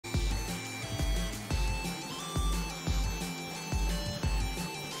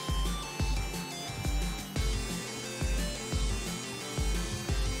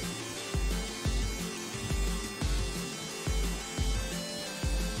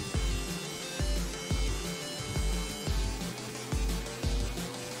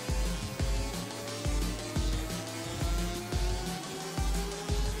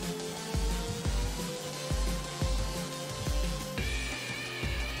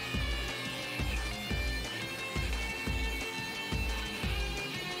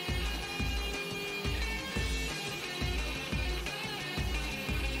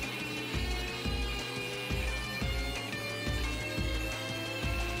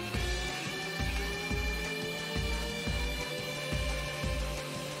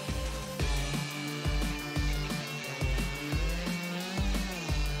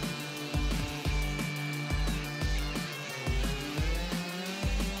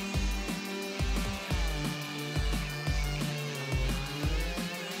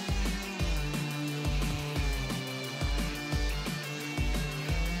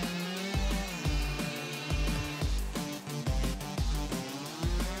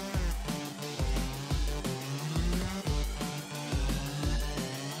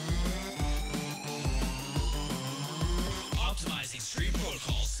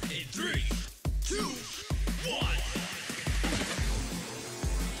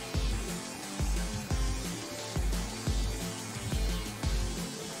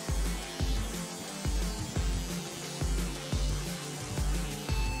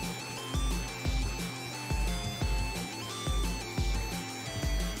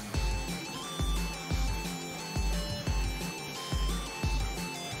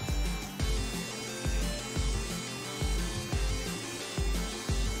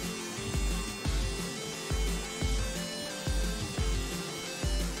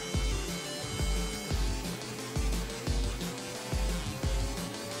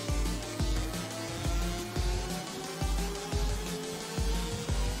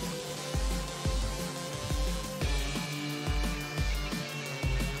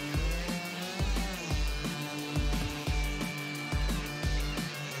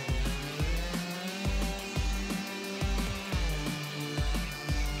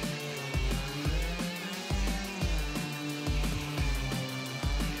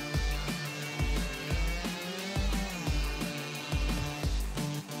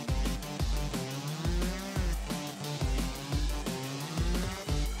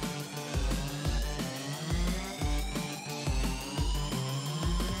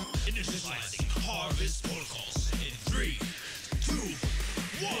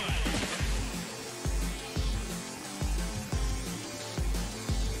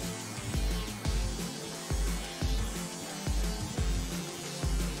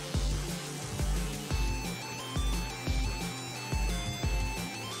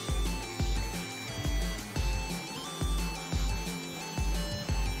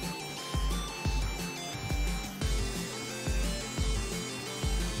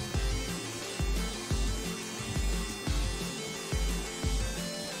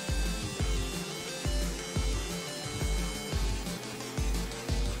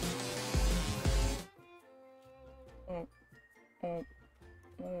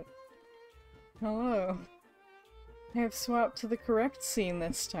Uh, hello. I have swapped to the correct scene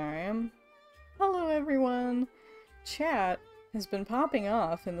this time. Hello everyone! Chat has been popping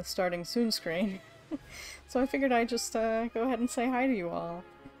off in the starting soon screen. So I figured I'd just go ahead and say hi to you all.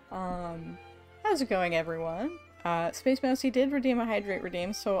 How's it going everyone? Space Mousy did redeem a hydrate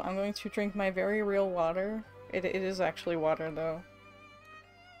redeem, so I'm going to drink my very real water. It is actually water though.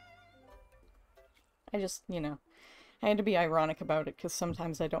 I just, you know, I had to be ironic about it because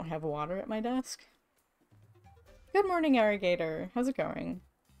sometimes I don't have water at my desk. Good morning, Irrigator. How's it going?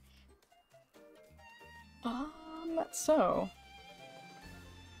 So...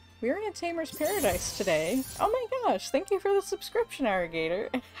 we're in a Tamer's Paradise today. Oh my gosh, thank you for the subscription, Irrigator.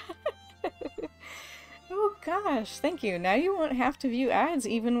 Oh gosh, thank you. Now you won't have to view ads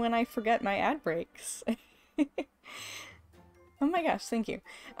even when I forget my ad breaks. Oh my gosh, thank you.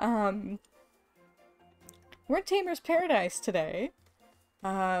 We're at Tamer's Paradise today,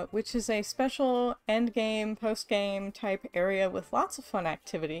 which is a special endgame, post-game type area with lots of fun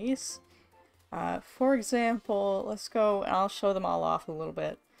activities. For example, let's go, and I'll show them all off a little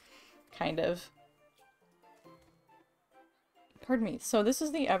bit, kind of. Pardon me. So this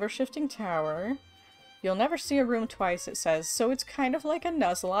is the ever-shifting tower. You'll never see a room twice, it says. So it's kind of like a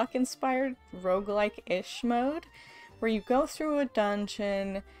Nuzlocke-inspired roguelike-ish mode, where you go through a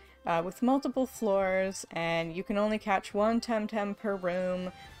dungeon with multiple floors, and you can only catch one temtem per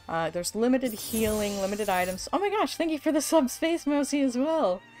room. There's limited healing, limited items. Oh my gosh, thank you for the sub Space Mousy as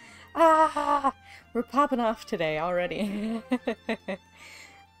well! Ah! We're popping off today already.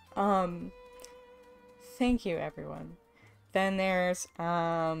 Thank you, everyone. Then there's,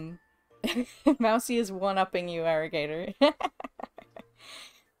 Mousy is one-upping you, Irrigator.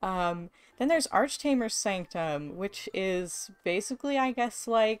 Then there's Archtamer's Sanctum, which is basically, I guess,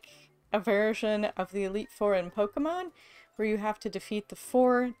 like a version of the Elite Four in Pokemon, where you have to defeat the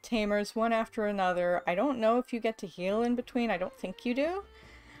 4 Tamers one after another. I don't know if you get to heal in between, I don't think you do.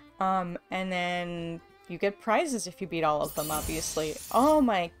 And then you get prizes if you beat all of them, obviously. Oh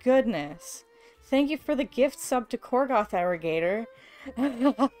my goodness! Thank you for the gift sub to Korgoth, Irrigator.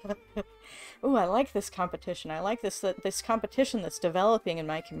 Ooh, I like this competition. I like this competition that's developing in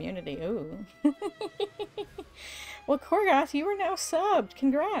my community. Ooh. Well, Korgoth, you are now subbed.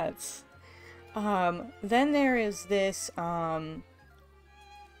 Congrats. Then there is this, then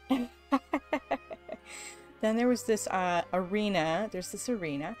there was this, arena. There's this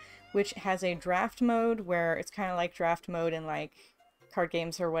arena, which has a draft mode where it's kind of like draft mode in, like, card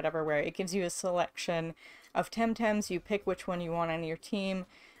games or whatever, where it gives you a selection of temtems. You pick which one you want on your team.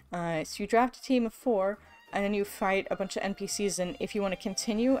 So you draft a team of 4, and then you fight a bunch of NPCs, and if you want to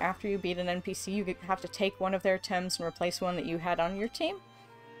continue after you beat an NPC, you have to take one of their tems and replace one that you had on your team.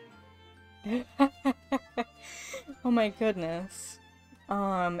 Oh my goodness.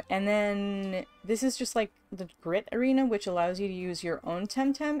 And then this is just like the Grit Arena, which allows you to use your own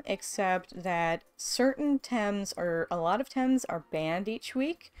temtem, except that certain tems, or a lot of tems, are banned each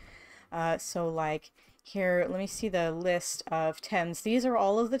week. So like, here, let me see the list of tems. These are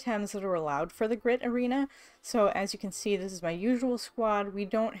all of the tems that are allowed for the Grit Arena. So as you can see, this is my usual squad. We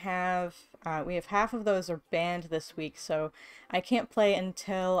don't have, we have half of those are banned this week, so I can't play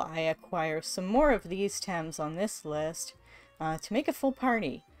until I acquire some more of these tems on this list to make a full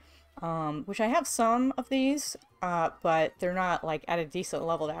party. Which I have some of these, but they're not like at a decent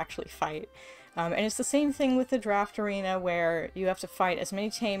level to actually fight. And it's the same thing with the draft arena, where you have to fight as many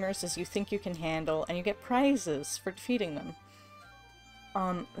tamers as you think you can handle, and you get prizes for defeating them.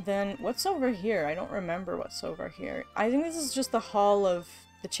 Then what's over here? I don't remember what's over here. I think this is just the hall of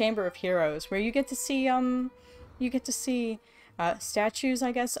the Chamber of Heroes, where you get to see, statues,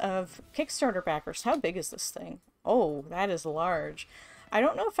 I guess, of Kickstarter backers. How big is this thing? Oh, that is large. I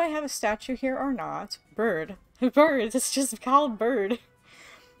don't know if I have a statue here or not. Bird. Bird, it's just called Bird.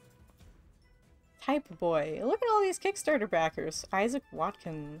 Type Boy. Look at all these Kickstarter backers. Isaac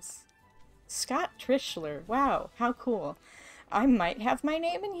Watkins. Scott Trishler. Wow, how cool. I might have my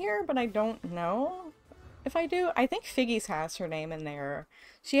name in here, but I don't know if I do. I think Figgy's has her name in there.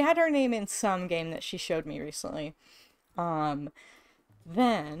 She had her name in some game that she showed me recently.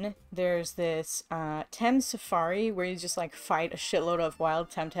 Then there's this Tem Safari, where you just like fight a shitload of wild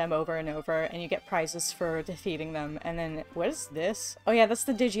Temtem over and over, and you get prizes for defeating them. And then what is this? Oh yeah, that's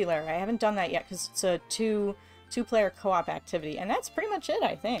the Digilair. I haven't done that yet because it's a two-player co-op activity, and that's pretty much it,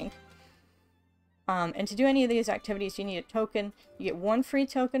 I think. And to do any of these activities, you need a token. You get 1 free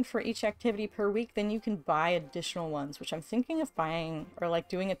token for each activity per week. Then you can buy additional ones, which I'm thinking of buying, or like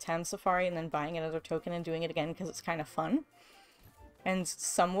doing a Tem Safari and then buying another token and doing it again because it's kind of fun. And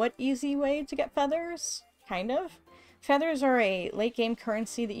somewhat easy way to get feathers, kind of. Feathers are a late game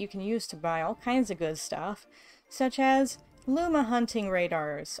currency that you can use to buy all kinds of good stuff, such as Luma hunting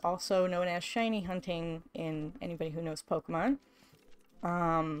radars, also known as shiny hunting in anybody who knows Pokemon.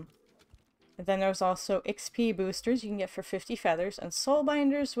 Then there's also XP boosters you can get for 50 feathers, and soul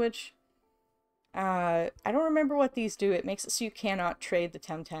binders, which I don't remember what these do. It makes it so you cannot trade the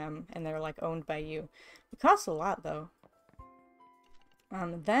Temtem, and they're like owned by you. It costs a lot though.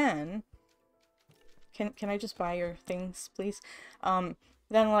 Then can I just buy your things, please? Then,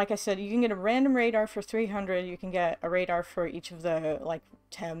 like I said, you can get a random radar for 300. You can get a radar for each of the, like,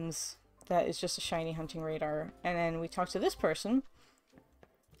 Tems. That is just a shiny hunting radar. And then we talk to this person.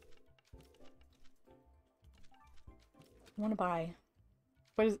 I want to buy.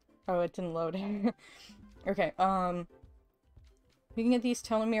 What is... Oh, it didn't load. Okay, you can get these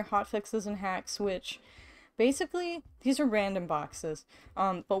telomere hotfixes and hacks, which... Basically, these are random boxes.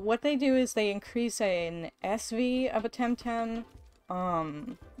 But what they do is they increase an SV of a Temtem,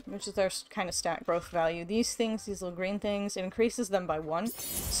 which is their kind of stat growth value. These things, these little green things, it increases them by 1.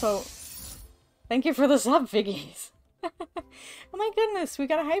 So, thank you for the sub, Figgies. Oh my goodness, we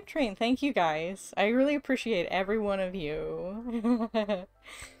got a hype train. Thank you guys. I really appreciate every one of you.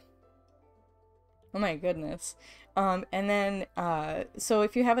 Oh my goodness. And then, so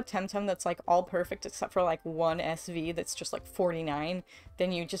if you have a Temtem that's like all perfect except for like 1 SV that's just like 49,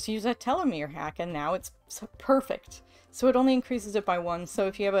 then you just use a telomere hack and now it's perfect. So it only increases it by 1. So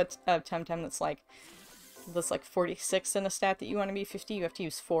if you have a Temtem that's like 46 in a stat that you want to be 50, you have to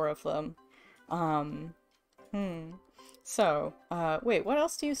use 4 of them. So, wait, what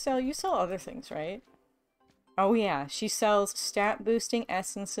else do you sell? You sell other things, right? Oh yeah, she sells stat boosting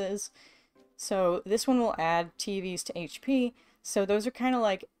essences. So this one will add TVs to HP. So those are kind of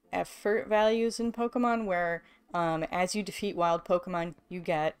like effort values in Pokemon where as you defeat wild Pokemon, you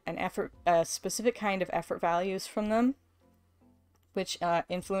get a specific kind of effort values from them, which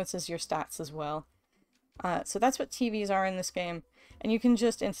influences your stats as well. So that's what TVs are in this game. And you can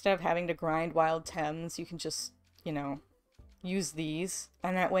just, instead of having to grind wild Tems, you can just, you know, use these.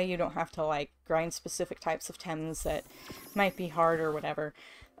 And that way you don't have to, like, grind specific types of Tems that might be hard or whatever.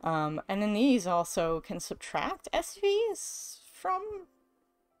 And then these also can subtract SVs from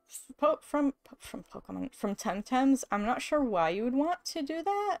Pokemon, from Temtems. I'm not sure why you would want to do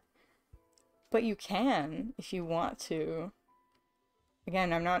that, but you can if you want to.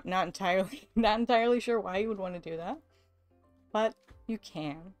 Again, I'm not entirely sure why you would want to do that, but you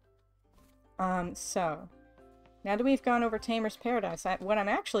can. So now that we've gone over Tamer's Paradise, what I'm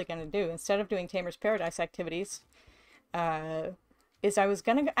actually going to do instead of doing Tamer's Paradise activities, is I was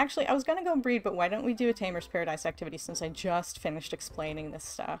gonna go breed, but why don't we do a Tamer's Paradise activity since I just finished explaining this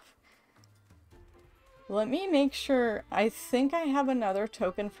stuff. Let me make sure. I think I have another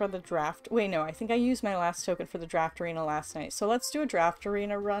token for the draft. Wait, no, I think I used my last token for the draft arena last night. So let's do a draft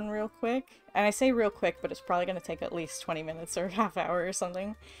arena run real quick. And I say real quick, but it's probably going to take at least 20 minutes or half hour or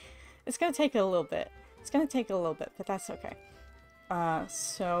something. It's going to take a little bit. But that's okay.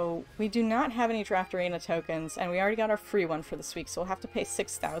 So we do not have any draft arena tokens, and we already got our free one for this week, so we'll have to pay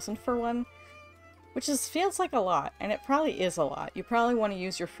 6,000 for one, which feels like a lot, and it probably is a lot. You probably want to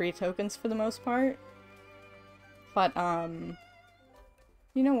use your free tokens for the most part, but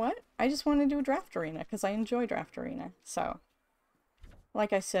you know what? I just want to do a draft arena because I enjoy draft arena. So,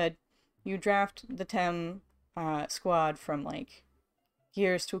 like I said, you draft the Tem squad from like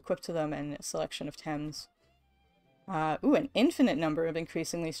gears to equip to them and a selection of Tems. Ooh, an infinite number of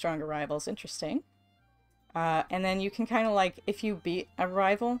increasingly stronger rivals. Interesting. And then you can kind of like, if you beat a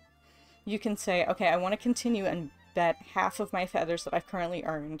rival, you can say, okay, I want to continue and bet half of my feathers that I've currently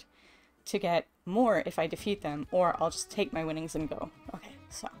earned to get more if I defeat them, or I'll just take my winnings and go. Okay,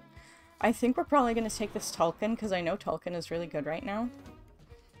 so I think we're probably going to take this Tulkin, because I know Tulkin is really good right now.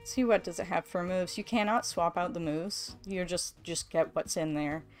 Let's see, what does it have for moves? You cannot swap out the moves. You just get what's in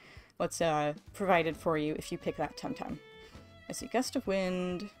there. What's provided for you if you pick that Temtem. I see Gust of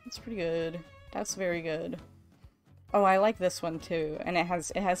Wind. It's pretty good. That's very good. Oh, I like this one too, and it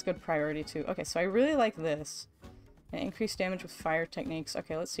has good priority too. Okay, so I really like this. Increased damage with fire techniques.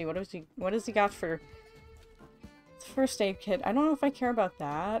 Okay, let's see. What does he got for first aid kit? I don't know if I care about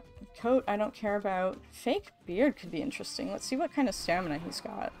that. Coat, I don't care about. Fake beard could be interesting. Let's see what kind of stamina he's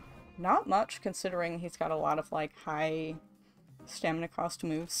got. Not much, considering he's got a lot of like high stamina cost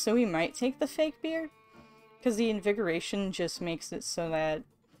moves. So we might take the fake beard, because the invigoration just makes it so that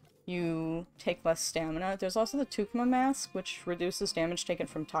you take less stamina. There's also the Tukma mask, which reduces damage taken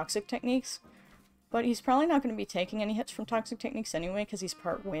from toxic techniques. But he's probably not going to be taking any hits from toxic techniques anyway, because he's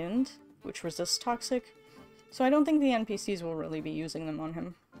part wind, which resists toxic. So I don't think the NPCs will really be using them on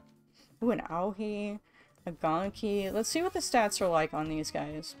him. Ooh, an Aohi. A Gonki. Let's see what the stats are like on these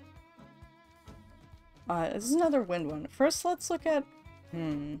guys. This is another wind one. First, let's look at...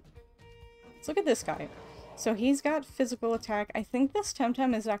 Let's look at this guy. So he's got physical attack. I think this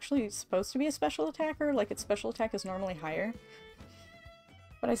Temtem is actually supposed to be a special attacker. Like, its special attack is normally higher.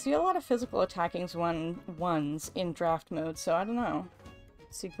 But I see a lot of physical attacking ones in draft mode, so I don't know.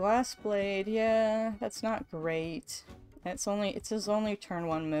 Let's see, Glass Blade. Yeah, that's not great. It's his only turn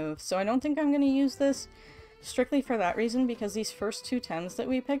 1 move. So I don't think I'm going to use this strictly for that reason, because these first 2 Tems that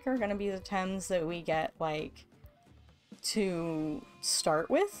we pick are going to be the Tems that we get, like, to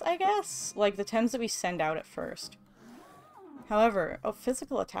start with, I guess? Like, the Tems that we send out at first. However, oh,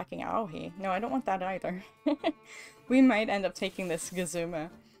 physical attacking Aohi. No, I don't want that either. We might end up taking this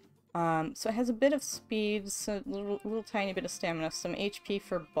Gazuma. So it has a bit of speed, so little tiny bit of stamina, some HP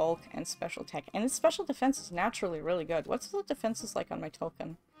for bulk, and special attack. And its special defense is naturally really good. What's the defenses like on my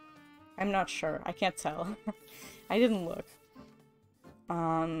Tulkun? I'm not sure. I can't tell. I didn't look.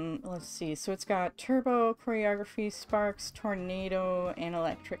 Let's see. So it's got Turbo, Choreography, Sparks, Tornado, and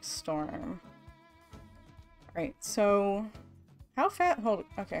Electric Storm. Alright, so... How fast?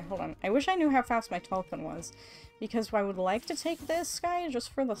 Okay, hold on. I wish I knew how fast my Tulkun was, because I would like to take this guy just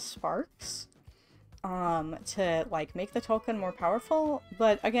for the Sparks. To, like, make the Tulkun more powerful.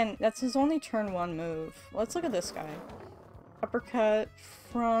 But, again, that's his only turn 1 move. Let's look at this guy. Uppercut,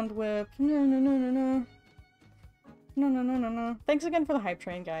 Frond Whip. No. Thanks again for the hype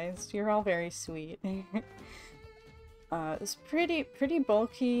train, guys. You're all very sweet. It's pretty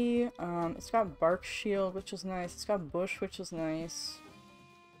bulky. It's got Bark Shield, which is nice. It's got Bush, which is nice.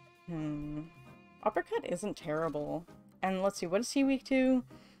 Uppercut isn't terrible. And let's see, what is he weak to?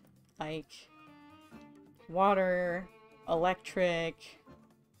 Like, water, electric.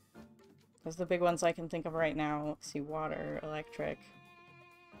 Those are the big ones I can think of right now. Let's see, water, electric.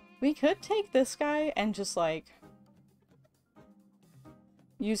 We could take this guy and just, like,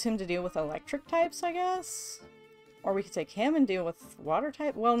 use him to deal with electric types, I guess? Or we could take him and deal with water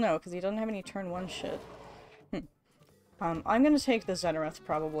type? Well, no, because he doesn't have any turn 1 shit. I'm gonna take the Zenareth,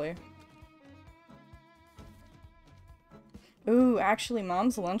 probably. Ooh, actually,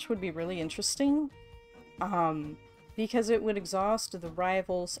 Mom's Lunch would be really interesting. Because it would exhaust the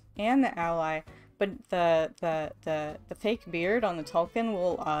rivals and the ally, but the fake beard on the Tulkun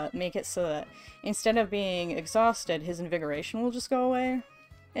will make it so that instead of being exhausted, his invigoration will just go away.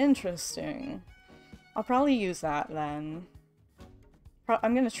 Interesting. I'll probably use that then.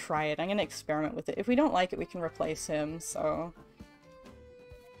 I'm gonna try it. I'm gonna experiment with it. If we don't like it, we can replace him, so...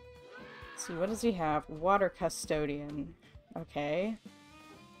 Let's see, what does he have? Water Custodian. Okay.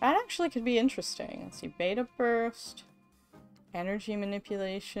 That actually could be interesting. Let's see, Beta Burst, Energy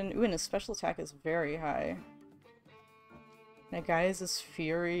Manipulation. Ooh, and his special attack is very high. Nagai's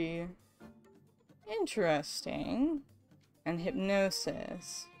Fury. Interesting. And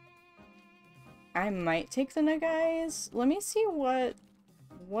Hypnosis. I might take the Nagai's. Let me see what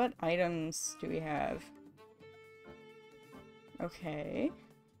items do we have. Okay.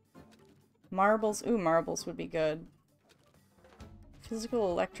 Marbles. Ooh, marbles would be good.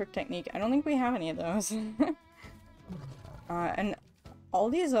 Physical electric technique. I don't think we have any of those. And all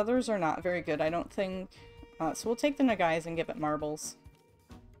these others are not very good, I don't think. So we'll take the Nagai's and give it marbles.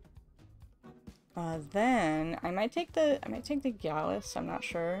 Then I might take the Gallus, I'm not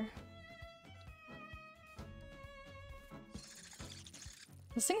sure.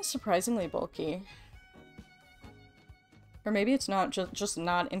 This thing is surprisingly bulky. Or maybe it's not just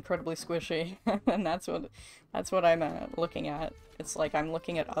not incredibly squishy, and that's what I'm looking at. It's like I'm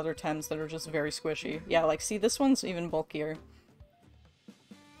looking at other Tems that are just very squishy. Yeah, like, see, this one's even bulkier.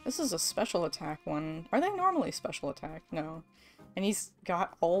 This is a special attack one. Are they normally special attack? No. And he's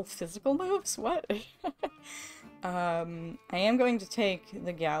got all physical moves? What? I am going to take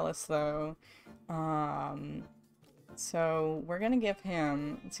the Gallus, though. So we're gonna give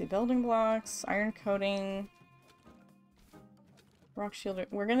him, let's see, building blocks, iron coating, rock shield.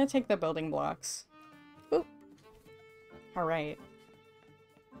 We're gonna take the building blocks. Boop. Alright.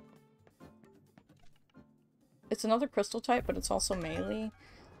 It's another crystal type, but it's also melee.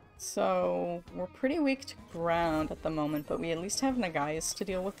 So we're pretty weak to ground at the moment, but we at least have Nagai's to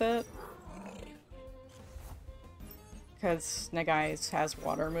deal with it. Because Nagai's has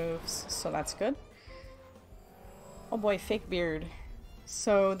water moves, so that's good. Oh boy, fake beard.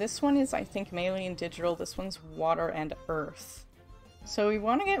 So this one is, I think, melee and digital. This one's water and earth. So we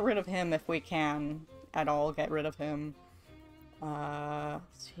want to get rid of him if we can at all get rid of him.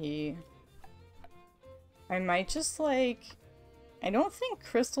 Let's see. I might just, like... I don't think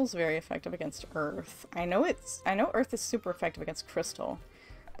crystal's very effective against earth. I know earth is super effective against crystal.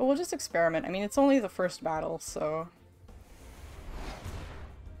 But we'll just experiment. I mean, it's only the first battle, so...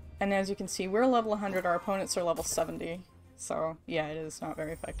 And as you can see, we're level 100, our opponents are level 70. So, yeah, it is not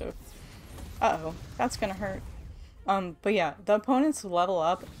very effective. Uh-oh, that's gonna hurt. But yeah, the opponents level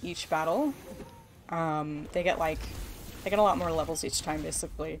up each battle. They get a lot more levels each time,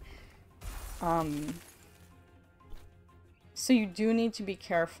 basically. So you do need to be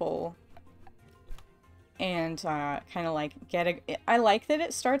careful and kind of like get a... I like that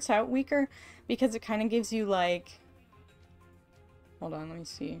it starts out weaker because it kind of gives you like... Hold on, let me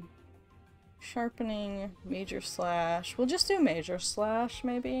see. Sharpening, major slash. We'll just do major slash,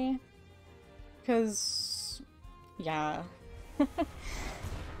 maybe. Because... yeah.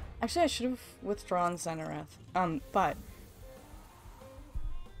 Actually, I should have withdrawn Xenareth. But...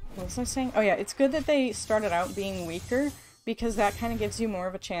 what was I saying? Oh yeah, it's good that they started out being weaker, because that kind of gives you more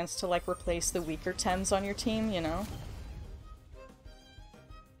of a chance to, like, replace the weaker Tems on your team, you know?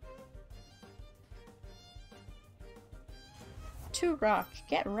 Rock,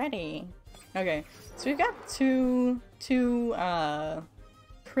 get ready! Okay, so we've got two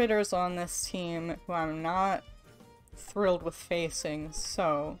critters on this team who I'm not thrilled with facing,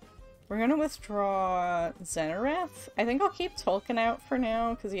 so we're gonna withdraw Xenareth. I think I'll keep Tolkien out for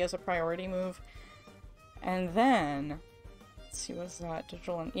now, because he has a priority move. And then... let's see, what's that?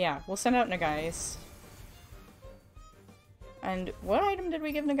 Digital... yeah, we'll send out Nagais. And what item did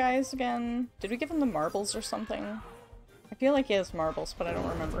we give Nagais again? Did we give him the marbles or something? I feel like he has marbles, but I don't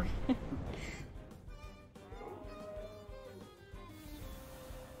remember.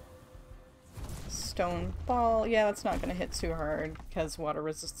 Stone ball. Yeah, that's not gonna hit too hard, because water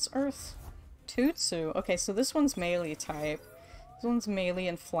resists earth. Tutsu. Okay, so this one's melee type. This one's melee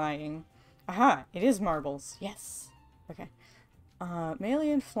and flying. Aha! It is marbles. Yes! Okay.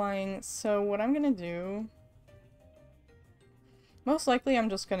 Melee and flying. So what I'm gonna do... most likely I'm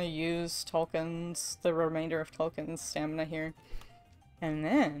just gonna use the remainder of Tolkien's stamina here. And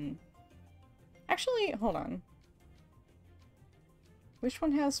then... actually, hold on. Which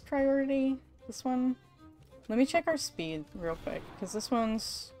one has priority? This one? Let me check our speed real quick, because this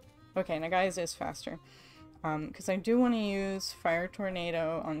one's... okay, Nagais is faster. Because I do want to use Fire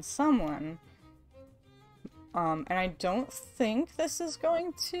Tornado on someone. And I don't think this is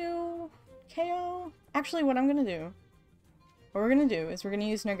going to KO. Actually, what we're gonna do is we're gonna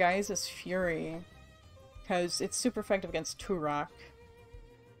use Nagais' Fury, because it's super effective against Turok.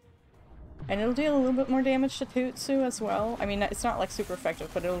 And it'll deal a little bit more damage to Tutsu as well. I mean, it's not like super effective,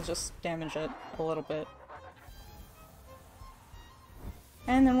 but it'll just damage it a little bit.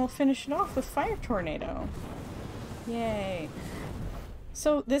 And then we'll finish it off with Fire Tornado. Yay.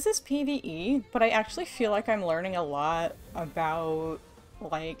 So this is PvE, but I actually feel like I'm learning a lot about,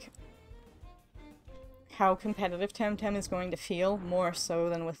 like, how competitive Temtem is going to feel, more so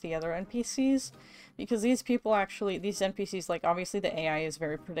than with the other NPCs. Because these NPCs, like, obviously the AI is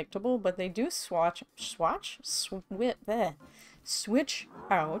very predictable, but they do switch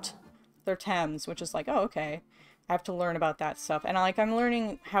out their Tems, which is like, oh, okay, I have to learn about that stuff. And, like, I'm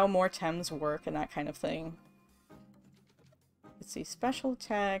learning how more Tems work and that kind of thing. Let's see, special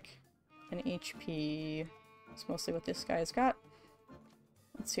attack and HP. That's mostly what this guy's got.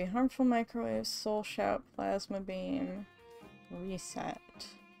 Let's see, harmful microwave, soul shout, plasma beam, reset.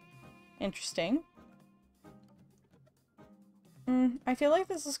 Interesting. I feel like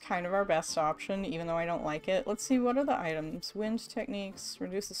this is kind of our best option, even though I don't like it. Let's see, what are the items? Wind techniques,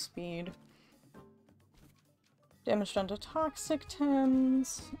 reduces speed. Damage done to toxic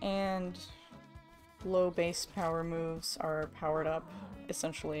Tems, and low base power moves are powered up,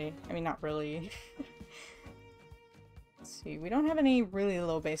 essentially. I mean, not really. Let's see, we don't have any really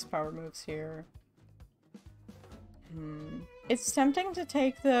low base power moves here. It's tempting to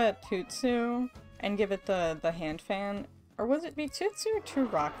take the Tutsu and give it the hand fan. Or would it be Tutsu or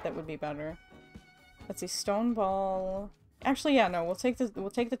Turok that would be better? Let's see, Stone Ball. Actually, yeah, no, we'll take the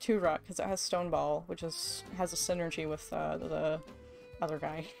Turok because it has Stone Ball, which has a synergy with the other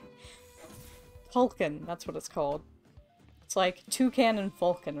guy. Vulcan, that's what it's called. It's like Toucan and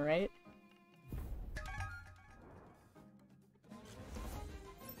Vulcan, right?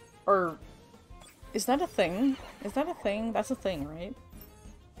 Or is that a thing? Is that a thing? That's a thing, right?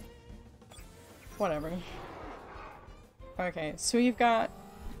 Whatever. Okay, so you've got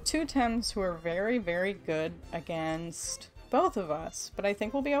two Tems who are very, very good against both of us, but I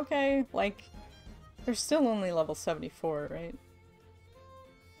think we'll be okay. Like, they're still only level 74, right?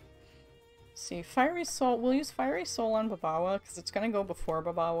 Let's see, Fiery Soul. We'll use Fiery Soul on Babawa, because it's gonna go before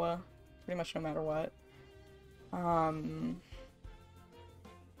Babawa, pretty much no matter what.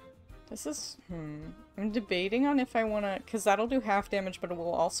 This is, I'm debating on if I want to, because that'll do half damage, but it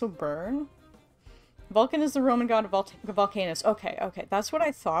will also burn. Vulcan is the Roman god of volcanoes. Okay, okay, that's what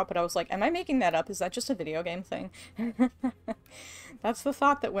I thought, but I was like, am I making that up? Is that just a video game thing? That's the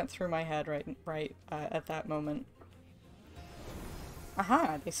thought that went through my head right at that moment.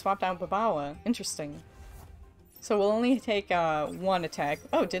 Aha, they swapped out Babawa. Interesting. So we'll only take one attack.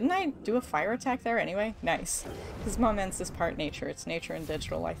 Oh, didn't I do a fire attack there anyway? Nice. Because Moments is part nature. It's nature and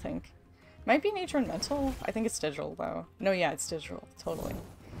digital, I think. Might be nature and mental? I think it's digital, though. No, yeah, it's digital. Totally.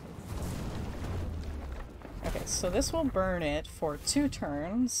 Okay, so this will burn it for 2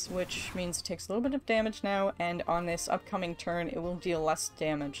 turns, which means it takes a little bit of damage now, and on this upcoming turn, it will deal less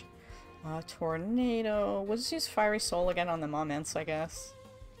damage. Tornado. We'll just use Fiery Soul again on the Moments, I guess.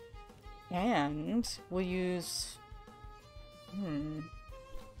 And we'll use...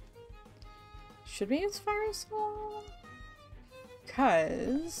 Should we use Fiery Soul?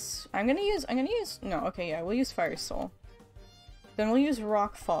 Cause I'm gonna use no, okay, yeah, we'll use Fiery Soul. Then we'll use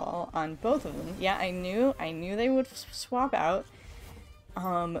Rockfall on both of them. Yeah, I knew they would swap out.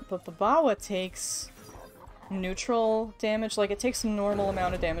 But Babawa takes neutral damage, like it takes a normal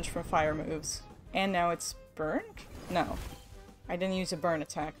amount of damage from fire moves. And now it's burned? No. I didn't use a burn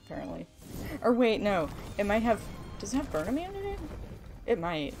attack, apparently. Or wait, no. It might have... Does it have burn immunity? It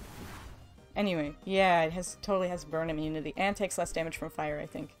might. Anyway, yeah, it totally has burn immunity. And takes less damage from fire, I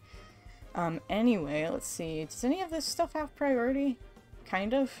think. Anyway, let's see. Does any of this stuff have priority?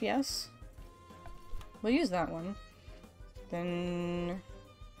 Kind of, yes. We'll use that one. Then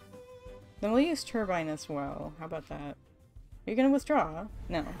we'll use Turbine as well. How about that? Are you gonna withdraw?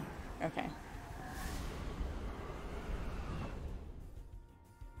 No. Okay.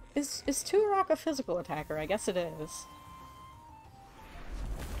 Is 2-Rock a physical attacker? I guess it is.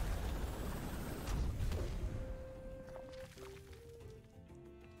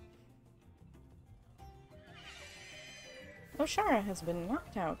 Oshara has been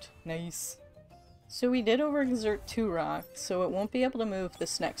knocked out. Nice. So we did overexert 2-Rock, so it won't be able to move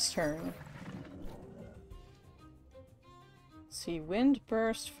this next turn. Let's see, Wind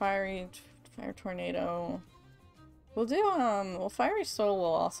Burst, Fire Tornado. We'll do, well, Fiery Soul will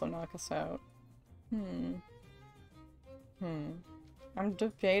also knock us out. I'm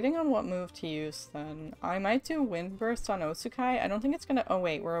debating on what move to use then. I might do Wind Burst on Osukai. I don't think it's gonna, oh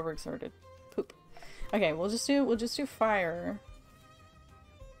wait, we're overexerted. Poop. Okay, we'll just do Fire.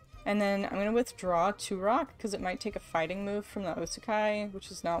 And then I'm gonna withdraw 2-Rock, because it might take a fighting move from the Osukai, which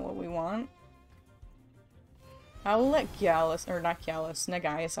is not what we want. I'll let Gallus, or not Gallus,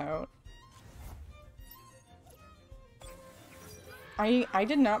 Nagai's out. I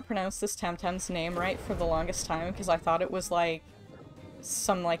did not pronounce this Temtem's name right for the longest time, because I thought it was like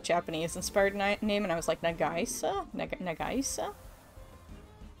some like Japanese inspired name, and I was like, Nagaisa? Nagaisa?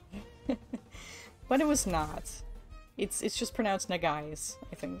 But it was not. It's just pronounced Nagais,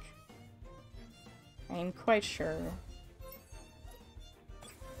 I think. I'm quite sure.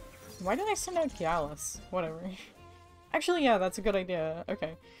 Why did I send out Gallus? Whatever. Actually, yeah, that's a good idea.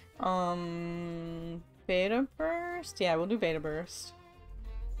 Okay. Beta Burst? Yeah, we'll do Beta Burst.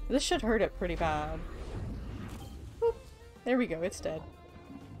 This should hurt it pretty bad. Boop. There we go, it's dead.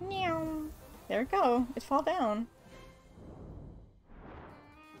 Meow. There it go. It fall down.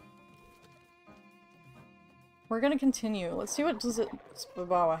 We're gonna continue. Let's see what does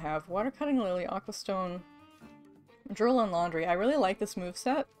Babawa have. Water Cutting Lily, Aquastone, Drill and Laundry. I really like this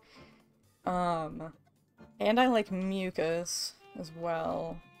moveset. And I like Mucus as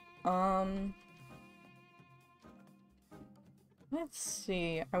well. Let's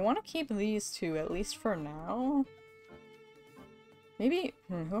see. I want to keep these two, at least for now. Maybe...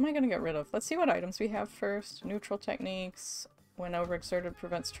 who am I going to get rid of? Let's see what items we have first. Neutral techniques. When overexerted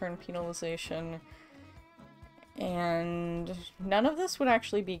prevents turn penalization. And none of this would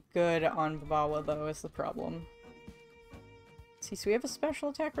actually be good on Babawa, though, is the problem. Let's see, so we have a special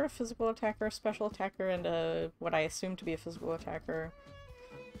attacker, a physical attacker, a special attacker, and a what I assume to be a physical attacker.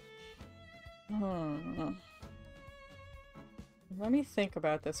 Let me think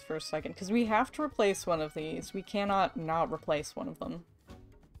about this for a second, because we have to replace one of these. We cannot not replace one of them.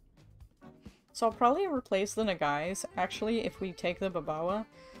 So I'll probably replace the Nagais, actually, if we take the Babawa.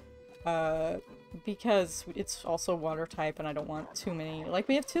 Because it's also water type and I don't want too many. Like,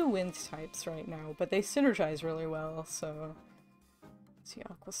 we have 2 wind types right now, but they synergize really well, so... Let's see,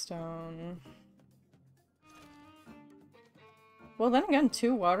 Aquastone... Well, then again,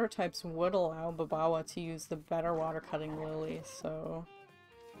 2 water types would allow Babawa to use the better Water Cutting Lily, so...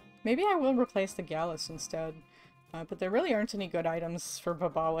 Maybe I will replace the Gallus instead. But there really aren't any good items for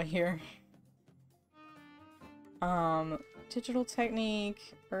Babawa here. Digital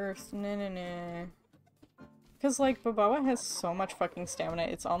technique, earth, nah. Because, like, Babawa has so much fucking stamina,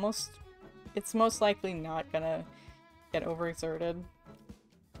 it's most likely not gonna get overexerted.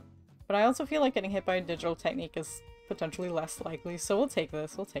 But I also feel like getting hit by a digital technique is potentially less likely, so we'll take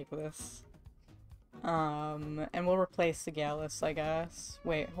this, and we'll replace the Gallus, I guess.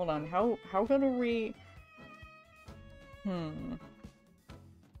 Wait, hold on, how good are we?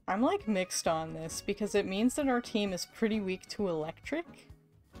 I'm, like, mixed on this, because it means that our team is pretty weak to electric.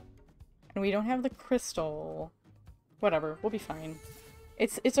 And we don't have the crystal. Whatever, we'll be fine.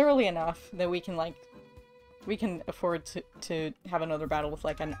 It's early enough that we can, like, we can afford to have another battle with,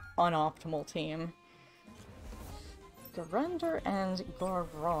 like, an unoptimal team. Garunder and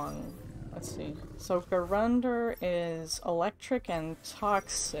Gorong. Let's see. So Garunder is electric and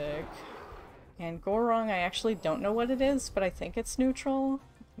toxic. And Gorong, I actually don't know what it is, but I think it's neutral.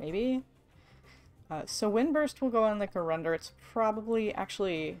 Maybe? So Windburst will go on the Garunder. It's probably,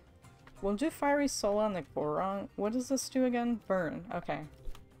 actually... We'll do Fiery Soul on the Gorong. What does this do again? Burn. Okay.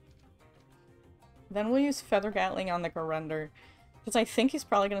 Then we'll use Feather Gatling on the Garunder. Because I think he's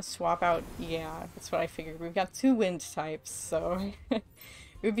probably going to swap out... Yeah, that's what I figured. We've got 2 wind types, so... it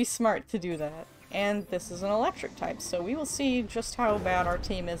would be smart to do that. And this is an electric type, so we will see just how bad our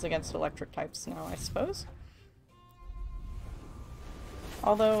team is against electric types now, I suppose.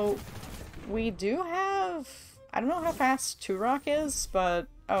 Although, we do have... I don't know how fast Turok is, but...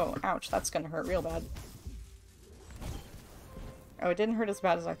 Oh, ouch, that's gonna hurt real bad. Oh, it didn't hurt as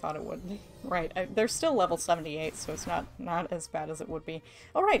bad as I thought it would. Right, they're still level 78, so it's not as bad as it would be.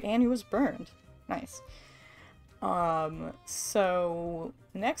 Oh right, and he was burned. Nice. So...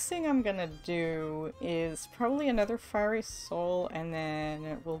 Next thing I'm gonna do is probably another Fiery Soul, and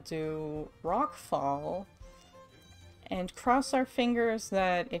then we'll do Rockfall. And cross our fingers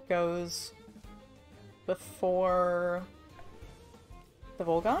that it goes before the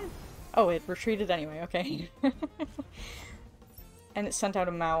Volgon? Oh, it retreated anyway, okay. And it sent out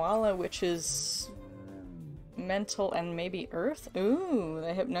a Mawala, which is mental and maybe earth? Ooh,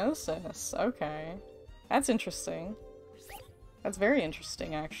 the hypnosis. Okay. That's interesting. That's very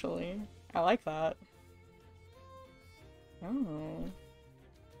interesting, actually. I like that. Oh.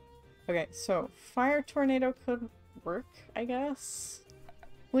 Okay, so Fire Tornado could work, I guess?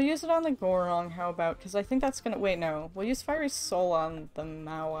 We'll use it on the Gorong, how about? Because I think that's gonna- wait, no. We'll use Fiery Soul on the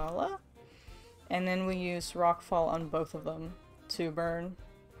Mawala. And then we use Rockfall on both of them to burn.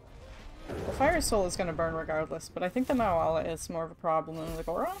 The Fiery Soul is gonna burn regardless, but I think the Mawala is more of a problem than the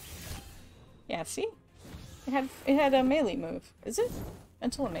Gorong. Yeah, see? It had a melee move. Is it?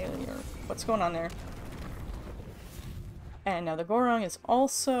 Until a melee, or what's going on there? And now the Gorong is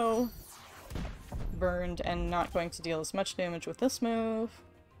also burned and not going to deal as much damage with this move.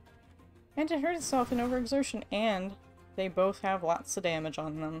 And it hurt itself in overexertion, and they both have lots of damage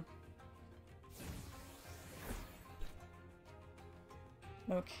on them.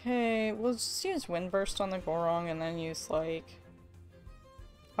 Okay, we'll just use Windburst on the Gorong and then use, like...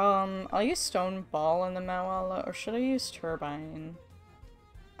 I'll use Stone Ball on the Mawala, or should I use Turbine?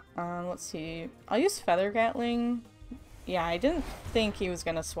 Let's see. I'll use Feather Gatling. Yeah, I didn't think he was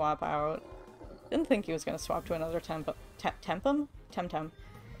gonna swap out. Didn't think he was gonna swap to another temtem? Temtem.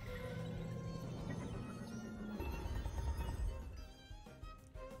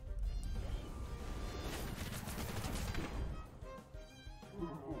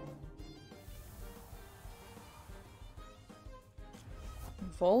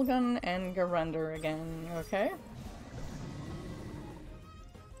 Volgun and Garunder again, okay.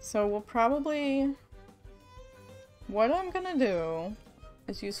 So we'll probably... What I'm gonna do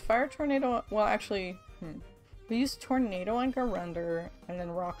is use Fire Tornado... Well, actually, we use Tornado on Garunder and then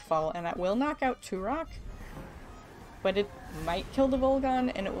Rockfall, and that will knock out Turok. But it might kill the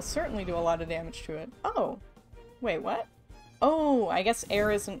Volgun, and it will certainly do a lot of damage to it. Oh! Wait, what? Oh, I guess air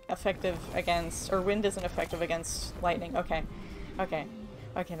isn't effective against... Or wind isn't effective against lightning. Okay. Okay.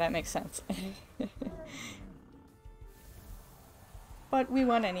 Okay, that makes sense. But we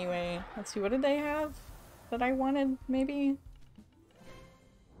won anyway. Let's see, what did they have that I wanted, maybe?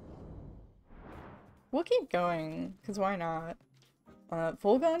 We'll keep going, because why not?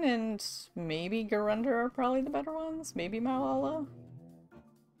 Volgun and maybe Garunder are probably the better ones. Maybe Malala.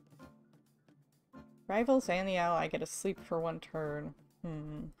 Rivals and the ally get to sleep for 1 turn.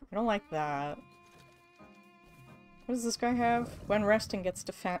 I don't like that. What does this guy have? When resting gets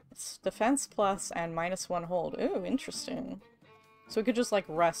defense plus and -1 hold. Ooh, interesting. So we could just like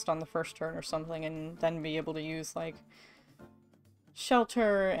rest on the first turn or something and then be able to use like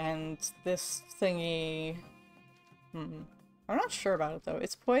shelter and this thingy. I'm not sure about it though.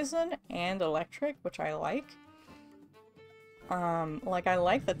 It's poison and electric, which I like. Like, I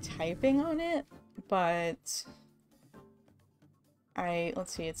like the typing on it, but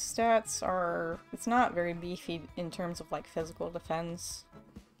let's see, its stats are, it's not very beefy in terms of, like, physical defense.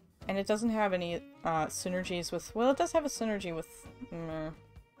 And it doesn't have any, synergies with, well, it does have a synergy with,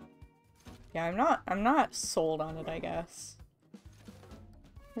 yeah, I'm not sold on it, I guess.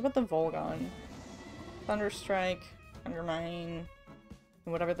 What about the Volgon? Thunderstrike, Undermine,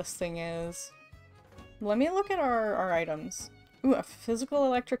 whatever this thing is. Let me look at our items. Ooh, a physical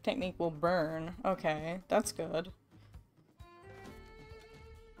electric technique will burn. Okay, that's good.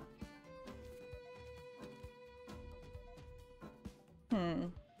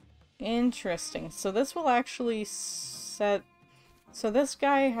 Interesting. So this will actually set... So this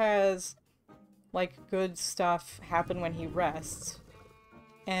guy has, like, good stuff happen when he rests.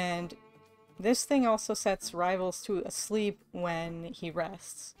 And this thing also sets rivals to asleep when he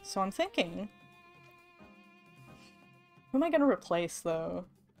rests. So I'm thinking... Who am I gonna replace, though?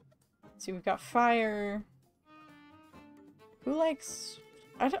 Let's see, we've got Fire. Who likes...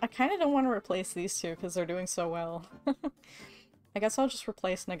 I kind of don't want to replace these two because they're doing so well. I guess I'll just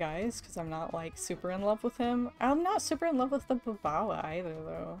replace Nagai's because I'm not, like, super in love with him. I'm not super in love with the Babawa either,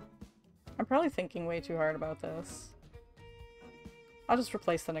 though. I'm probably thinking way too hard about this. I'll just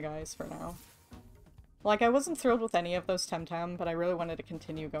replace the Nagai's for now. Like, I wasn't thrilled with any of those Temtem, but I really wanted to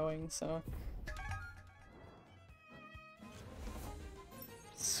continue going, so...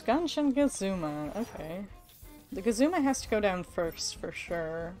 Skunch and Gazuma, okay. The Gazuma has to go down first, for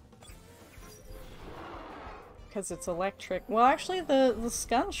sure. Because it's electric. Well, actually, the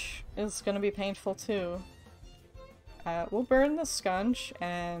Skunch is going to be painful, too. We'll burn the Skunch,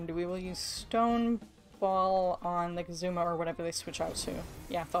 and we will use Stone Ball on the Gazuma, or whatever they switch out to.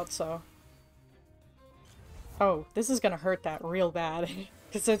 Yeah, I thought so. Oh, this is going to hurt that real bad.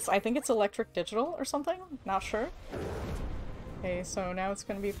 Because I think it's electric digital or something? Not sure. Okay, so now it's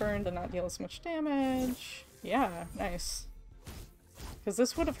going to be burned and not deal as much damage. Yeah, nice. Because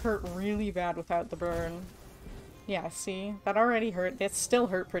this would have hurt really bad without the burn. Yeah, see? That already hurt. That still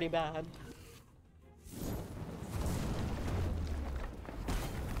hurt pretty bad.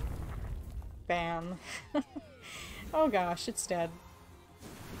 Bam. Oh gosh, it's dead.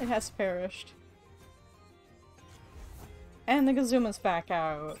 It has perished. And the Gazuma's back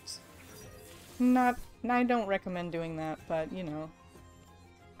out. I don't recommend doing that, but, you know.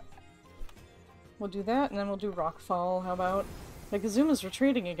 We'll do that, and then we'll do Rockfall. How about? The Gazuma's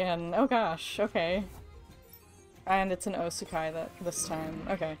retreating again. Oh gosh, okay. And it's an Osukai this time.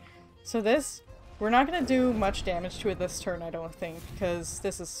 Okay. So this, we're not gonna do much damage to it this turn, I don't think, because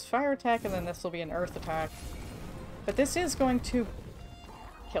this is fire attack, and then this will be an earth attack. But this is going to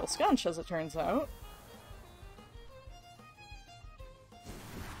kill Skunch, as it turns out.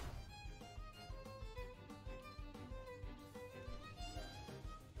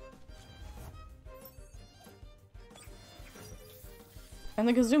 And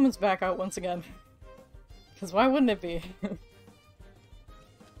the Gazuma's back out once again. Because why wouldn't it be?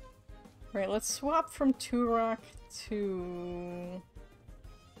 Right, let's swap from Turok to...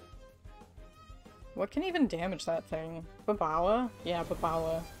 What can even damage that thing? Babawa? Yeah,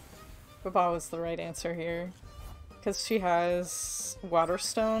 Babawa. Babawa's the right answer here. Because she has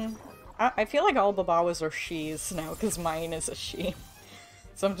Waterstone. I feel like all Babawas are she's now, because mine is a she.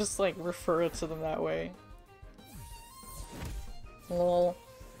 So I'm just like, refer to them that way. Lol.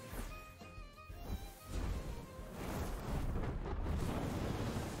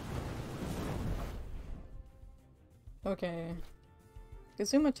 Okay.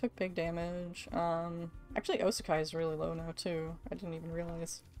 Gazuma took big damage. Actually Osukai is really low now too. I didn't even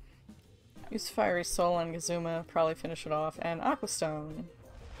realize. Use Fiery Soul on Gazuma, probably finish it off, and Aqua Stone.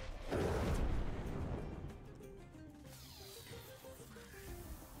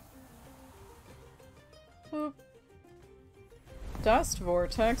 Boop. Dust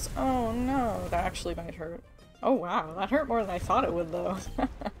Vortex? Oh no, that actually might hurt. Oh wow, that hurt more than I thought it would though.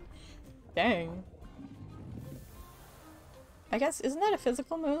 Dang. I guess, isn't that a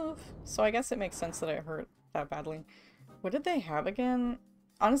physical move? So I guess it makes sense that it hurt that badly. What did they have again?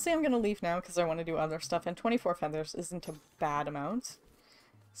 Honestly, I'm gonna leave now because I want to do other stuff, and 24 feathers isn't a bad amount.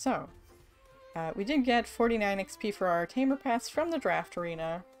 So, we did get 49 XP for our Tamer Pass from the Draft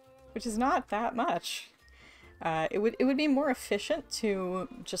Arena, which is not that much. It would be more efficient to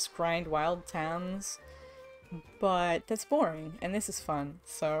just grind wild towns, but that's boring, and this is fun,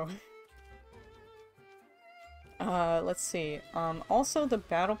 so... let's see. Also the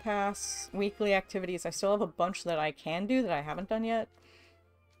Battle Pass weekly activities, I still have a bunch that I can do that I haven't done yet.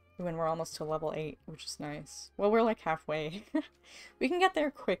 When we're almost to level 8, which is nice. Well, we're like halfway. We can get there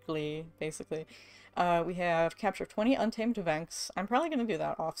quickly, basically. We have capture 20 untamed Venks. I'm probably going to do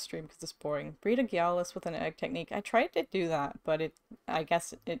that off stream because it's boring. Breed a Gyalis with an egg technique. I tried to do that, but I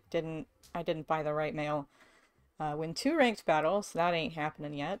guess it didn't, I didn't buy the right male. Win 2 ranked battles. That ain't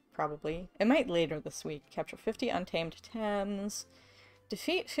happening yet, probably. It might later this week. Capture 50 untamed Tems.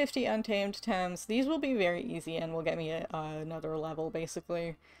 Defeat 50 untamed Tems. These will be very easy and will get me another level,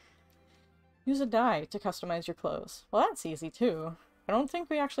 basically. Use a dye to customize your clothes. Well, that's easy, too. I don't think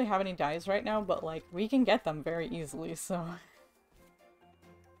we actually have any dyes right now, but, like, we can get them very easily, so...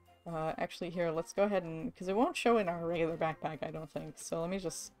 actually, here, let's go ahead and... because it won't show in our regular backpack, I don't think. So let me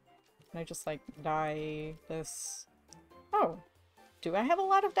just... can I just, like, dye this? Oh. Do I have a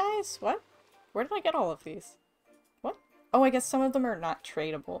lot of dyes? What? Where did I get all of these? What? Oh, I guess some of them are not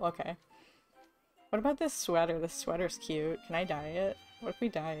tradable. Okay. What about this sweater? This sweater's cute. Can I dye it? What if we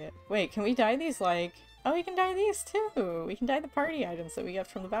dye it? Wait, can we dye these, like... oh, we can dye these, too! We can dye the party items that we get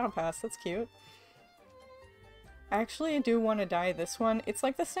from the battle pass. That's cute. Actually, I do want to dye this one. It's,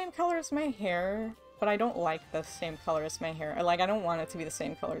 like, the same color as my hair, but I don't like the same color as my hair. I don't want it to be the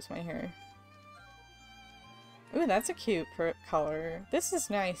same color as my hair. Ooh, that's a cute color. This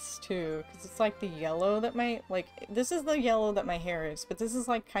is nice, too, because it's, like, the yellow that my... like, this is the yellow that my hair is, but this is,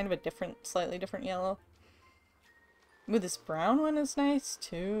 like, kind of a different, slightly different yellow. Ooh, this brown one is nice,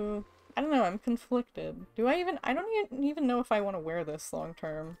 too. I don't know, I'm conflicted. I don't even know if I want to wear this long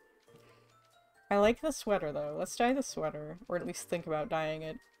term. I like the sweater, though. Let's dye the sweater, or at least think about dyeing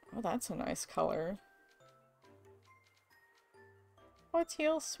it. Oh, that's a nice color. Oh,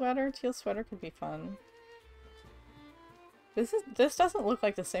 teal sweater. Teal sweater could be fun. This doesn't look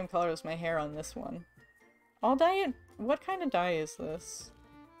like the same color as my hair on this one. I'll dye it. What kind of dye is this?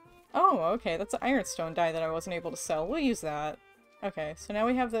 Oh, okay, that's an ironstone dye that I wasn't able to sell. We'll use that. Okay, so now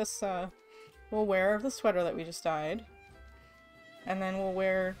we have this, we'll wear the sweater that we just dyed. And then we'll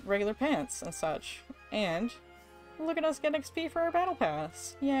wear regular pants and such. And look at us get XP for our battle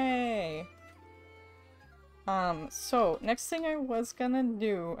pass! Yay! So, next thing I was gonna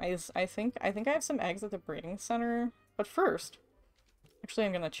do is, I think I have some eggs at the breeding center. But first, actually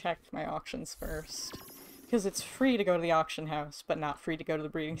I'm gonna check my auctions first. Because it's free to go to the auction house, but not free to go to the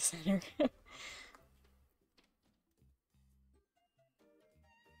breeding center.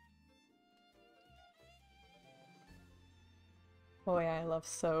 Boy, I love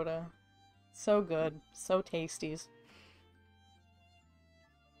soda. So good. So tasties.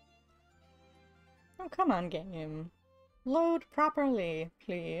 Oh, come on, game. Load properly,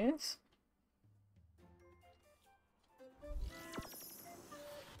 please.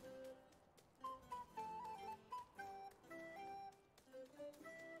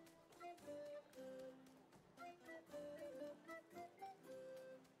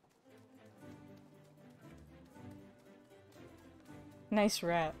 Nice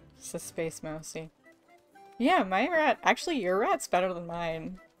rat, says Space Mousy. Yeah, my rat- actually, your rat's better than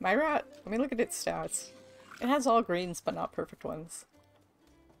mine. My rat- let me look at its stats. It has all greens, but not perfect ones.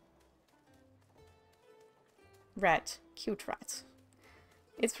 Rat. Cute rat.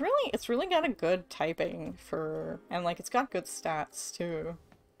 It's really got a good typing for- and, like, it's got good stats, too.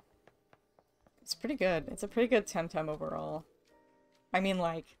 It's pretty good. It's a pretty good temtem overall. I mean,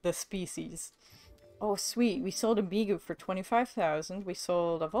 like, the species. Oh, sweet. We sold a Bigu for 25,000. We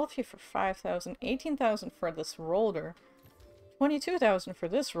sold a Volphy for 5,000. 18,000 for this Roller. 22,000 for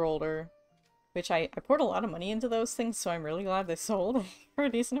this Roller. Which I poured a lot of money into those things, so I'm really glad they sold for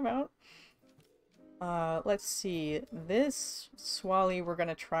a decent amount. Let's see. This Swally we're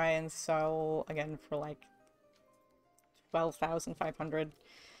gonna try and sell again for like 12,500.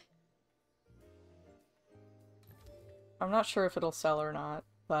 I'm not sure if it'll sell or not,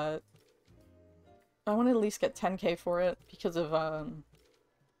 but I want to at least get 10k for it because of, I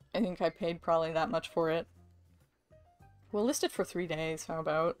think I paid probably that much for it. We'll list it for 3 days, how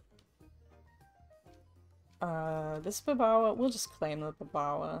about? This Babawa, we'll just claim the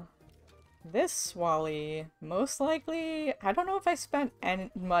Babawa. This Swally, most likely, I don't know if I spent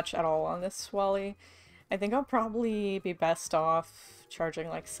much at all on this Swally. I think I'll probably be best off charging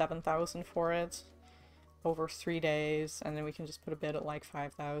like 7,000 for it over 3 days, and then we can just put a bid at like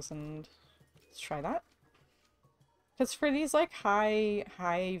 5,000. Let's try that. Because for these like high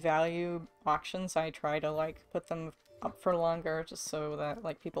value auctions, I try to like put them up for longer just so that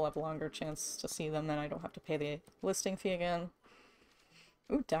like people have longer chance to see them and I don't have to pay the listing fee again.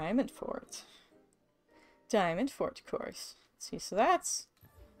 Ooh, Diamond Fort. Diamond Fort course. Let's see, so that's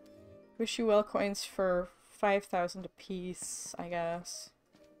Wish You Well coins for 5,000 apiece, I guess.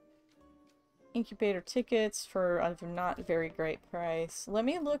 Incubator tickets for a not very great price. Let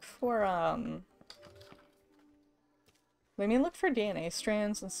me look for Let me look for DNA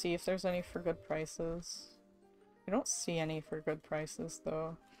strands and see if there's any for good prices. I don't see any for good prices,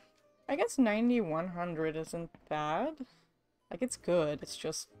 though. I guess 9100 isn't bad. Like, it's good, it's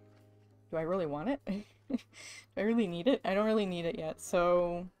just... Do I really want it? Do I really need it? I don't really need it yet,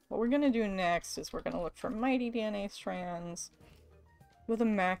 so... What we're gonna do next is we're gonna look for mighty DNA strands with a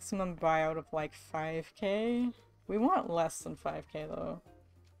maximum buyout of like 5k. We want less than 5k though.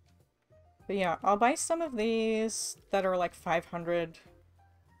 But yeah, I'll buy some of these that are like 500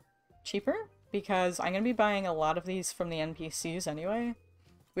 cheaper because I'm gonna be buying a lot of these from the NPCs anyway,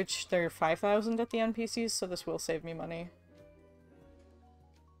 which they're 5,000 at the NPCs, so this will save me money.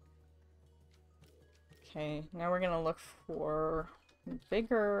 Okay, now we're gonna look for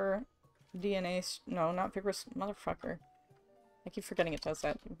bigger DNA... No, not vigorous... Motherfucker. I keep forgetting it does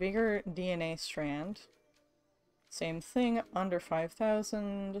that. Bigger DNA strand. Same thing, under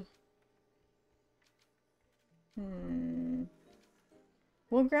 5,000.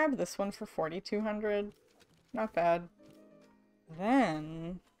 We'll grab this one for 4,200. Not bad.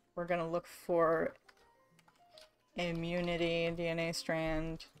 Then, we're gonna look for immunity DNA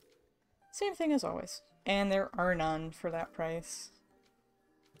strand. Same thing as always. And there are none for that price.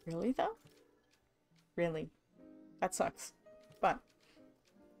 Really, though? Really? That sucks. But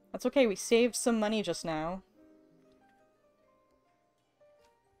that's okay, we saved some money just now.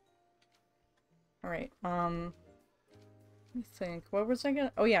 Alright, let me think. What was I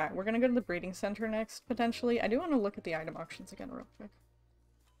gonna... Oh yeah, we're gonna go to the breeding center next, potentially. I do want to look at the item auctions again real quick.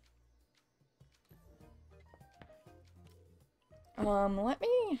 Let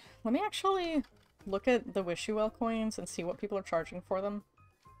me actually look at the Wish You Well coins and see what people are charging for them.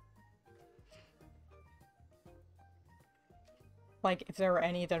 Like, if there are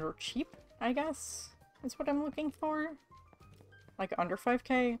any that are cheap, I guess, is what I'm looking for. Like, under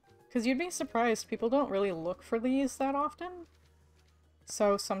 5k. Because you'd be surprised, people don't really look for these that often.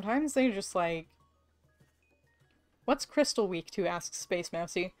 So sometimes they just like... What's Crystal weak to, asks Space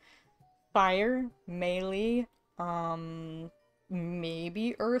Mousy. Fire, melee,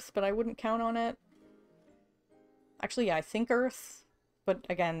 maybe Earth, but I wouldn't count on it. Actually, yeah, I think Earth, but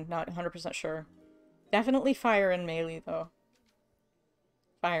again, not 100% sure. Definitely Fire and melee, though.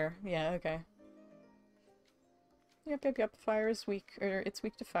 Fire, yeah, okay. Yep, fire is weak, or it's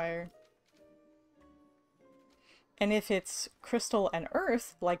weak to fire. And if it's crystal and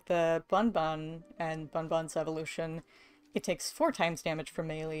earth, like the Bun Bun and Bun Bun's evolution, it takes 4 times damage from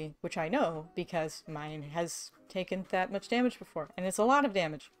melee, which I know, because mine has taken that much damage before, and it's a lot of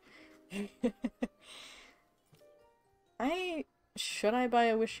damage. Should I buy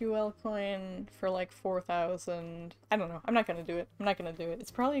a Wish You Well coin for like 4,000? I don't know. I'm not gonna do it. I'm not gonna do it. It's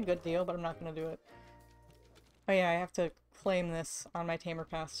probably a good deal, but I'm not gonna do it. Oh yeah, I have to claim this on my Tamer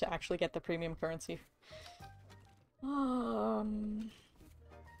Pass to actually get the premium currency. Let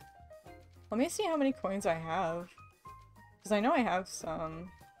me see how many coins I have. Because I know I have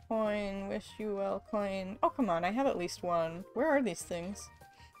some. Coin, Wish You Well coin. Oh, come on, I have at least one. Where are these things?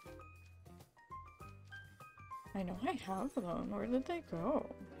 I know I have them. Where did they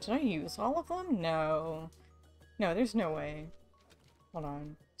go? Did I use all of them? No. No, there's no way. Hold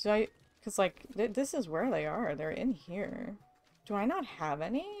on. Did I... Because, like, this is where they are. They're in here. Do I not have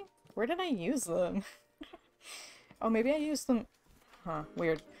any? Where did I use them? Oh, maybe I used them... Huh,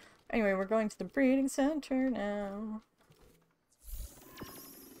 weird. Anyway, we're going to the breeding center now.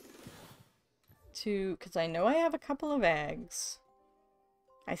 Because I know I have a couple of eggs.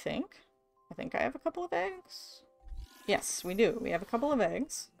 I think I have a couple of eggs. Yes, we do. We have a couple of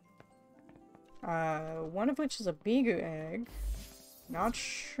eggs. One of which is a Bigu egg. Not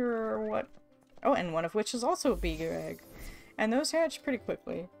sure what... Oh, and one of which is also a Bigu egg. And those hatch pretty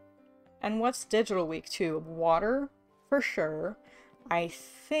quickly. And what's digital weak to? Water, for sure. I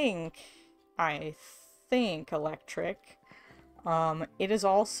think electric. It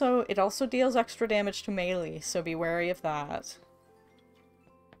also deals extra damage to melee, so be wary of that.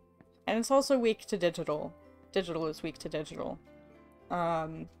 And it's also weak to digital. Digital is weak to digital.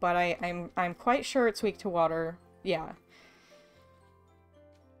 But I'm quite sure it's weak to water. Yeah.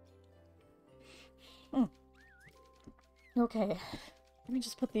 Okay. Let me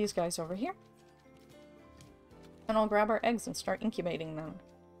just put these guys over here. And I'll grab our eggs and start incubating them.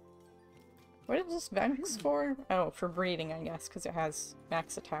 What is this Vex for? Oh, for breeding, I guess, because it has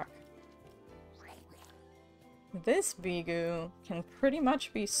max attack. This Bigu can pretty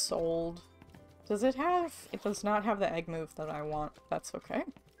much be sold. Does it have... It does not have the egg move that I want. That's okay.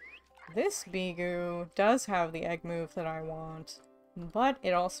 This Bigu does have the egg move that I want. But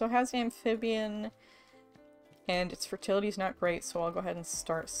it also has amphibian. And its fertility is not great, so I'll go ahead and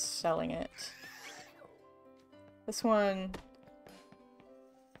start selling it. This one...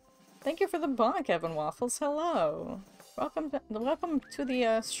 Thank you for the bonk, Evan Waffles. Hello! Welcome to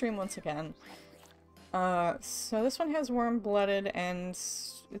the stream once again. So this one has warm-blooded and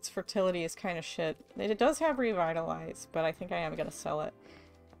its fertility is kind of shit. It does have revitalize, but I think I am gonna sell it.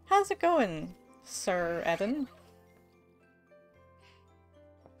 How's it going, Sir Evan?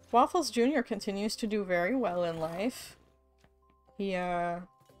 Waffles Jr. continues to do very well in life. He's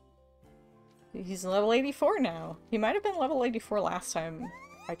level 84 now. He might have been level 84 last time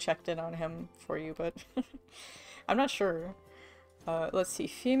I checked in on him for you, but I'm not sure. Let's see.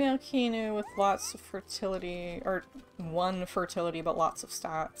 Female Kinu with lots of fertility, or 1 fertility but lots of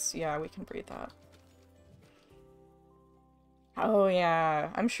stats. Yeah, we can breed that. Oh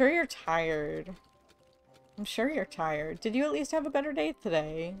yeah, I'm sure you're tired. I'm sure you're tired. Did you at least have a better day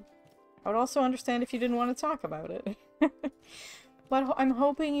today? I would also understand if you didn't want to talk about it. But I'm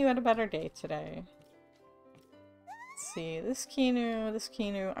hoping you had a better day today. Let's see, this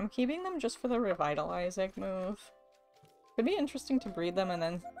Kinu. I'm keeping them just for the revitalize egg move. Could be interesting to breed them and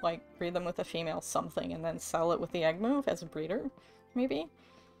then, like, breed them with a female something and then sell it with the egg move as a breeder, maybe?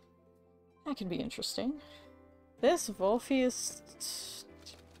 That could be interesting. This Wolfie is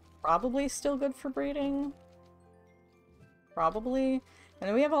probably still good for breeding. Probably. And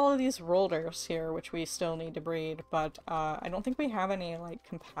then we have all of these rollers here, which we still need to breed, but I don't think we have any, like,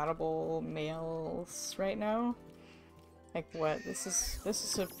 compatible males right now. Like, what? This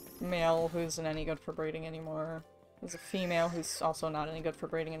is a male who isn't any good for breeding anymore. There's a female who's also not any good for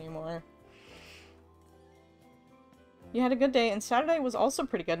breeding anymore. You had a good day, and Saturday was also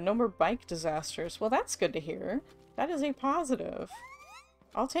pretty good. No more bike disasters. Well, that's good to hear. That is a positive.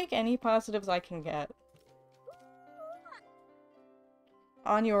 I'll take any positives I can get.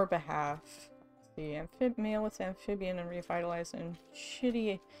 On your behalf. The male with amphibian and revitalized and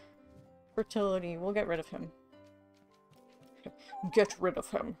shitty fertility. We'll get rid of him. Get rid of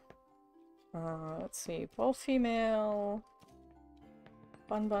him. Let's see. Bull female.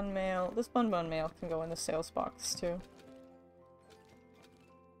 Bun male. This bun male can go in the sales box too.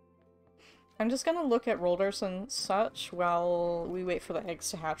 I'm just gonna look at rollers and such while we wait for the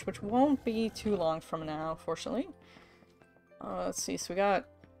eggs to hatch, which won't be too long from now, fortunately. Let's see, so we got...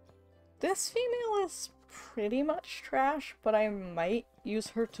 This female is pretty much trash, but I might use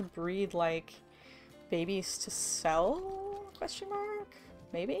her to breed, like, babies to sell? Question mark?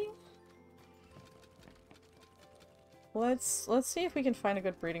 Maybe? Let's see if we can find a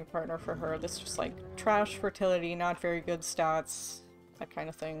good breeding partner for her. This is just, like, trash fertility, not very good stats, that kind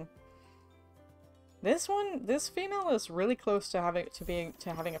of thing. This female is really close to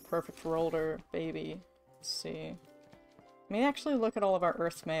having a perfect roller baby. Let's see. Let me actually look at all of our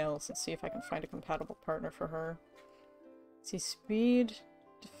Earth males and see if I can find a compatible partner for her. Let's see, speed...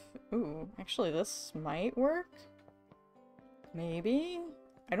 Ooh, actually this might work? Maybe?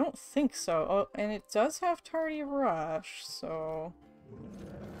 I don't think so. Oh, and it does have tardy rush, so...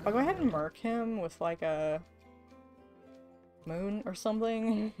 I'll go ahead and mark him with like a... moon or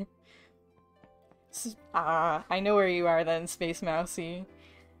something. I know where you are then, Space Mousy.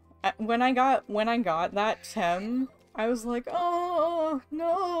 When I got that Tem, I was like, oh,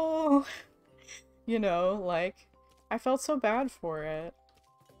 no! You know, like, I felt so bad for it.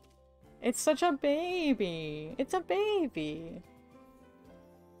 It's such a baby! It's a baby!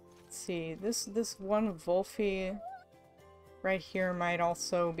 Let's see, this one Wolfie right here might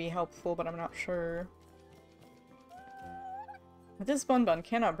also be helpful, but I'm not sure. This Bun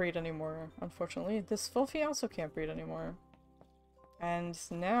cannot breed anymore, unfortunately. This Wolfie also can't breed anymore. And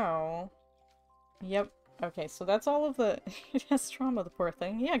now... Yep. Okay, so that's all of the... It has trauma, the poor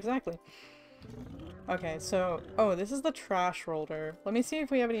thing. Yeah, exactly. Okay, so... Oh, this is the trash roller. Let me see if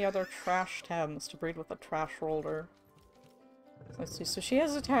we have any other trash Tems to breed with a trash roller. Let's see, so she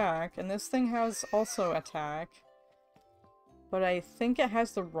has attack, and this thing has also attack. But I think it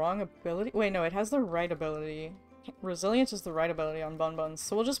has the wrong ability. Wait, no, it has the right ability. Resilience is the right ability on Buns,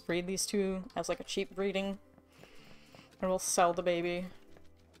 so we'll just breed these two as like a cheap breeding. And we'll sell the baby.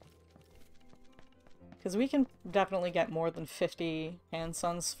 Because we can definitely get more than 50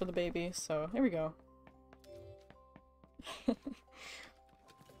 handsons for the baby, so here we go.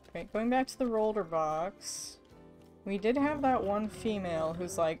 Right, going back to the roller box. We did have that one female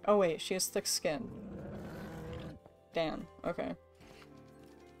who's like, oh wait, she has thick skin. Damn, okay.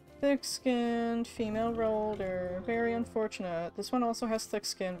 Thick-skinned female roller. Very unfortunate. This one also has thick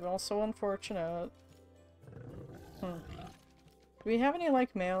skin, but also unfortunate. Do we have any,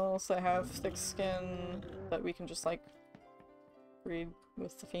 like, males that have thick skin that we can just, like, breed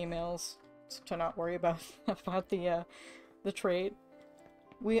with the females to not worry about the trait?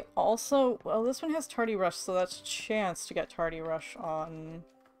 We also, well, this one has Tardy Rush, so that's a chance to get Tardy Rush on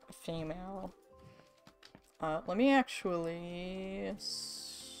a female. Let me actually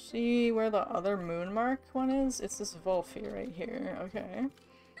see where the other Moonmark one is. It's this Volphy right here, okay.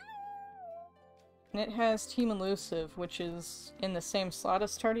 And it has Team Elusive, which is in the same slot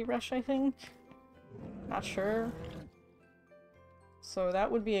as Tardy Rush, I think. Not sure. So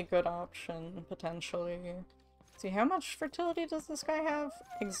that would be a good option, potentially. See, how much fertility does this guy have?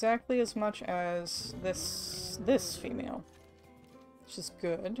 Exactly as much as this female. Which is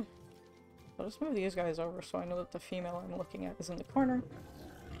good. I'll just move these guys over so I know that the female I'm looking at is in the corner.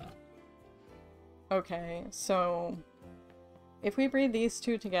 Okay, so if we breed these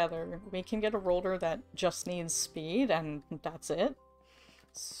two together, we can get a roller that just needs speed, and that's it.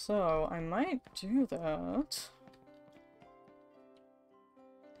 So I might do that.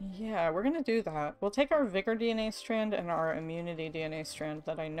 Yeah, we're gonna do that. We'll take our Vigor DNA strand and our Immunity DNA strand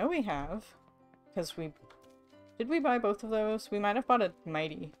that I know we have. Because we... Did we buy both of those? We might have bought a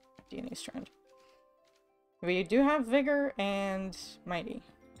Mighty DNA strand. We do have Vigor and Mighty.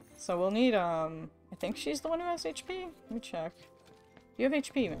 So we'll need, I think she's the one who has HP? Let me check. You have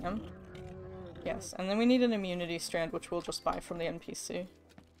HP, ma'am. Yes, and then we need an Immunity strand, which we'll just buy from the NPC.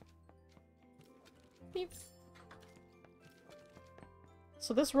 Beep.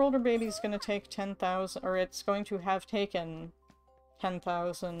 So this roller baby's gonna take 10,000, or it's going to have taken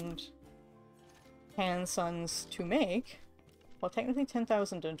 10,000 hand suns to make. Well, technically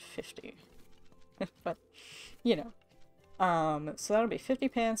 10,050. But, you know. So that'll be 50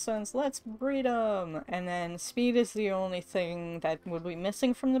 pan suns. Let's breed them! And then speed is the only thing that would be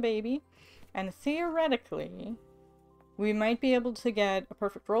missing from the baby. And theoretically, we might be able to get a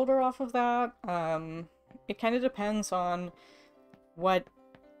perfect roller off of that. It kind of depends on what...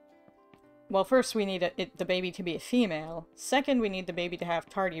 Well, first we need the baby to be a female. Second, we need the baby to have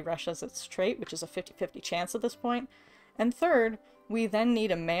Tardy Rush as its trait, which is a 50-50 chance at this point. And third, we then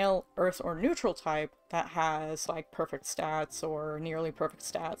need a male Earth or Neutral type that has, like, perfect stats or nearly perfect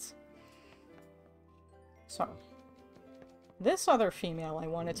stats. So, this other female I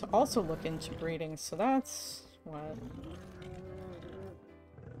wanted to also look into breeding, so that's... what?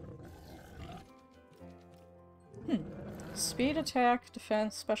 Speed, attack,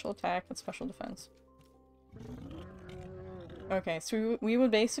 defense, special attack, and special defense. Okay, so we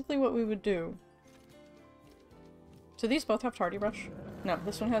would basically, what we would do... Do these both have Tardy Rush? No,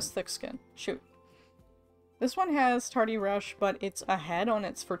 this one has Thick Skin. Shoot. This one has Tardy Rush, but it's ahead on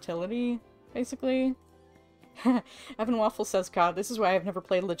its fertility, basically. Evan Waffle says, God, this is why I've never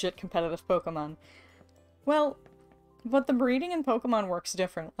played legit competitive Pokemon. Well... But the breeding in Pokemon works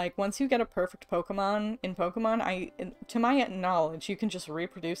different. Like, once you get a perfect Pokemon in Pokemon, to my knowledge, you can just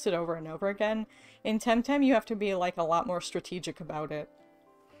reproduce it over and over again. In Temtem, you have to be, like, a lot more strategic about it.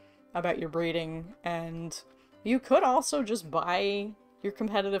 About your breeding. And you could also just buy your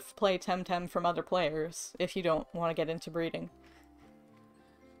competitive play Temtem from other players, if you don't want to get into breeding.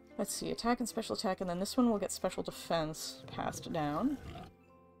 Let's see, attack and special attack, and then this one will get special defense passed down.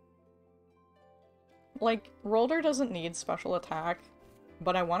 Like, Roller doesn't need special attack,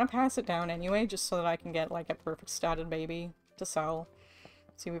 but I want to pass it down anyway, just so that I can get, like, a perfect statted baby to sell.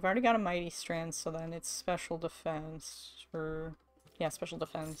 See, we've already got a Mighty strand, so then it's special defense, or... yeah, special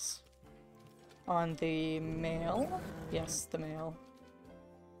defense. On the male? Yes, the male.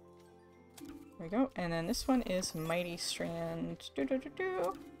 There we go. And then this one is Mighty strand.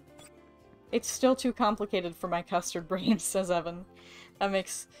 It's still too complicated for my custard brain, says Evan. That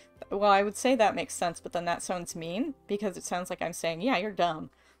makes... Well, I would say that makes sense, but then that sounds mean, because it sounds like I'm saying, yeah, you're dumb,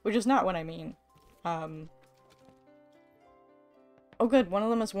 which is not what I mean. Oh good, one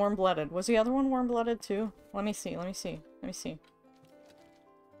of them is warm-blooded. Was the other one warm-blooded too? Let me see, let me see, let me see.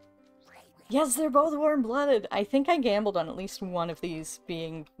 Yes, they're both warm-blooded! I think I gambled on at least one of these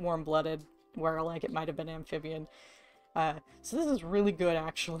being warm-blooded, where, like, it might have been amphibian. So this is really good,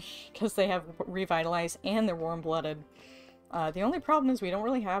 actually, because they have Revitalize and they're warm-blooded. The only problem is we don't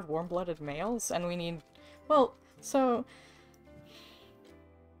really have warm-blooded males, and we need... Well, so...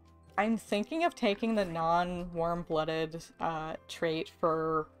 I'm thinking of taking the non-warm-blooded trait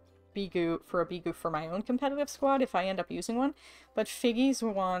for a Bigu for my own competitive squad if I end up using one, but Figgies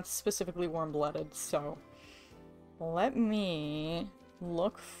wants specifically warm-blooded, so... Let me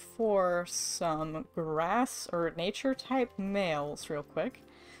look for some grass or nature-type males real quick,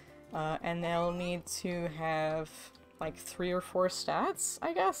 and they'll need to have... like 3 or 4 stats,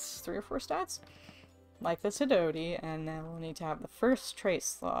 I guess? 3 or 4 stats? Like this Hidoti, and then we'll need to have the first trait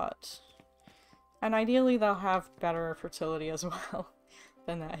slot. And ideally they'll have better fertility as well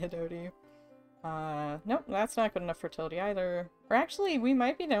than that Hidoti. Nope, that's not good enough fertility either. Or actually, we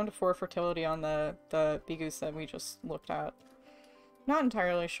might be down to 4 fertility on the bee goose that we just looked at. Not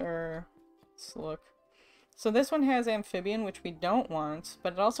entirely sure. Let's look. So this one has amphibian, which we don't want,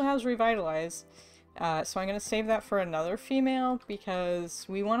 but it also has revitalize. So I'm going to save that for another female because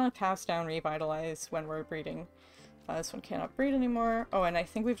we want to pass down revitalize when we're breeding. This one cannot breed anymore. Oh, and I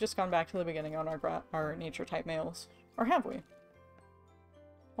think we've just gone back to the beginning on our nature type males. Or have we?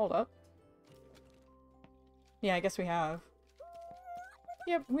 Hold up. Yeah, I guess we have.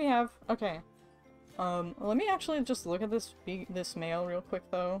 Yep, we have. Okay. Let me actually just look at this male real quick,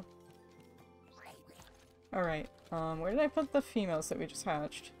 though. Alright, where did I put the females that we just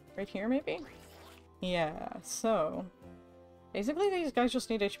hatched? Right here, maybe? Yeah, so... basically, these guys just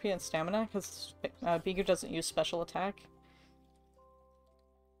need HP and stamina, because Bigu doesn't use special attack.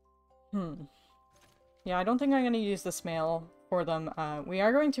 Yeah, I don't think I'm going to use this male for them. We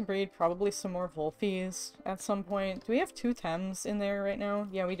are going to breed probably some more Wolfies at some point. Do we have 2 Tems in there right now?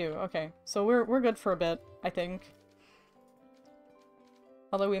 Yeah, we do. Okay, so we're good for a bit, I think.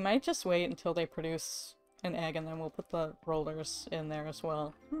 Although we might just wait until they produce an egg and then we'll put the rollers in there as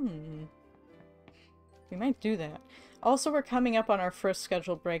well. We might do that. Also, we're coming up on our first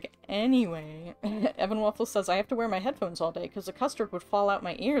scheduled break anyway. Evan Waffle says, I have to wear my headphones all day because the custard would fall out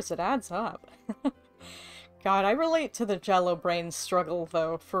my ears. It adds up. God, I relate to the Jello brain struggle,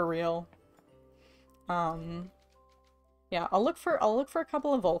 though, for real. Yeah, I'll look for a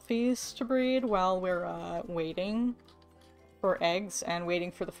couple of Wolfies to breed while we're, waiting for eggs and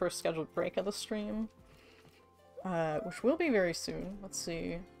waiting for the first scheduled break of the stream. Which will be very soon. Let's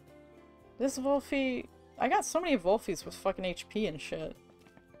see. This Wolfie... I got so many Wolfies with fucking HP and shit.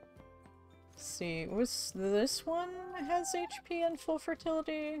 Let's see, was this one has HP and full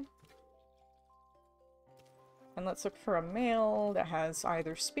fertility? And let's look for a male that has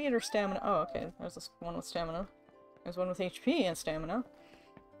either speed or stamina. Oh, okay, there's this one with stamina. There's one with HP and stamina.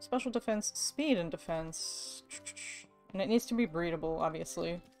 Special defense, speed and defense. And it needs to be breedable,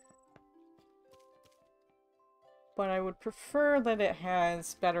 obviously. But I would prefer that it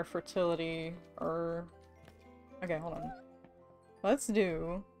has better fertility, or... okay, hold on. Let's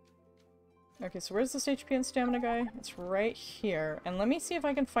do... okay, so where's this HP and stamina guy? It's right here. And let me see if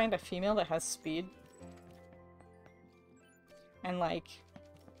I can find a female that has speed. And, like...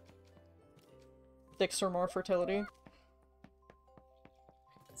 6 or more fertility.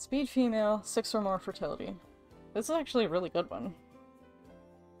 Speed female, 6 or more fertility. This is actually a really good one.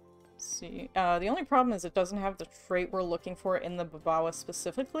 Let's see. The only problem is it doesn't have the trait we're looking for in the Babawa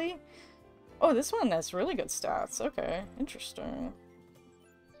specifically. Oh, this one has really good stats. Okay, interesting.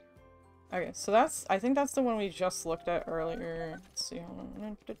 Okay, so that's... I think that's the one we just looked at earlier. Let's see.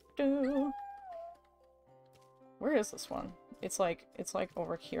 Where is this one? It's like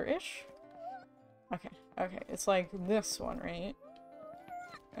over here-ish? Okay, okay. It's like this one, right?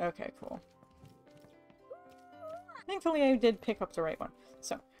 Okay, cool. Thankfully, I did pick up the right one.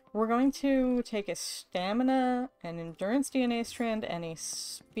 So, we're going to take a stamina, an endurance DNA strand, and a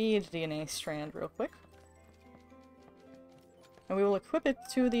speed DNA strand real quick. And we will equip it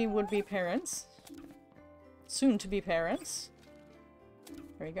to the would-be parents. Soon-to-be parents.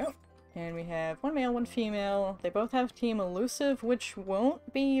 There we go. And we have one male, one female. They both have Team Elusive, which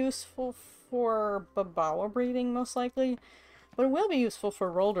won't be useful for Babawa breeding, most likely. But it will be useful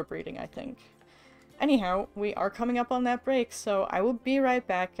for roller breeding, I think. Anyhow, we are coming up on that break, so I will be right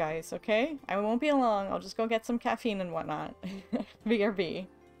back, guys, okay? I won't be long. I'll just go get some caffeine and whatnot. BRB.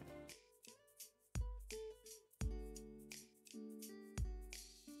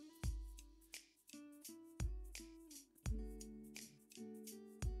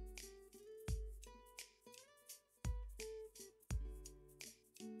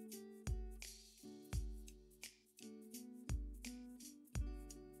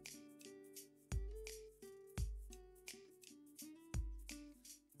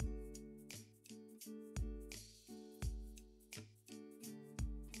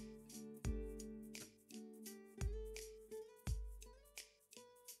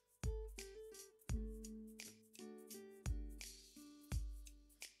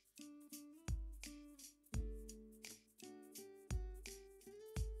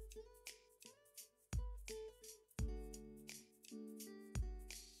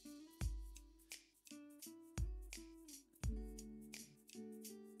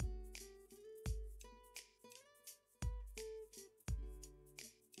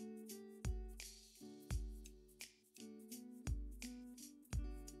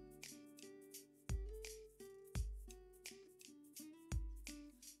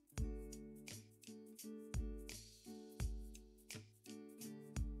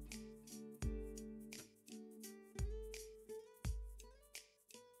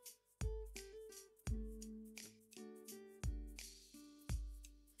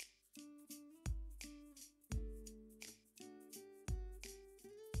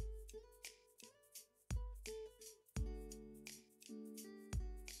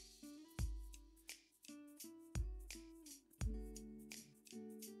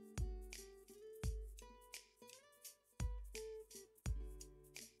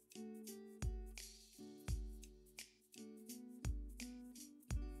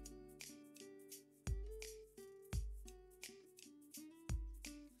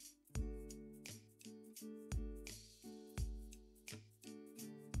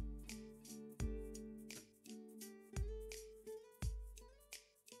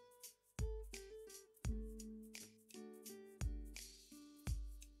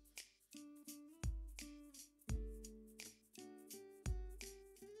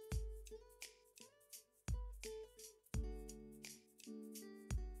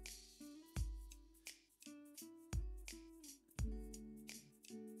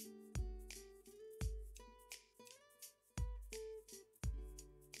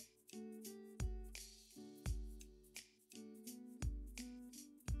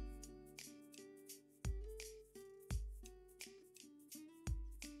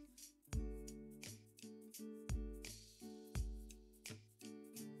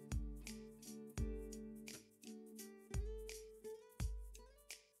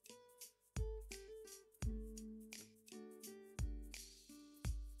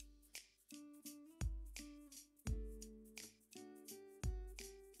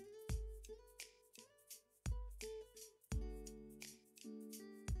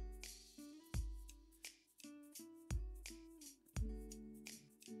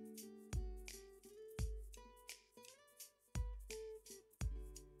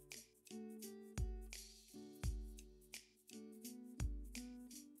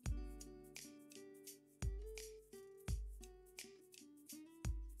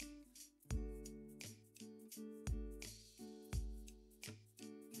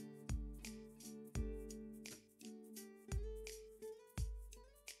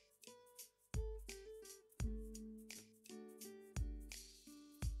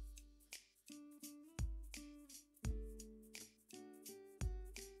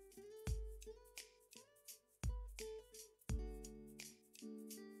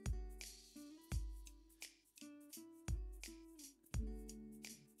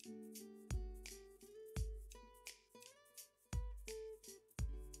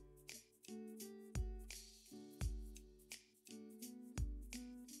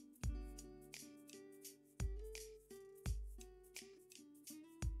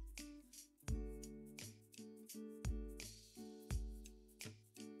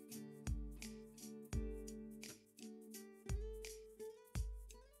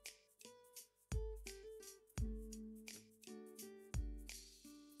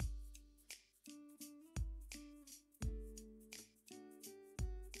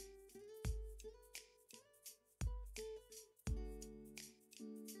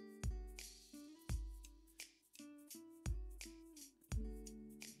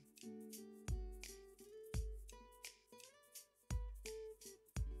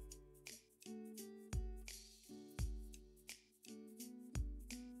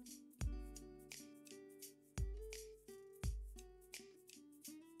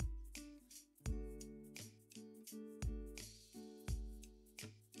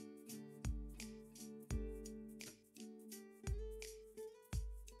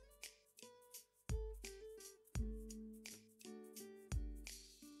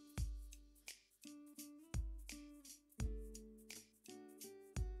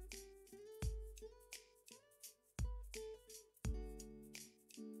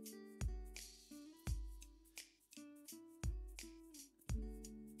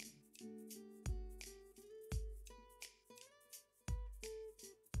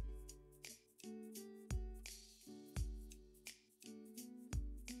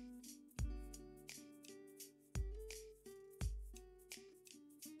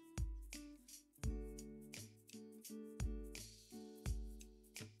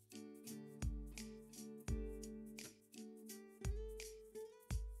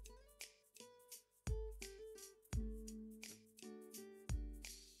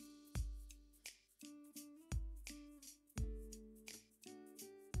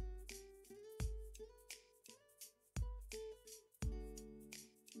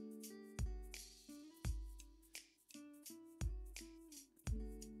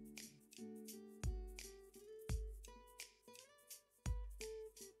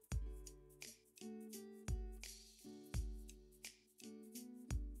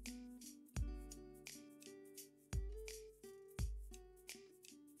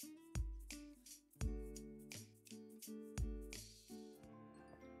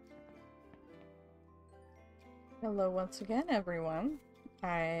 Hello once again, everyone.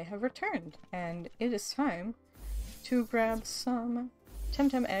 I have returned, and it is time to grab some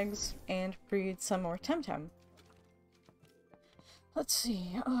temtem eggs and breed some more temtem. Let's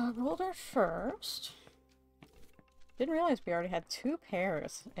see, roller first. Didn't realize we already had 2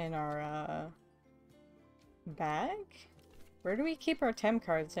 pairs in our, bag? Where do we keep our tem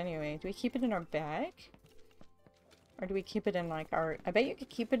cards anyway? Do we keep it in our bag? Or do we keep it in, like, our... I bet you could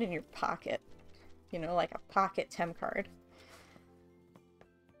keep it in your pocket. You know, like a pocket tem card.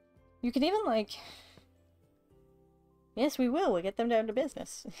 You could even, like... Yes, we will. We'll get them down to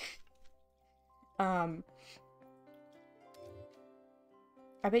business. I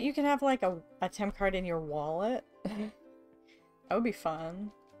bet you can have, like, a tem card in your wallet. That would be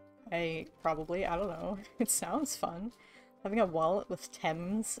fun. I don't know. It sounds fun. Having a wallet with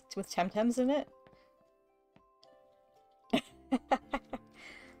temtems in it.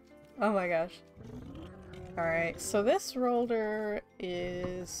 Oh my gosh. Alright, so this roller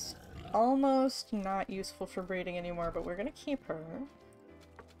is almost not useful for breeding anymore, but we're gonna keep her.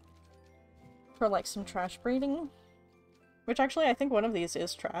 For like some trash breeding. Which actually, I think one of these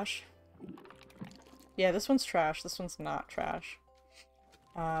is trash. Yeah, this one's trash, this one's not trash.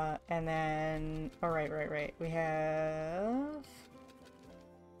 And then... Oh, right. We have...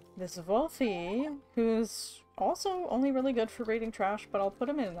 this Wolfie, who's also only really good for breeding trash, but I'll put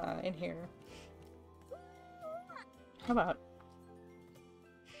him in here. How about...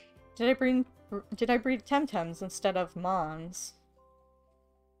 Did I breed temtems instead of mons?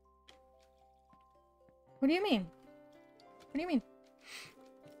 What do you mean? What do you mean?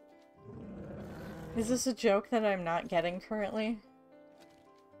 Is this a joke that I'm not getting currently?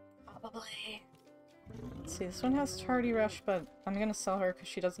 Probably. Let's see, this one has Tardy Rush, but I'm gonna sell her because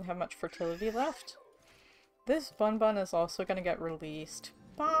she doesn't have much fertility left. This Bun Bun is also gonna get released.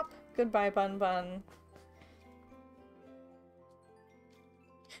 Bop! Goodbye, Bun Bun.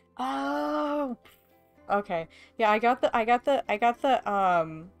 Oh! Okay. Yeah, I got the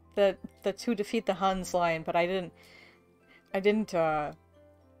to defeat the Huns line, but I didn't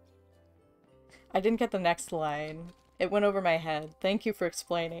get the next line. It went over my head. Thank you for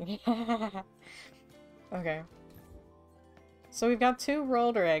explaining. Okay. So we've got 2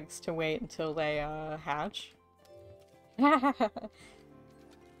 roller eggs to wait until they, hatch.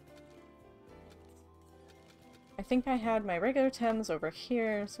 I think I had my regular Tems over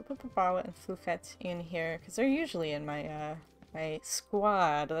here, so put Babawa and Floufette in here, because they're usually in my, my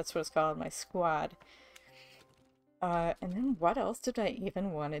squad. That's what it's called, my squad. And then what else did I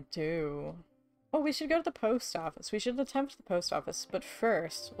even want to do? Oh, we should go to the post office. We should attempt the post office, but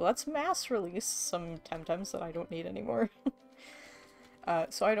first, let's mass release some temtems that I don't need anymore.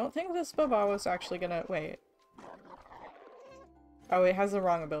 So I don't think this Babawa is actually gonna... Wait. Oh, it has the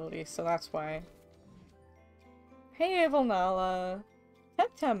wrong ability, so that's why. Hey, Evil Nala!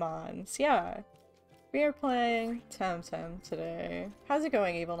 Temtemons, yeah! We are playing Temtem today. How's it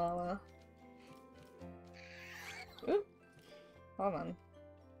going, Evil Nala? Oop. Hold on.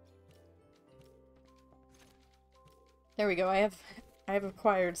 There we go, I have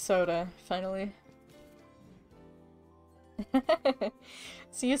acquired soda, finally.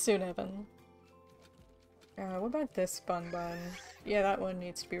 See you soon, Evan. What about this Bun Bun? Yeah, that one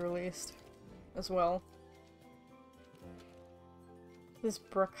needs to be released as well. This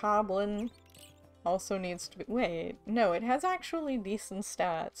Bracoblin also needs to be- wait, no, it has actually decent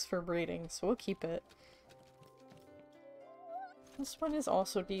stats for breeding, so we'll keep it. This one is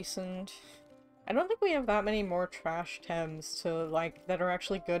also decent. I don't think we have that many more trash Tems to, like, that are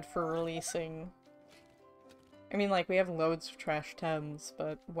actually good for releasing. I mean, like, we have loads of trash Tems,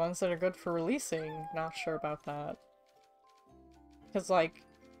 but ones that are good for releasing, not sure about that. Because, like,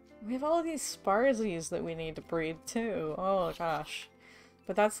 we have all of these Sparsies that we need to breed, too. Oh, gosh.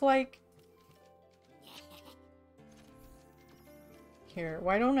 But that's, like... Here,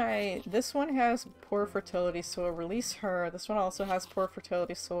 why don't I... This one has poor fertility, so we'll release her. This one also has poor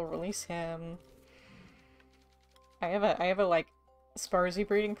fertility, so we'll release him. I have a, like, Sparsie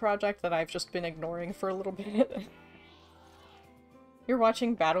breeding project that I've just been ignoring for a little bit. You're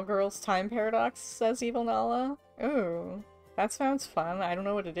watching Battle Girls Time Paradox, says Evil Nala. Ooh, that sounds fun. I don't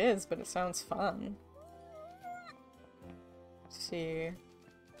know what it is, but it sounds fun. Let's see.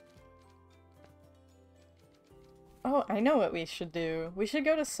 Oh, I know what we should do. We should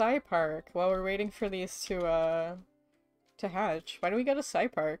go to Sci Park while we're waiting for these to hatch. Why don't we go to Sci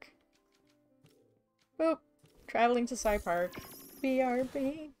Park? Boop. Traveling to Sci Park.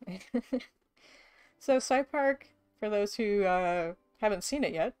 BRB. So Sci Park, for those who haven't seen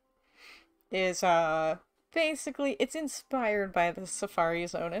it yet, is basically, it's inspired by the Safari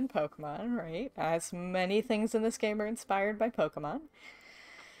Zone in Pokemon, right? As many things in this game are inspired by Pokemon.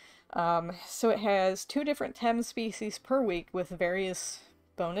 So it has 2 different Tem species per week with various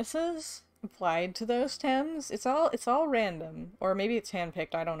bonuses applied to those Tems. It's all random, or maybe it's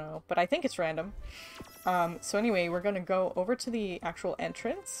handpicked, I don't know, but I think it's random. So anyway, we're gonna go over to the actual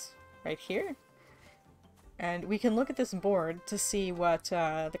entrance right here, and we can look at this board to see what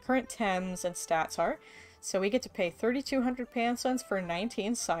the current Tems and stats are. So we get to pay 3,200 Pansons for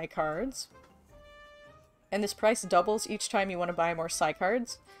 19 Psy cards, and this price doubles each time you want to buy more Psy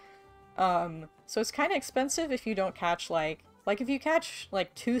cards. So it's kind of expensive if you don't catch, like if you catch,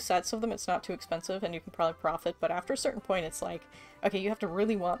 like, 2 sets of them, it's not too expensive, and you can probably profit, but after a certain point, it's like, okay, you have to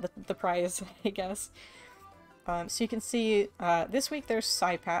really want the prize, I guess. So you can see, this week there's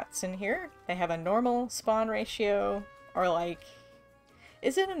Psypats in here. They have a normal spawn ratio, or, like,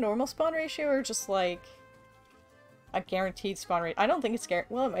 is it a normal spawn ratio, or just, like, a guaranteed spawn rate? I don't think it's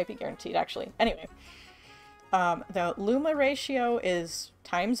well, it might be guaranteed, actually. Anyway. The Luma ratio is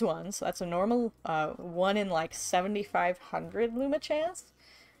 ×1, so that's a normal 1 in like 7,500 Luma chance.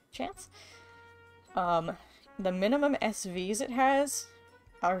 The minimum SVs it has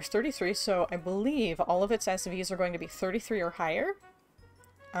are 33, so I believe all of its SVs are going to be 33 or higher.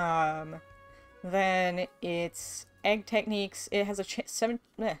 Then its egg techniques, it has a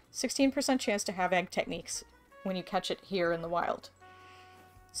 16% chance to have egg techniques when you catch it here in the wild.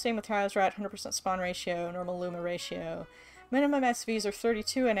 Same with Hazrat, 100% spawn ratio, normal Luma ratio. Minimum SVs are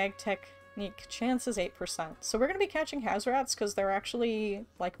 32 and egg technique chance is 8%. So we're going to be catching Hazrats because they're actually,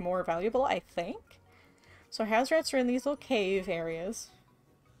 like, more valuable, I think. So Hazrats are in these little cave areas.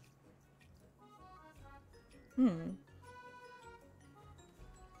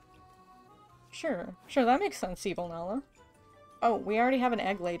 Sure, that makes sense, Evil Nala. Oh, we already have an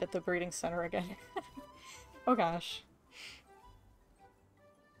egg laid at the breeding center again. Oh gosh.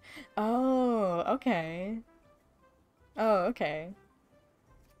 Oh, okay. Oh, okay.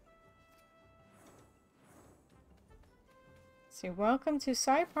 So, welcome to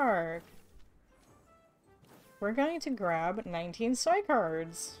Psy Park. We're going to grab 19 Psy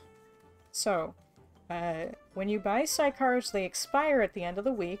cards. So, when you buy Psy cards, they expire at the end of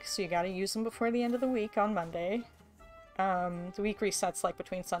the week, so you gotta use them before the end of the week on Monday. The week resets, like,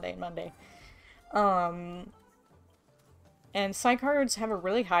 between Sunday and Monday. And Psy cards have a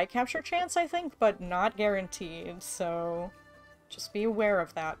really high capture chance, I think, but not guaranteed, so just be aware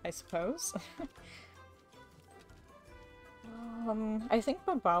of that, I suppose. I think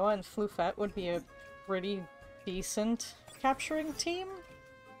Babawa and Floufette would be a pretty decent capturing team.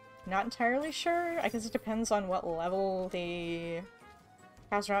 Not entirely sure. I guess it depends on what level the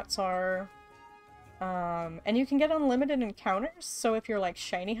Hazrats are. And you can get unlimited encounters, so if you're, like,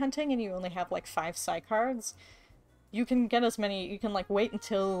 shiny hunting and you only have, like, 5 Psy cards, you can get as many, you can, like, wait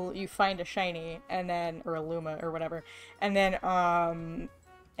until you find a shiny, and then, or a Luma, or whatever, and then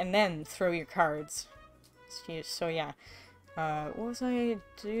throw your cards. So yeah. What was I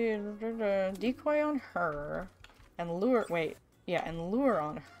doing? Decoy on her, and lure, wait, yeah, and lure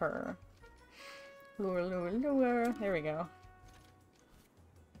on her. Lure, there we go.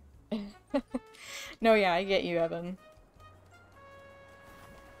 No, yeah, I get you, Evan.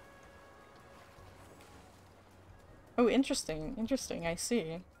 Oh, interesting, I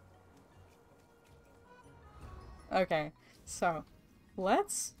see. Okay, so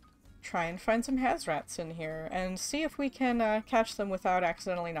let's try and find some Hazrats in here and see if we can catch them without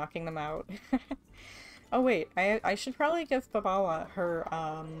accidentally knocking them out. Oh wait, I should probably give Babawa her,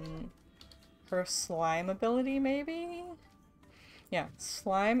 her slime ability, maybe? Yeah,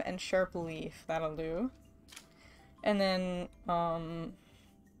 slime and sharp leaf, that'll do. And then,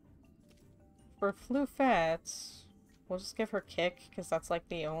 for Floufette, we'll just give her kick, because that's, like,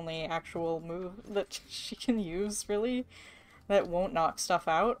 the only actual move that she can use, really, that won't knock stuff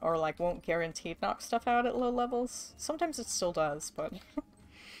out, or, like, won't guaranteed knock stuff out at low levels. Sometimes it still does, but...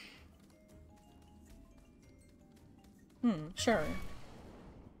 sure.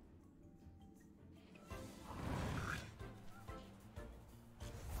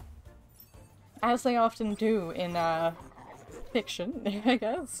 As they often do in, fiction, I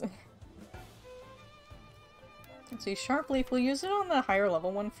guess. Let's see, Sharp Leaf, we'll use it on the higher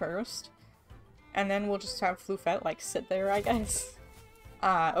level one first. And then we'll just have Floufette, like, sit there, I guess.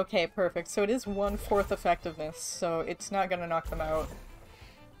 Ah, okay, perfect. So it is 1/4 effectiveness, so it's not gonna knock them out.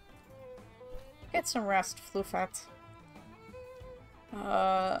 Get some rest, Floufette.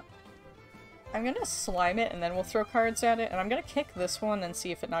 I'm gonna slime it and then we'll throw cards at it, and I'm gonna kick this one and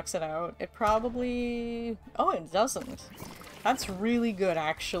see if it knocks it out. It probably... Oh, it doesn't. That's really good,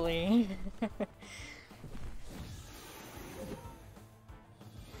 actually.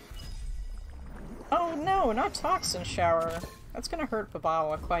 Oh no, not Toxin Shower. That's gonna hurt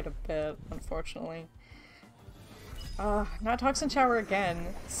Babawa quite a bit, unfortunately. Not Toxin Shower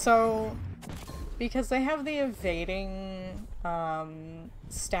again. So, because they have the evading,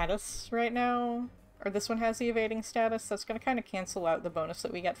 status right now, or this one has the evading status, that's gonna kind of cancel out the bonus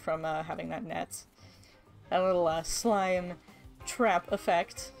that we get from, having that net. That little, slime trap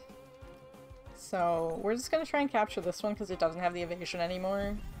effect. So, we're just gonna try and capture this one because it doesn't have the evasion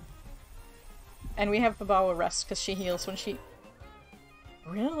anymore. And we have Babawa rest because she heals when she...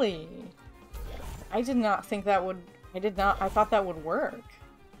 Really? I did not think that would... I thought that would work.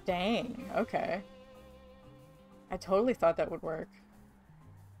 Dang, okay. I totally thought that would work.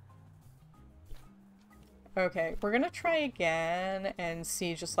 Okay, we're gonna try again and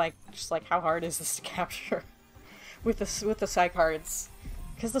see just like how hard is this to capture with the Psy cards.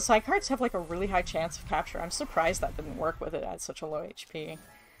 Because the Psy cards have like a really high chance of capture. I'm surprised that didn't work with it at such a low HP.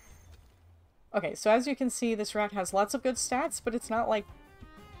 Okay, so as you can see, this rat has lots of good stats, but it's not like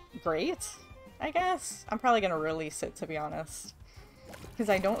great, I guess. I'm probably gonna release it, to be honest. Because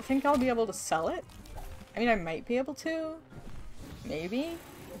I don't think I'll be able to sell it. I mean, I might be able to. Maybe.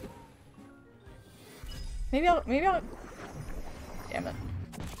 Maybe I'll... Damn it.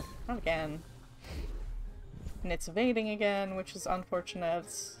 Not again. And it's evading again, which is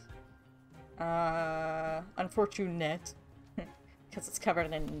unfortunate. Unfortunate. Because it's covered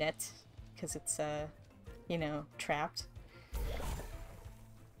in a net. Because it's, you know, trapped.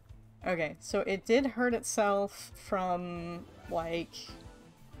 Okay, so it did hurt itself from, like,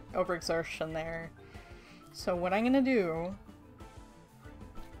 overexertion there. So what I'm gonna do...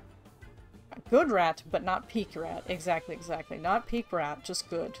 Good rat, but not peak rat. Exactly. Not peak rat, just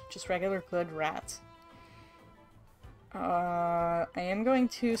good. Just regular good rat. I am going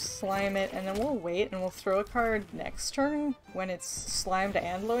to slime it, and then we'll wait, and we'll throw a card next turn when it's slimed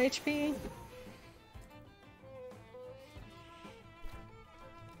and low HP.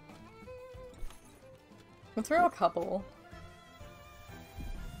 We'll throw a couple.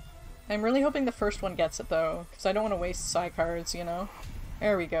 I'm really hoping the first one gets it, though, because I don't want to waste Psy cards, you know?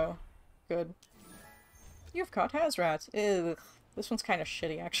 There we go. Good. You've caught Hazrat. Ugh. This one's kind of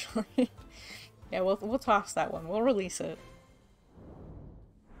shitty, actually. Yeah, we'll toss that one. We'll release it.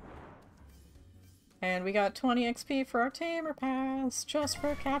 And we got 20 XP for our Tamer Pass, just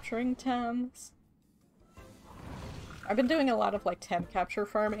for capturing Tems. I've been doing a lot of, like, Tem capture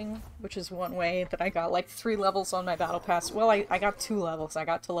farming, which is one way that I got, like, 3 levels on my Battle Pass. Well, I got 2 levels. I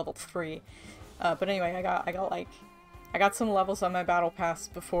got to level 3. But anyway, I got some levels on my Battle Pass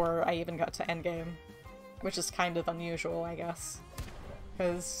before I even got to endgame. Which is kind of unusual, I guess.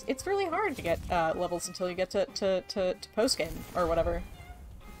 Because it's really hard to get levels until you get to postgame, or whatever.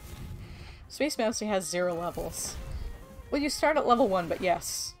 Space Mousy has 0 levels. Well, you start at level 1, but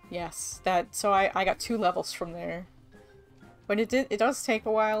yes. Yes. So I got 2 levels from there. But it does take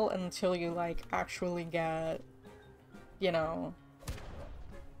a while until you, like, actually get, you know,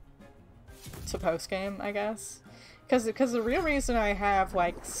 to postgame, I guess. Because the real reason I have,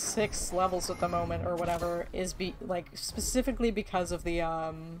 like, 6 levels at the moment, or whatever, is specifically because of the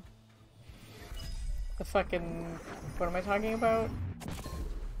fucking... What am I talking about?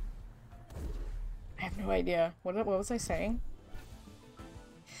 I have no idea. What was I saying?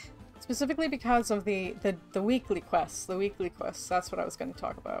 Specifically because of the weekly quests. The weekly quests, that's what I was going to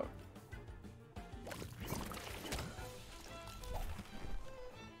talk about.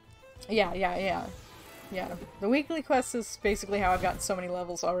 Yeah. Yeah, the weekly quest is basically how I've gotten so many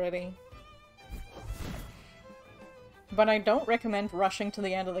levels already. But I don't recommend rushing to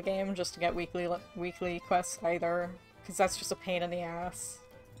the end of the game just to get weekly quests either, because that's just a pain in the ass.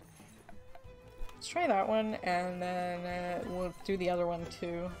 Let's try that one, and then we'll do the other one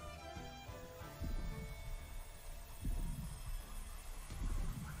too.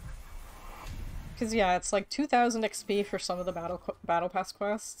 Because yeah, it's like 2,000 XP for some of the Battle Pass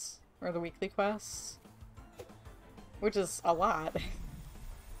quests, or the weekly quests. Which is a lot.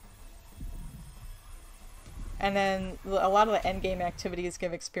 And then a lot of the endgame activities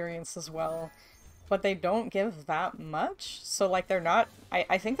give experience as well. But they don't give that much, so like they're not...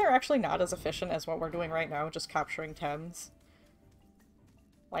 I think they're actually not as efficient as what we're doing right now, just capturing Tems.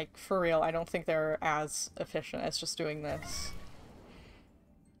 Like, for real, I don't think they're as efficient as just doing this.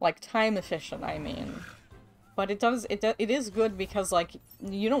 Like, time efficient, I mean. But it is good because, like,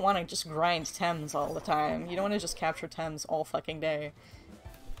 you don't want to just grind Tems all the time. You don't want to just capture Tems all fucking day.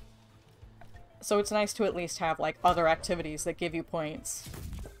 So it's nice to at least have, like, other activities that give you points.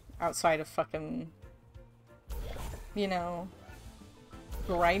 Outside of fucking... you know...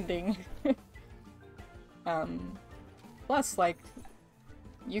 grinding. Plus, like...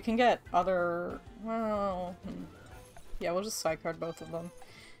 you can get other... well... yeah, we'll just sidecard both of them.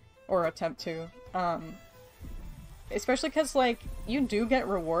 Or attempt to. Especially because, like, you do get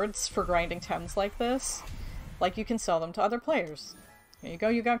rewards for grinding Tems like this. Like, you can sell them to other players. There you go,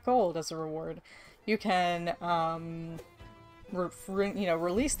 you got gold as a reward. You can,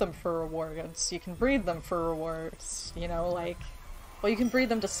 release them for rewards. You can breed them for rewards. You know, like... well, you can breed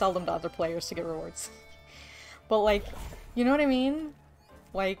them to sell them to other players to get rewards. But, like, you know what I mean?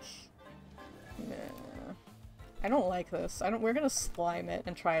 Like... I don't like this. We're gonna slime it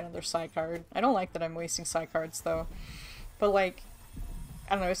and try another sidecard. I don't like that I'm wasting sidecards though. But like,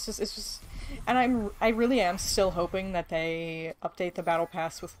 I don't know, it's just, and I really am still hoping that they update the battle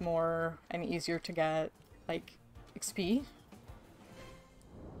pass with more and easier to get, like, XP.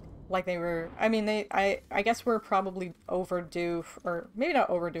 Like they were, I mean, I guess we're probably overdue, or maybe not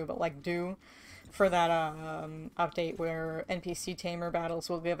overdue, but like due for that, update where NPC tamer battles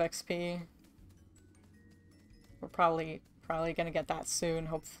will give XP. We're probably gonna get that soon,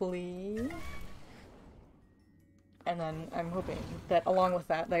 hopefully. And then I'm hoping that along with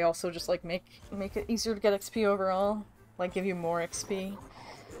that, they also just like make it easier to get XP overall, like give you more XP.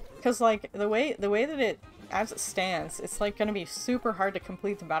 Because like the way that it, as it stands, it's like gonna be super hard to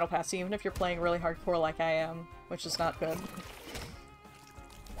complete the battle pass, even if you're playing really hardcore like I am, which is not good.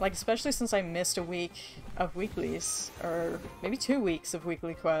 Like especially since I missed a week of weeklies, or maybe 2 weeks of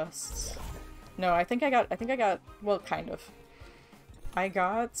weekly quests. No, I think I got, well, kind of. I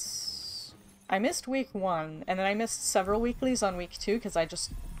missed week 1, and then I missed several weeklies on week 2 because I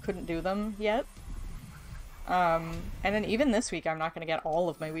just couldn't do them yet. And then even this week I'm not going to get all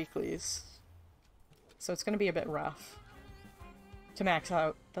of my weeklies. So it's going to be a bit rough to max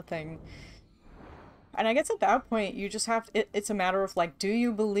out the thing. And I guess at that point you just have to, it's a matter of like, do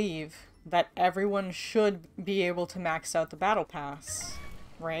you believe that everyone should be able to max out the battle pass,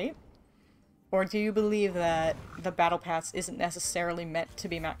 right? Or do you believe that the battle pass isn't necessarily meant to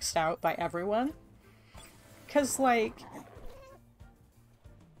be maxed out by everyone? Because, like...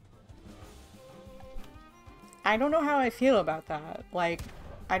 I don't know how I feel about that. Like,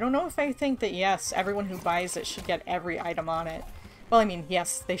 I don't know if I think that, yes, everyone who buys it should get every item on it. Well, I mean,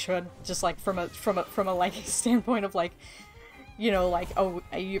 yes, they should. Just, like, from a like, standpoint of, like, you know, like, oh,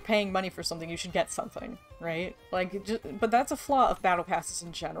 you're paying money for something, you should get something, right? Like, but that's a flaw of battle passes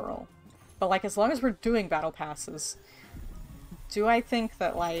in general. But, like, as long as we're doing battle passes, do I think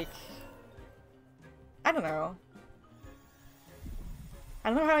that, like... I don't know. I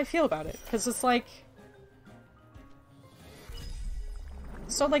don't know how I feel about it, because it's like...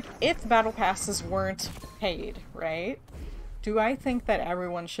 So, like, if battle passes weren't paid, right? Do I think that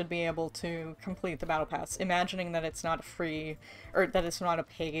everyone should be able to complete the battle pass, imagining that it's not a free, or that it's not a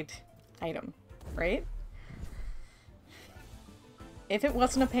paid item, right? If it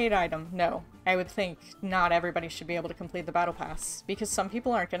wasn't a paid item, no. I would think not everybody should be able to complete the battle pass, because some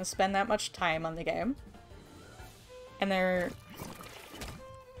people aren't going to spend that much time on the game. And they're...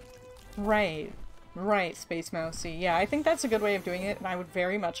 Right. Right, Space Mousy. Yeah, I think that's a good way of doing it, and I would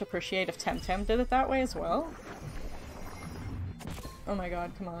very much appreciate if Temtem did it that way as well. Oh my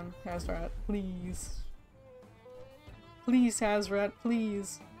god, come on, Hazrat, please. Please, Hazrat,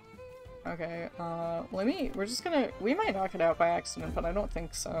 please. Okay, we're just gonna, we might knock it out by accident, but I don't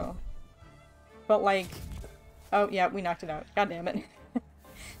think so. But like, oh yeah, we knocked it out. God damn it.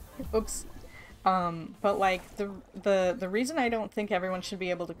 Oops. But like, the reason I don't think everyone should be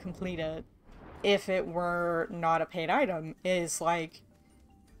able to complete it, if it were not a paid item, is like,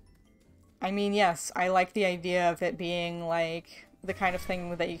 I mean, yes, I like the idea of it being like, the kind of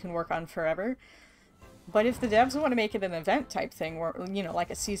thing that you can work on forever. But if the devs want to make it an event type thing, or, you know, like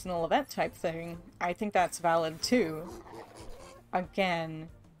a seasonal event type thing, I think that's valid too. Again,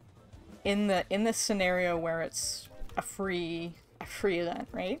 in this scenario where it's a free event,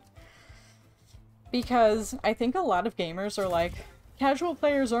 right? Because I think a lot of gamers are like, casual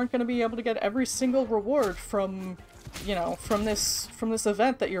players aren't going to be able to get every single reward from, you know, from this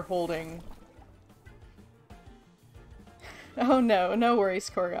event that you're holding. Oh no, no worries,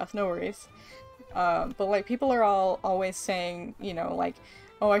 Korgoth, no worries. But like, people are always saying, you know, like,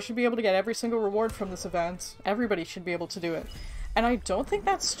 oh, I should be able to get every single reward from this event. Everybody should be able to do it. And I don't think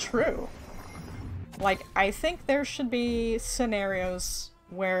that's true. Like, I think there should be scenarios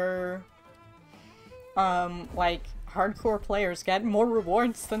where, like, hardcore players get more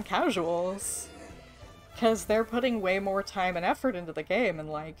rewards than casuals. Because they're putting way more time and effort into the game, and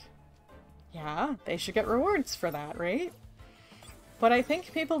like, yeah, they should get rewards for that, right? But I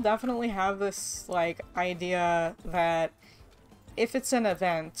think people definitely have this, like, idea that if it's an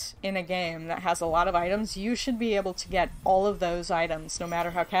event in a game that has a lot of items, you should be able to get all of those items, no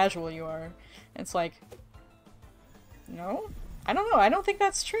matter how casual you are. It's like, no? I don't know, I don't think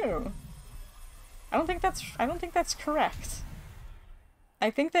that's true. I don't think that's correct. I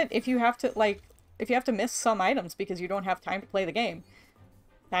think that if you have to, like, if you have to miss some items because you don't have time to play the game,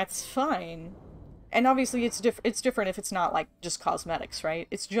 that's fine. And obviously it's different if it's not, like, just cosmetics, right?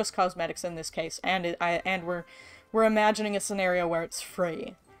 It's just cosmetics in this case, and we're imagining a scenario where it's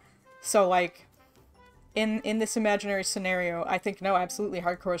free. So, like, in this imaginary scenario, I think, no, absolutely,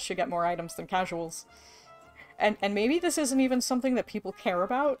 hardcores should get more items than casuals. And maybe this isn't even something that people care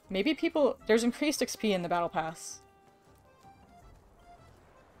about. Maybe there's increased XP in the Battle Pass.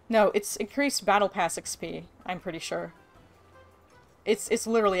 No, it's increased Battle Pass XP, I'm pretty sure. It's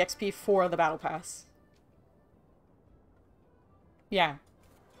literally XP for the Battle Pass. Yeah.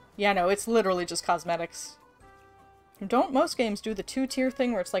 Yeah, no, it's literally just cosmetics. Don't most games do the two-tier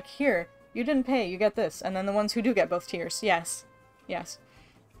thing where it's like, here, you didn't pay, you get this, and then the ones who do get both tiers? Yes. Yes.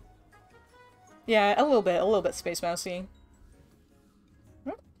 Yeah, a little bit Space Mousey.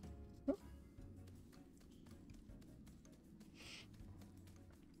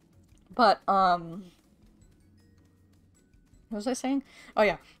 But, what was I saying? Oh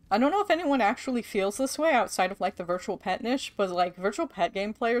yeah, I don't know if anyone actually feels this way outside of, like, the virtual pet niche, but, like, virtual pet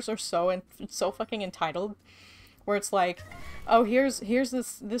game players are so fucking entitled. Where it's like, oh, here's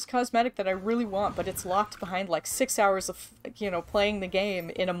this cosmetic that I really want, but it's locked behind, like, 6 hours of, you know, playing the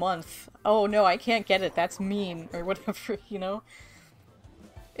game in a month. Oh no, I can't get it, that's mean, or whatever, you know?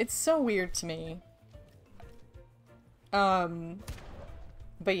 It's so weird to me. But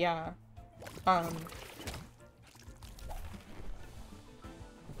yeah.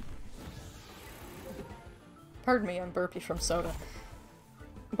 Pardon me, I'm burpy from soda.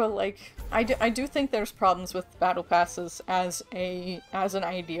 But, like, I do think there's problems with battle passes as an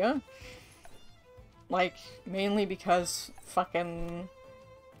idea. Like, mainly because fucking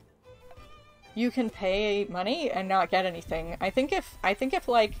you can pay money and not get anything. I think if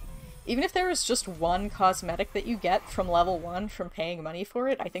like, even if there was just one cosmetic that you get from level 1 from paying money for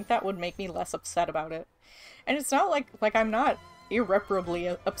it, I think that would make me less upset about it. And it's not like I'm not irreparably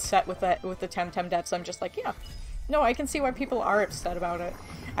upset with the temtem deaths. I'm just like, yeah. No, I can see why people are upset about it.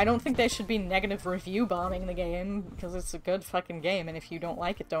 I don't think they should be negative review bombing the game, because it's a good fucking game, and if you don't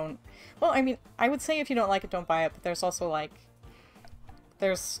like it, don't... Well, I mean, I would say if you don't like it, don't buy it, but there's also, like...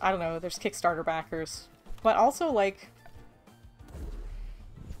 There's, I don't know, there's Kickstarter backers. But also, like...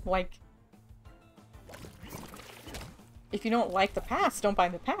 If you don't like the pass, don't buy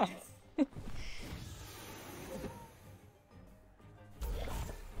the pass.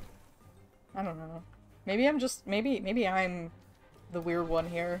 I don't know. Maybe I'm just... Maybe I'm the weird one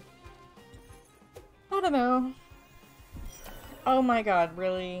here. I don't know. Oh my god,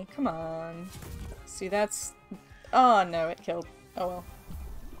 really? Come on. See, that's... Oh no, it killed. Oh well.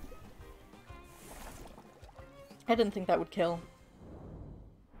 I didn't think that would kill.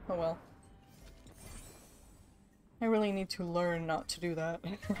 Oh well. I really need to learn not to do that.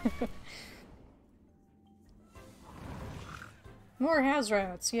 More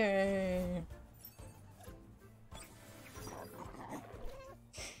Hazrats, yay!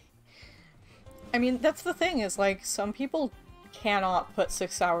 I mean, that's the thing, is, like, some people cannot put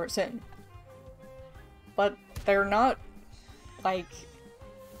 6 hours in. But they're not, like,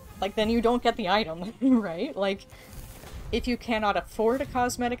 then you don't get the item, right? Like, if you cannot afford a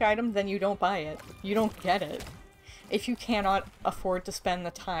cosmetic item, then you don't buy it. You don't get it. If you cannot afford to spend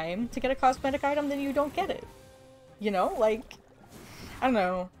the time to get a cosmetic item, then you don't get it. You know? Like, I don't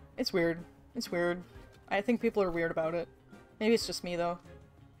know. It's weird. It's weird. I think people are weird about it. Maybe it's just me, though.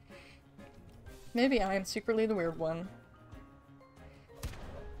 Maybe I am secretly the weird one.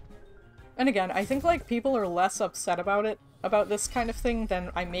 And again, I think, like, people are less upset about it, about this kind of thing,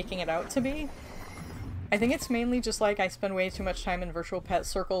 than I'm making it out to be. I think it's mainly just, like, I spend way too much time in virtual pet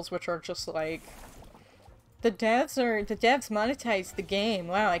circles, which are just, like... The devs monetize the game.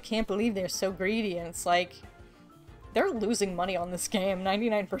 Wow, I can't believe they're so greedy. And it's like... They're losing money on this game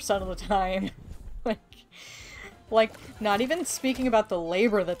 99% of the time. Like, not even speaking about the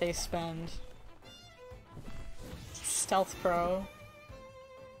labor that they spend. Stealth Pro.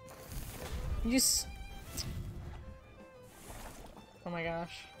 You just... Oh my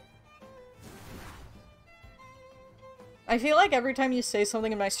gosh. I feel like every time you say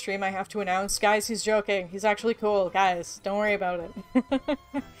something in my stream I have to announce, guys, he's joking. He's actually cool. Guys, don't worry about it.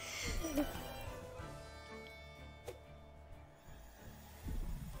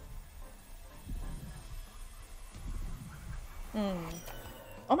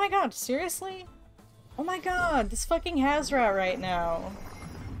 Oh my god, seriously? Oh my god, this fucking Hazrat right now.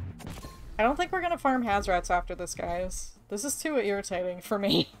 I don't think we're gonna farm Hazrats after this, guys. This is too irritating for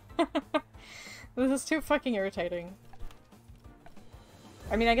me. This is too fucking irritating.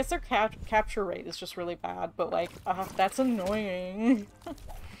 I mean, I guess their capture rate is just really bad, but like, that's annoying.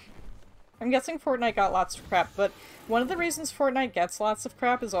 I'm guessing Fortnite got lots of crap, but one of the reasons Fortnite gets lots of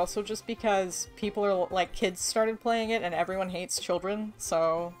crap is also just because people are, like, kids started playing it and everyone hates children,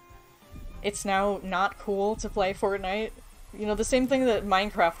 so it's now not cool to play Fortnite. You know, the same thing that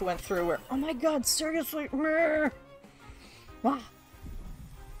Minecraft went through where, oh my god, seriously, meh. Ah.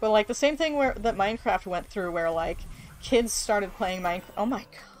 But like, the same thing that Minecraft went through where, like, kids started playing Minecraft. Oh my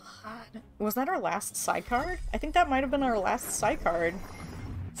god. Was that our last sidecard? I think that might have been our last sidecard.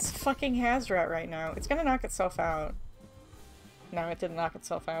 It's fucking Hazrat right now. It's gonna knock itself out. No, it didn't knock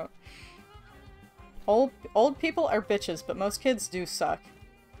itself out. Old people are bitches, but most kids do suck.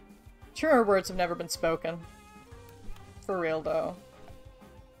 Truer words have never been spoken. For real, though.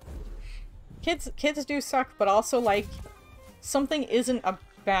 Kids do suck, but also, like, something isn't a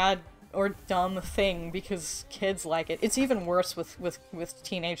bad or dumb thing because kids like it. It's even worse with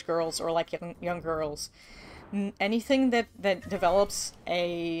teenage girls or, like, young girls. Anything that develops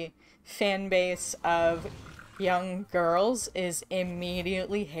a fan base of young girls is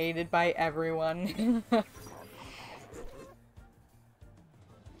immediately hated by everyone.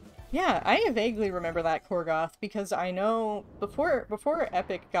 Yeah, I vaguely remember that Korgoth because I know before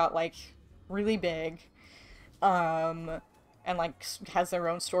Epic got like really big, and like has their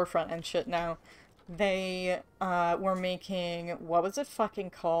own storefront and shit now, they were making, what was it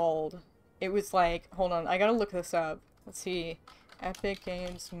fucking called? It was like, hold on, I gotta look this up. Let's see. Epic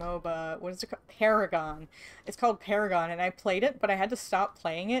Games MOBA. What is it called? Paragon. It's called Paragon, and I played it, but I had to stop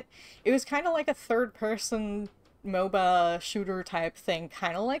playing it. It was kind of like a third-person MOBA shooter type thing,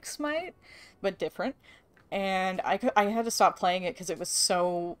 kind of like Smite, but different. And I had to stop playing it because it was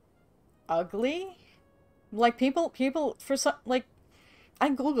so ugly. Like, people, for some, like,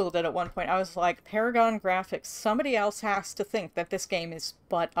 I googled it at one point. I was like, Paragon graphics, somebody else has to think that this game is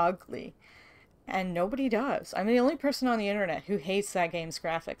butt ugly. And nobody does. I'm the only person on the internet who hates that game's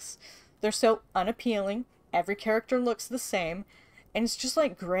graphics. They're so unappealing, every character looks the same, and it's just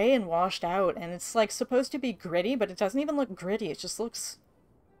like gray and washed out, and it's like supposed to be gritty, but it doesn't even look gritty, it just looks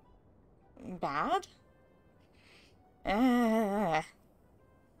bad? Ah.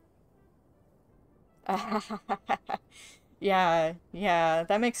 Yeah,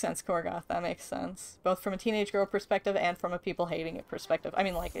 that makes sense, Korgoth, that makes sense. Both from a teenage girl perspective and from a people hating it perspective. I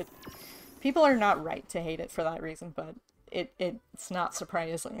mean, like, people are not right to hate it for that reason, but it's not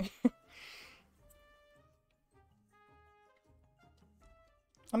surprising.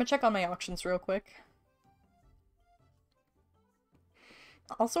 I'm gonna check on my auctions real quick.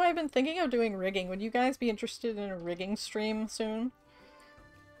 Also, I've been thinking of doing rigging. Would you guys be interested in a rigging stream soon?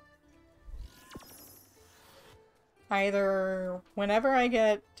 Either whenever I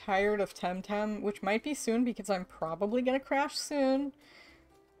get tired of Temtem, which might be soon because I'm probably gonna crash soon,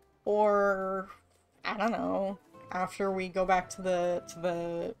 or I don't know, after we go back to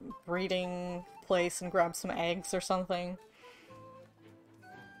the breeding place and grab some eggs or something.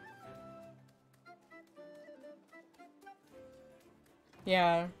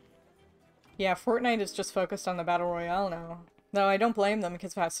 Yeah. Yeah, Fortnite is just focused on the Battle Royale now. Though I don't blame them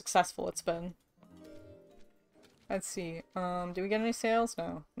because of how successful it's been. Let's see. Do we get any sales?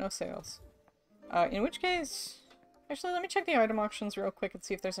 No. No sales. In which case... Actually, let me check the item auctions real quick and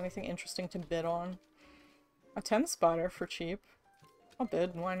see if there's anything interesting to bid on. A 10 spotter for cheap. I'll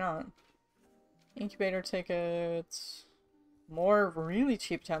bid, why not? Incubator tickets. More really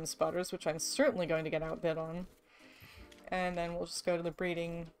cheap 10 spotters, which I'm certainly going to get outbid on. And then we'll just go to the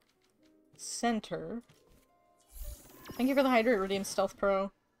breeding center. Thank you for the Hydrate Redeem Stealth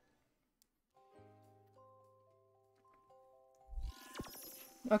Pro.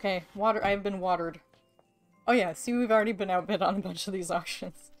 Okay, water. I've been watered. Oh yeah, see, we've already been outbid on a bunch of these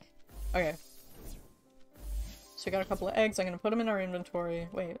auctions. Okay. So we got a couple of eggs. I'm gonna put them in our inventory.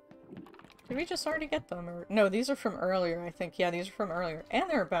 Wait. Did we just already get them? Or no, these are from earlier, I think. Yeah, these are from earlier. And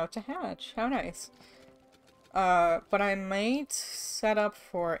they're about to hatch. How nice. But I might set up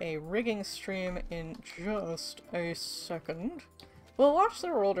for a rigging stream in just a second. We'll watch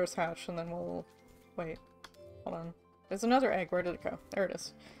the rollers hatch and then we'll... Wait. Hold on. There's another egg. Where did it go? There it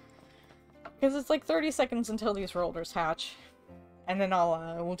is. Because it's like 30 seconds until these rollers hatch. And then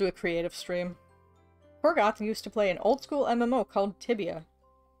we'll do a creative stream. Korgoth used to play an old school MMO called Tibia.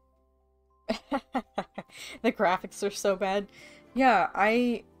 The graphics are so bad. Yeah,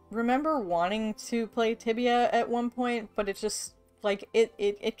 I remember wanting to play Tibia at one point, but it just... Like,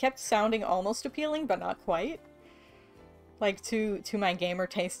 it kept sounding almost appealing, but not quite. Like, to my gamer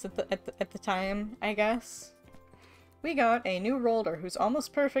taste at the time, I guess. We got a new roller who's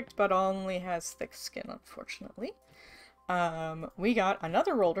almost perfect, but only has thick skin, unfortunately. We got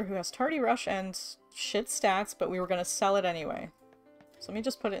another roller who has Tardy Rush and shit stats, but we were gonna sell it anyway. So let me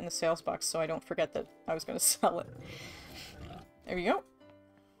just put it in the sales box so I don't forget that I was gonna sell it. There we go.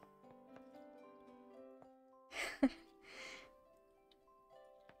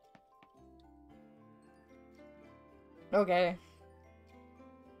 Okay.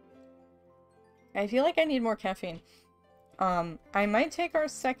 I feel like I need more caffeine. I might take our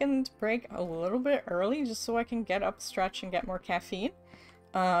second break a little bit early just so I can get up, stretch, and get more caffeine.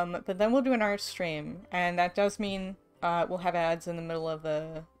 But then we'll do an art stream, and that does mean we'll have ads in the middle of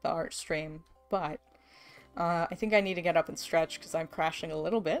the art stream. But I think I need to get up and stretch because I'm crashing a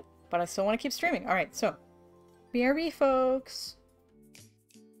little bit, but I still want to keep streaming. Alright, so BRB, folks!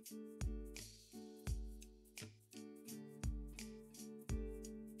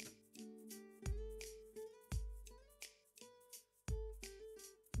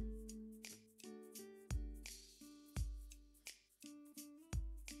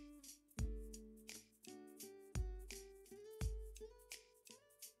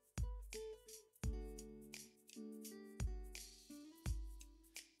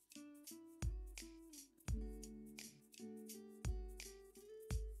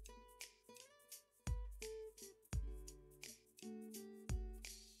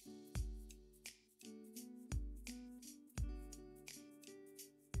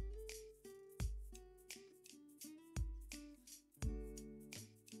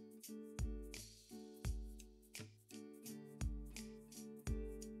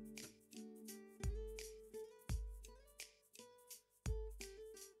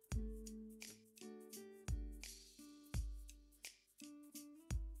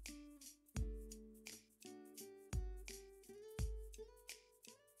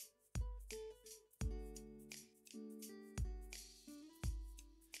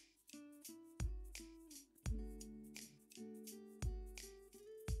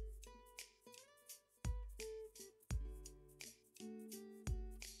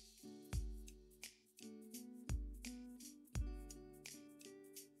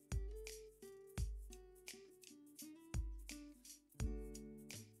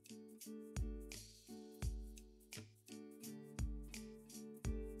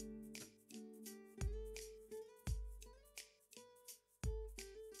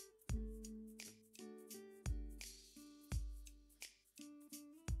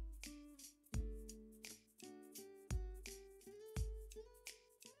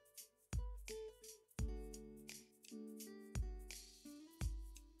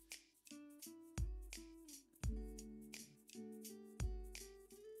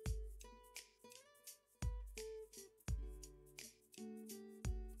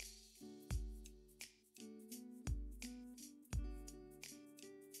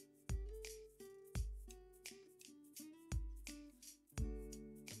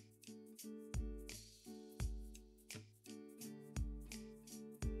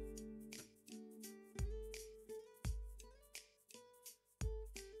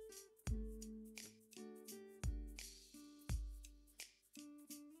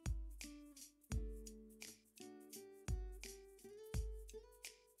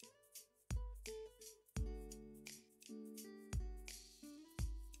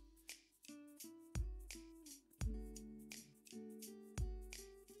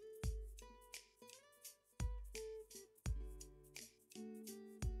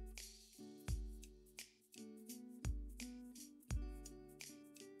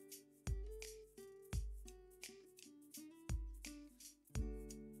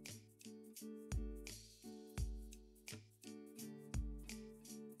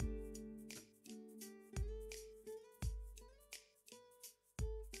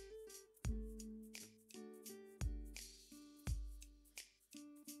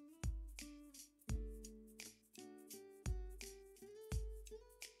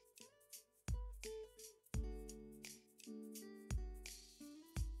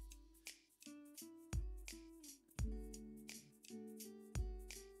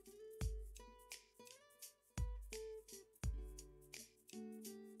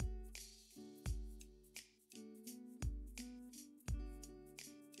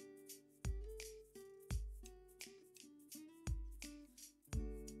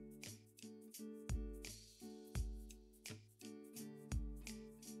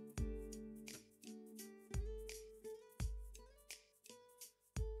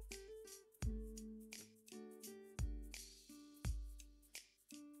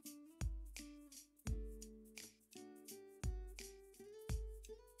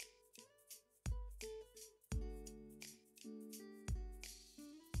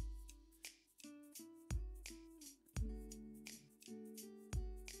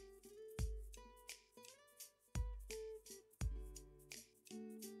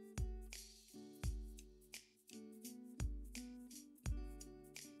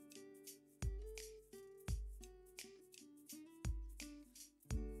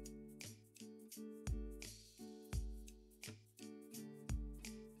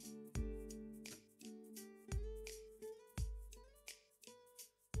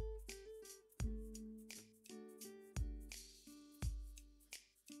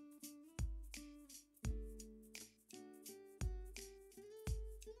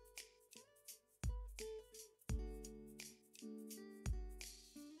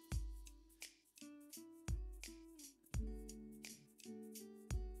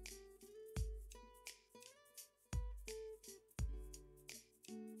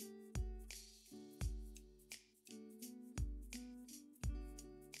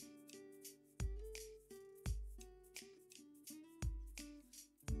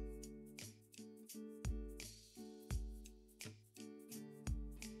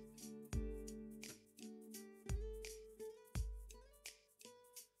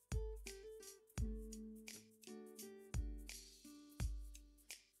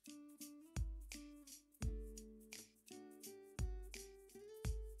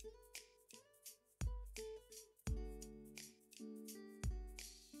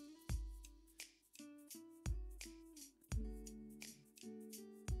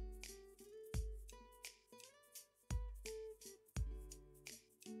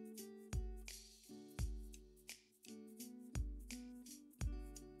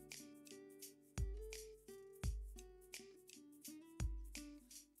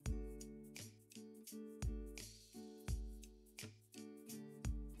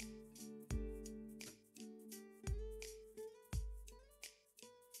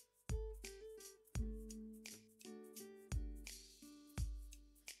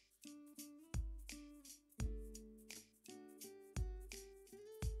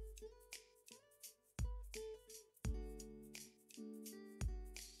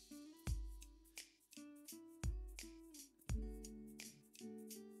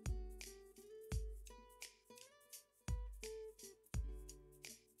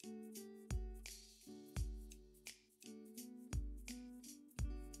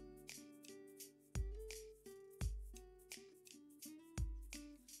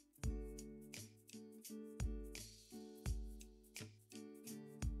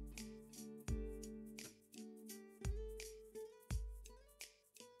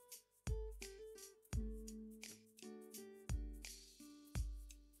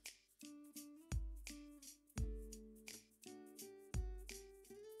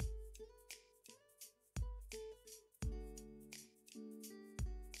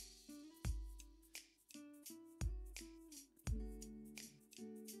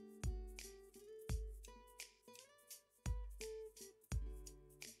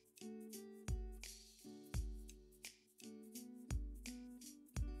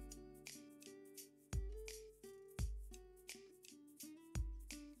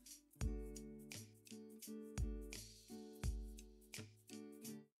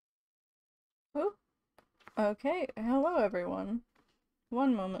 Okay, hello everyone.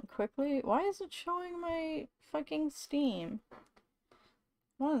 One moment quickly. Why is it showing my fucking Steam?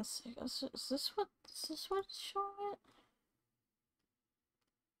 Once, is this what's showing it?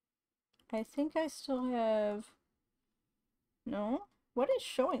 I think I still have... No? What is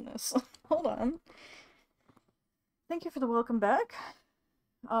showing this? Hold on. Thank you for the welcome back.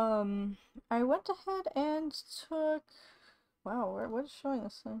 I went ahead and took... Wow, what is showing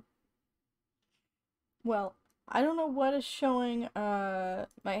this thing? Well, I don't know what is showing,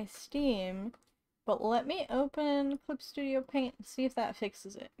 my Steam, but let me open Clip Studio Paint and see if that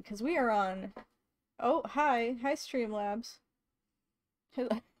fixes it. Because we are on... Oh, hi. Hi, Streamlabs.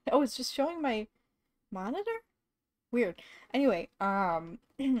 Oh, it's just showing my monitor? Weird. Anyway, I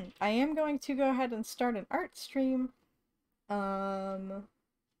am going to go ahead and start an art stream. I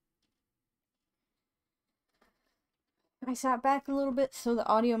sat back a little bit so the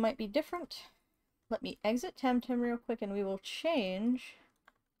audio might be different. Let me exit temtem real quick and we will change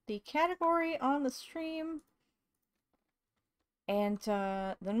the category on the stream. And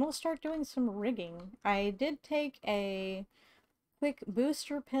then we'll start doing some rigging. I did take a quick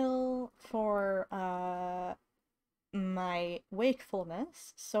booster pill for my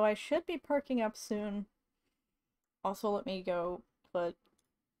wakefulness, so I should be perking up soon. Also, let me go put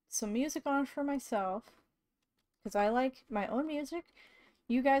some music on for myself, because I like my own music.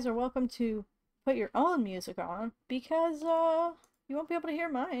 You guys are welcome to put your own music on, because you won't be able to hear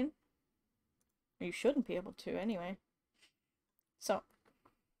mine. Or you shouldn't be able to, anyway. So,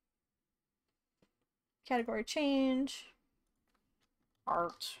 category change.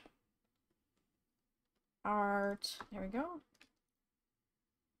 Art. Art. There we go.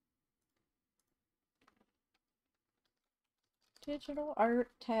 Digital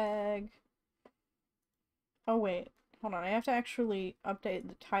art tag. Oh wait, hold on, I have to actually update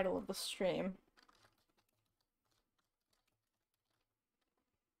the title of the stream.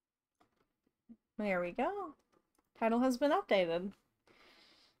 There we go. Title has been updated.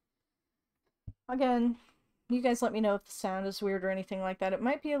 Again, you guys let me know if the sound is weird or anything like that. It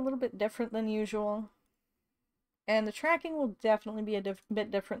might be a little bit different than usual. And the tracking will definitely be a bit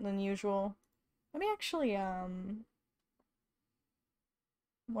different than usual. Let me actually,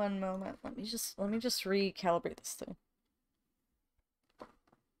 one moment. Let me just recalibrate this thing.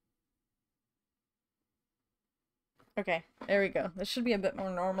 Okay, there we go. This should be a bit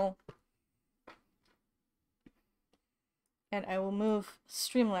more normal. And I will move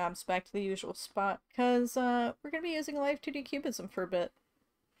Streamlabs back to the usual spot, because we're going to be using Live 2D Cubism for a bit.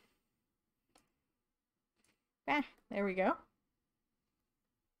 Ah, there we go.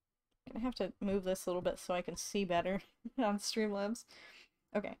 I'm gonna have to move this a little bit so I can see better on Streamlabs.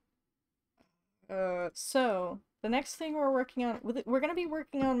 Okay. So the next thing we're working on, we're gonna be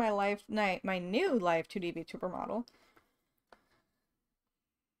working on my new Live 2D VTuber model.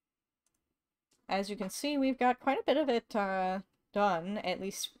 As you can see, we've got quite a bit of it done, at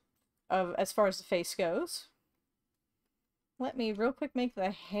least as far as the face goes. Let me real quick make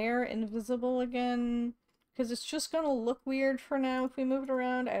the hair invisible again, because it's just gonna look weird for now if we move it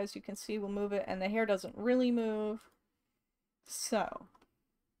around. As you can see, we'll move it, and the hair doesn't really move. So,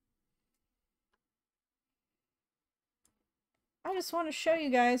 I just want to show you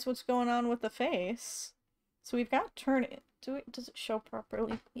guys what's going on with the face. So we've got does it show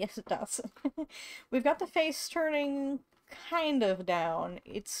properly? Yes, it does. We've got the face turning kind of down.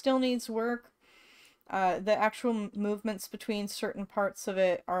 It still needs work. The actual movements between certain parts of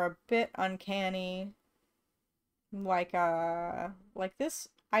it are a bit uncanny. Like this.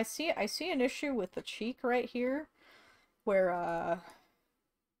 I see an issue with the cheek right here, where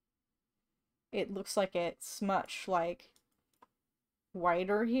it looks like it's much like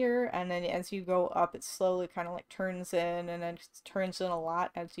wider here, and then as you go up it slowly kind of like turns in, and then it turns in a lot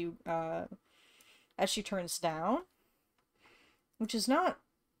as you as she turns down, which is not,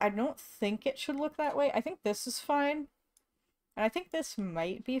 I don't think it should look that way. I think this is fine, and I think this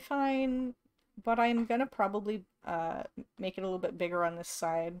might be fine, but I'm gonna probably make it a little bit bigger on this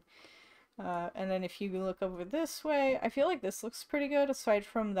side. And then if you look over this way, I feel like this looks pretty good, aside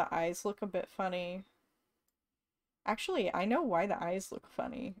from the eyes look a bit funny. Actually, I know why the eyes look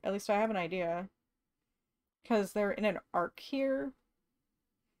funny. At least I have an idea. Because they're in an arc here.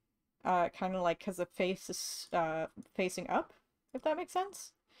 Kind of like because the face is facing up, if that makes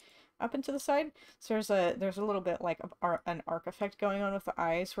sense. Up and to the side. So there's a little bit like an arc effect going on with the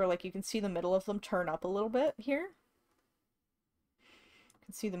eyes, where like you can see the middle of them turn up a little bit here. You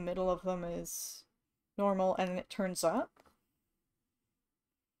can see the middle of them is normal and then it turns up.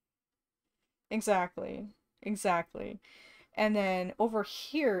 Exactly. Exactly. And then over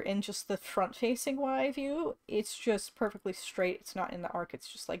here in just the front-facing Y view, it's just perfectly straight. It's not in the arc,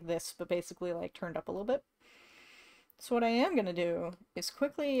 it's just like this, but basically like turned up a little bit. So what I am gonna do is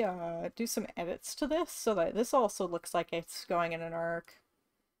quickly do some edits to this so that this also looks like it's going in an arc.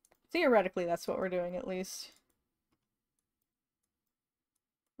 Theoretically, that's what we're doing at least.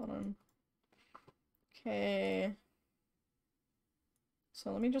 Hold on. Okay.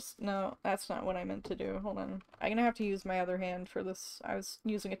 So let me just, no, that's not what I meant to do. Hold on. I'm gonna have to use my other hand for this. I was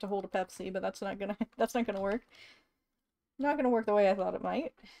using it to hold a Pepsi, but that's not gonna, that's not gonna work. Not gonna work the way I thought it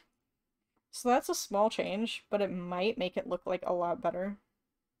might. So that's a small change, but it might make it look like a lot better.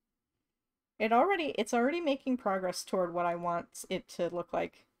 It's already making progress toward what I want it to look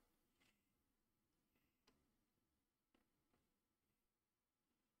like.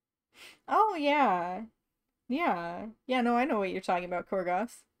 Oh yeah. Yeah. Yeah, no, I know what you're talking about,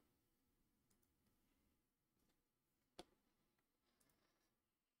 Korgoth.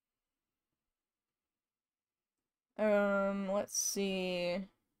 Let's see.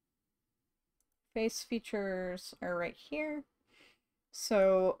 Face features are right here.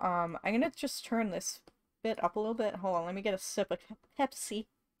 So, I'm gonna just turn this bit up a little bit. Hold on, let me get a sip of Pepsi.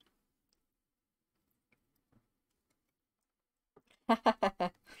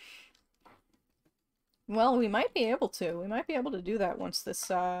 Well, we might be able to. We might be able to do that once this,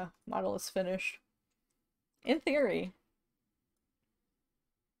 model is finished. In theory.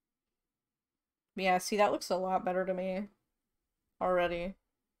 Yeah, see, that looks a lot better to me already.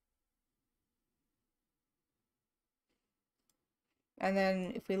 And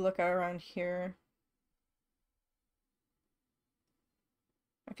then if we look around here,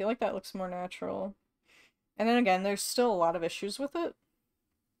 I feel like that looks more natural. And then again, there's still a lot of issues with it.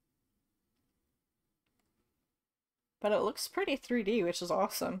 But it looks pretty 3D, which is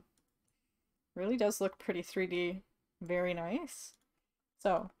awesome. Really does look pretty 3D. Very nice.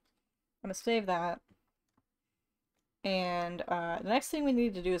 So, I'm gonna save that. And the next thing we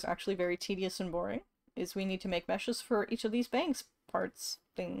need to do is actually very tedious and boring, is we need to make meshes for each of these bangs parts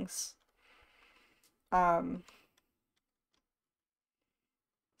things.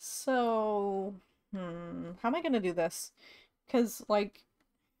 So, how am I gonna do this? Because, like,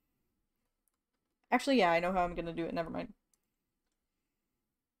 actually, yeah, I know how I'm gonna do it, never mind.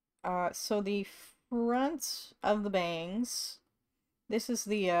 So the front of the bangs, this is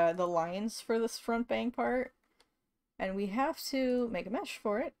the lines for this front bang part, and we have to make a mesh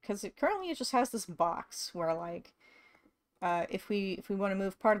for it, because currently it just has this box where, like, if we want to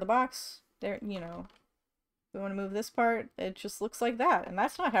move part of the box, there, you know, if we want to move this part, it just looks like that, and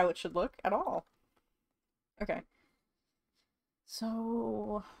that's not how it should look at all. Okay.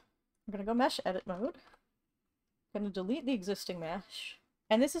 So, I'm gonna go mesh edit mode. I'm gonna delete the existing mesh.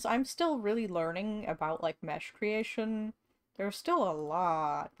 And this is, I'm still really learning about, like, mesh creation. There's still a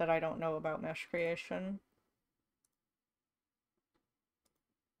lot that I don't know about mesh creation.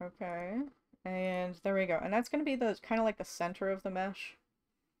 Okay. And there we go. And that's gonna be the, kind of like the center of the mesh.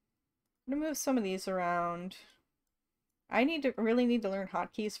 I'm gonna move some of these around. I really need to learn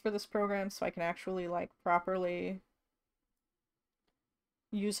hotkeys for this program so I can actually, like, properly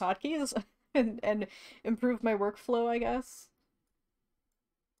use hotkeys and improve my workflow, I guess.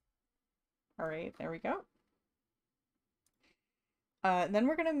 Alright, there we go. Then now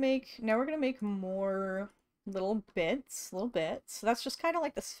we're gonna make more little bits. So that's just kind of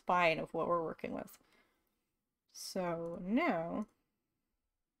like the spine of what we're working with. So now,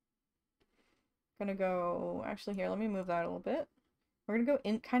 gonna go, actually here, let me move that a little bit. We're gonna go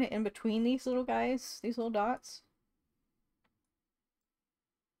in, kind of in between these little guys, these little dots.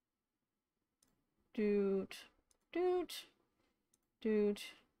 Doot, doot, doot,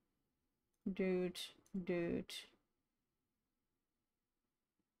 doot, doot,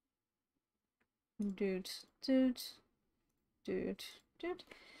 doot, doot, doot, doot.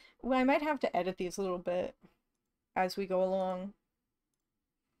 Well, I might have to edit these a little bit as we go along.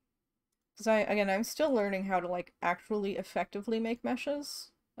 Because I'm still learning how to, like, actually effectively make meshes.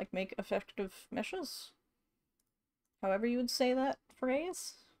 Like, make effective meshes. However you would say that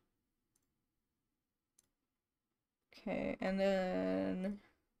phrase. Okay, and then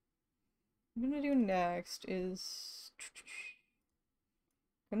what I'm gonna do next is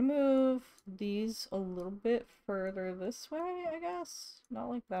gonna move these a little bit further this way, I guess. Not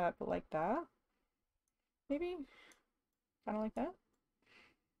like that, but like that. Maybe? Kind of like that.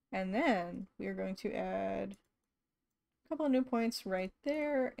 And then we are going to add a couple of new points right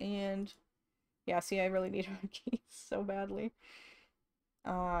there, and yeah, see, I really need hotkeys so badly.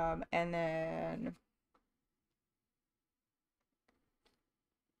 And then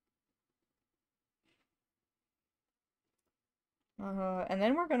And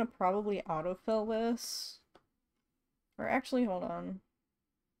then we're gonna probably autofill this. Or actually, hold on.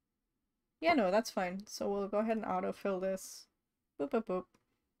 Yeah, no, that's fine. So we'll go ahead and autofill this. Boop, boop, boop.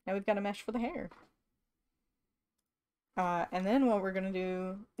 Now we've got a mesh for the hair. And then what we're gonna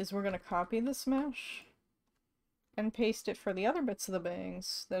do is we're gonna copy this mesh and paste it for the other bits of the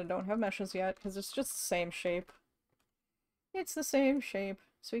bangs that don't have meshes yet, because it's just the same shape. It's the same shape,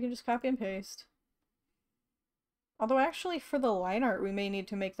 so we can just copy and paste. Although actually for the line art we may need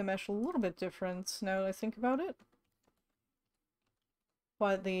to make the mesh a little bit different now that I think about it.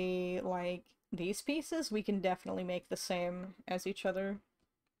 But these pieces we can definitely make the same as each other.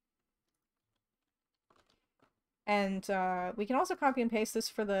 And we can also copy and paste this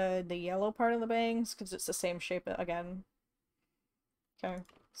for the yellow part of the bangs, because it's the same shape again. Okay,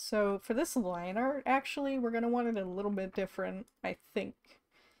 so for this line art, actually, we're going to want it a little bit different, I think.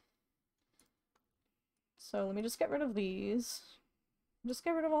 So let me just get rid of these. Just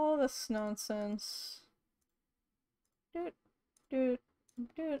get rid of all of this nonsense. Do it,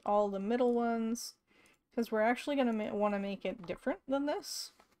 all the middle ones. Because we're actually going to want to make it different than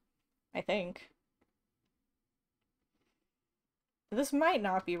this, I think. This might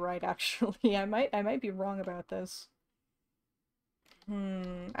not be right, actually. I might be wrong about this.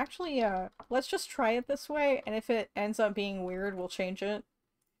 Actually, yeah. Let's just try it this way, and if it ends up being weird, we'll change it.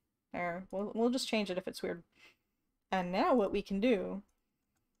 There. We'll just change it if it's weird. And now what we can do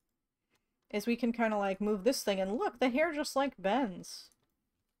is we can kind of like move this thing, and look, the hair just like bends.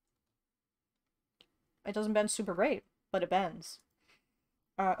 It doesn't bend super great, but it bends.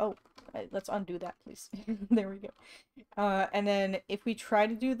 Let's undo that, please. There we go. And then if we try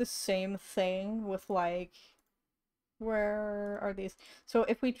to do the same thing with like, where are these? So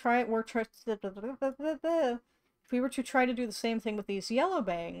if we try, if we were to try to do the same thing with these yellow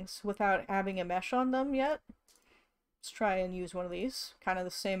bangs without having a mesh on them yet, let's try and use one of these. Kind of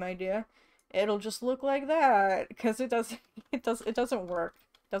the same idea. It'll just look like that because it doesn't work.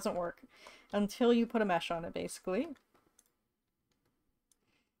 It doesn't work until you put a mesh on it, basically.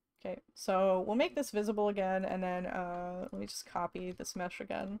 Okay, so we'll make this visible again, and then let me just copy this mesh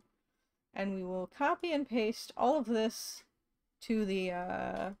again. And we will copy and paste all of this to the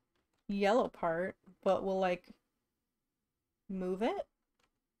yellow part, but we'll like move it?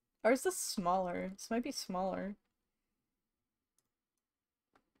 Or is this smaller? This might be smaller.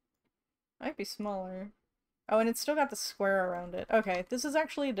 Might be smaller. Oh, and it's still got the square around it. Okay, this is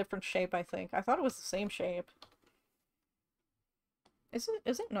actually a different shape, I think. I thought it was the same shape. Is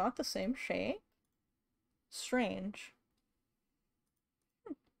it not the same shape? Strange.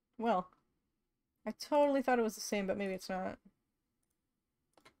 Well, I totally thought it was the same, but maybe it's not.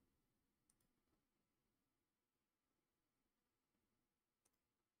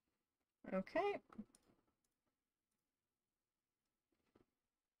 Okay.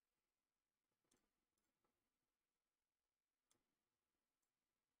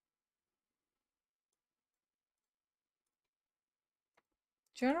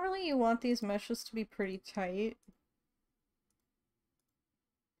 Generally, you want these meshes to be pretty tight.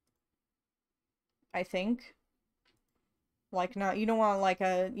 I think. Like not, you don't want like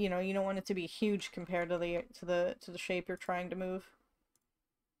a, you don't want it to be huge compared to the shape you're trying to move.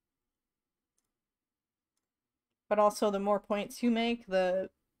 But also the more points you make,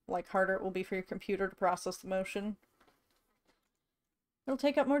 the like harder it will be for your computer to process the motion. It'll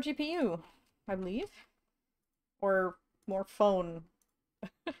take up more GPU, I believe. Or more phone.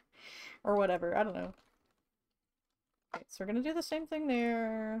 Or whatever, I don't know. Okay, so we're gonna do the same thing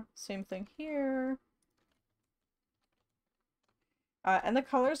there, same thing here. And the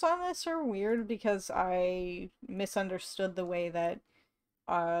colors on this are weird because I misunderstood the way that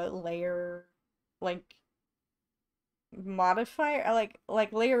layer, like, modify,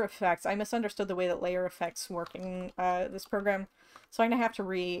 like layer effects. I misunderstood the way that layer effects work in this program. So I'm gonna have to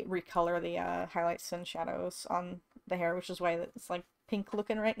recolor the highlights and shadows on the hair, which is why it's like pink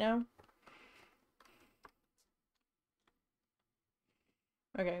looking right now.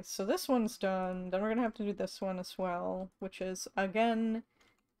 Okay, so this one's done. Then we're gonna have to do this one as well, which is, again,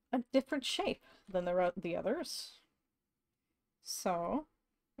 a different shape than the others. So,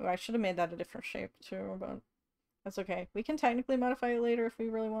 oh, I should have made that a different shape too, but that's okay. We can technically modify it later if we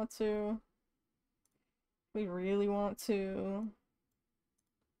really want to. We really want to.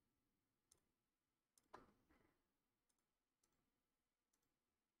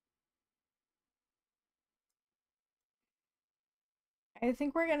 I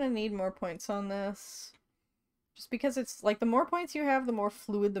think we're gonna need more points on this. Just because it's, like, the more points you have, the more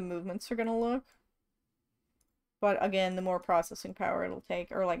fluid the movements are gonna look. But again, the more processing power it'll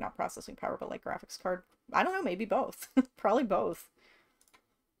take, or like not processing power, but like graphics card. I don't know, maybe both. Probably both.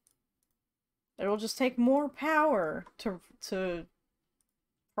 It'll just take more power to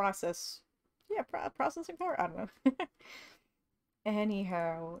process. Yeah, processing power. I don't know.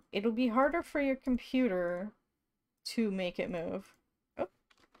 Anyhow, it'll be harder for your computer to make it move. Oh.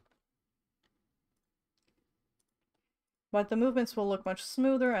 But the movements will look much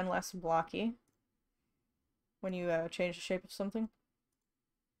smoother and less blocky when you change the shape of something.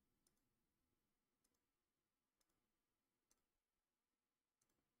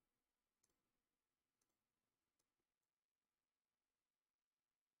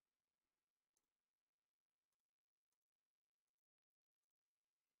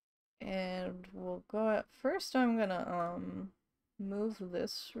 And we'll go at first. I'm gonna move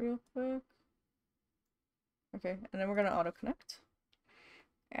this real quick. Okay, and then we're gonna auto connect.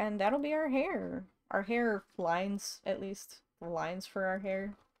 And that'll be our hair. Our hair lines, at least. The lines for our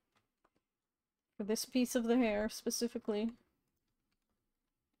hair. For this piece of the hair, specifically.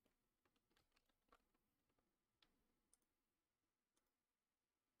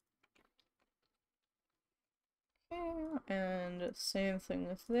 Okay, and same thing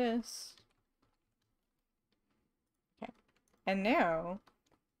with this. Okay. And now...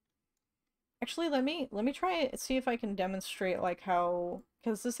 Actually, let me try it, see if I can demonstrate, like, how...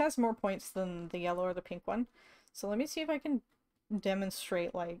 Because this has more points than the yellow or the pink one. So let me see if I can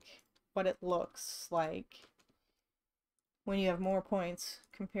demonstrate, like, what it looks like when you have more points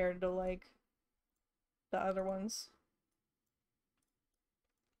compared to, like, the other ones.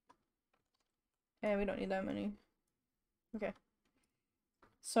 And we don't need that many. Okay.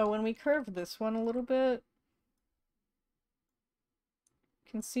 So when we curve this one a little bit,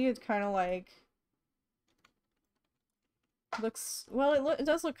 you can see it kind of like looks, well, it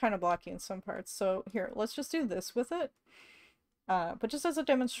does look kind of blocky in some parts. So here, let's just do this with it. But just as a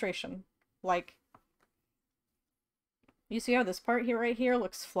demonstration, like, you see how this part here right here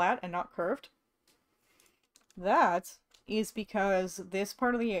looks flat and not curved? That is because this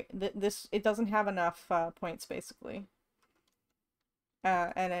part of the it doesn't have enough points, basically.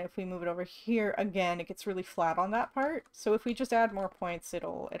 And if we move it over here again, it gets really flat on that part. So if we just add more points,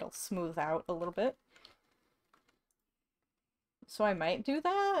 it'll smooth out a little bit. So I might do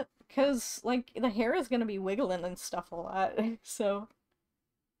that, because, like, the hair is gonna be wiggling and stuff a lot, so...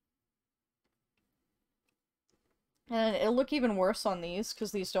 And it'll look even worse on these,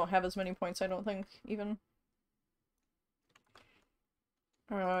 because these don't have as many points, I don't think, even.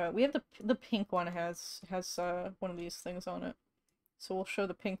 We have the pink one has one of these things on it. So we'll show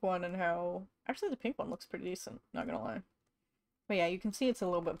the pink one and how... Actually, the pink one looks pretty decent, not gonna lie. But yeah, you can see it's a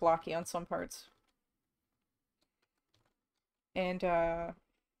little bit blocky on some parts. And, damn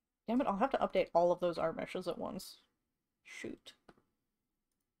it, I'll have to update all of those art meshes at once. Shoot.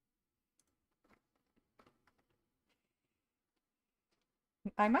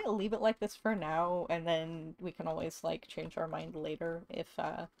 I might leave it like this for now, and then we can always, like, change our mind later if,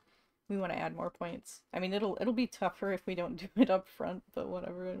 we want to add more points. I mean, it'll be tougher if we don't do it up front, but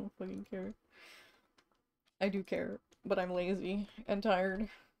whatever, I don't fucking care. I do care, but I'm lazy and tired.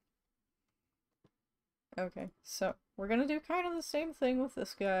 Okay, so we're gonna do kind of the same thing with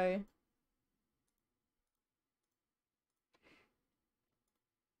this guy.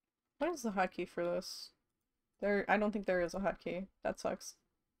 What is the hotkey for this? I don't think there is a hotkey. That sucks.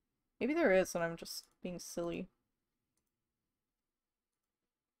 Maybe there is, and I'm just being silly.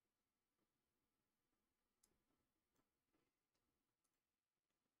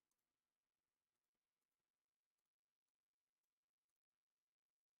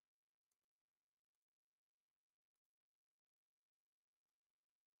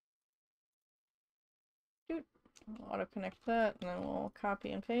 Dude, I'll auto connect that, and then we'll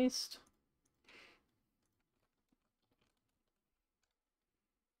copy and paste.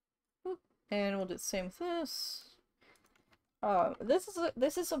 And we'll do the same with this.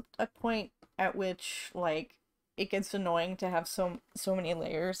 This is a point at which, like, it gets annoying to have so many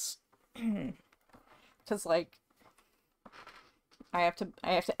layers. Cause, like, I have to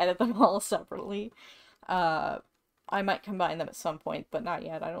edit them all separately. I might combine them at some point, but not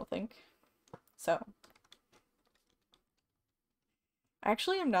yet, I don't think. So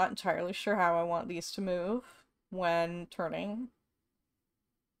actually, I'm not entirely sure how I want these to move when turning.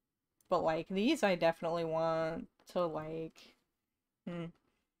 But, like, these I definitely want to, like...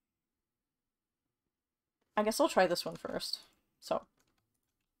 I guess I'll try this one first. So.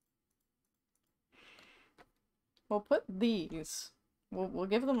 We'll put these. We'll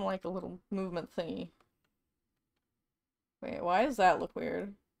give them, like, a little movement thingy. Wait, why does that look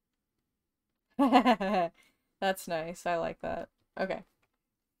weird? That's nice. I like that. Okay.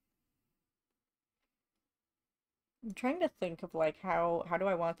 I'm trying to think of like how do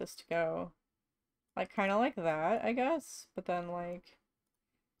I want this to go? Like kind of like that, I guess, but then like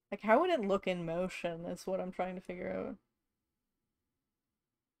how would it look in motion is what I'm trying to figure out.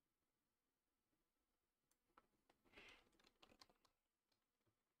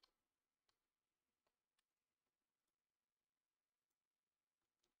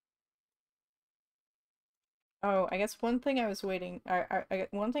 Oh, I guess one thing I was waiting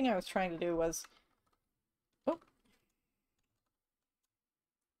one thing I was trying to do was oh,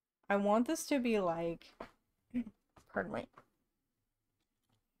 I want this to be like pardon me.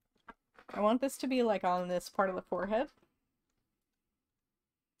 I want this to be like on this part of the forehead.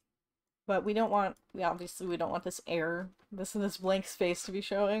 But we don't want, obviously we don't want this air, this blank space to be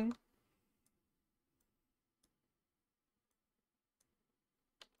showing.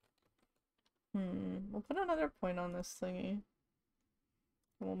 We'll put another point on this thingy.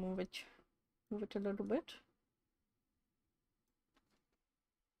 We'll move it a little bit.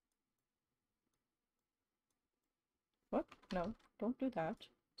 What? No, don't do that.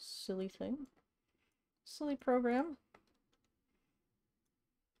 Silly thing. Silly program.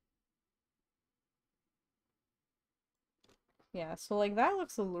 Yeah, so like that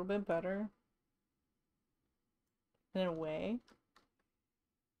looks a little bit better. In a way.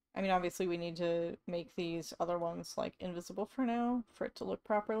 I mean, obviously we need to make these other ones like invisible for now for it to look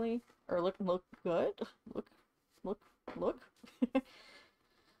properly. Or look good. Look look look.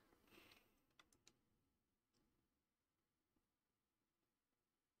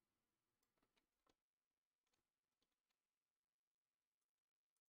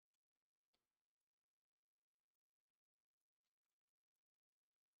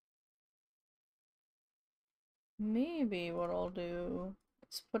 Maybe what I'll do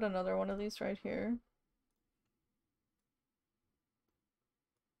is put another one of these right here.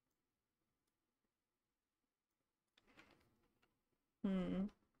 Hmm.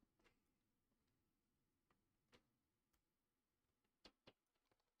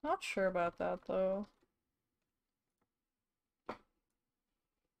 Not sure about that though.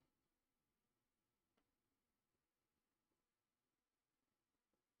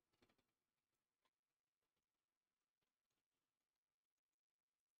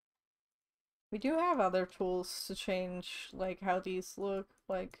 We do have other tools to change like how these look,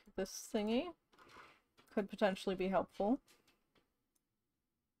 like this thingy could potentially be helpful.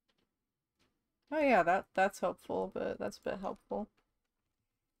 Oh yeah, that's helpful, but that's a bit helpful.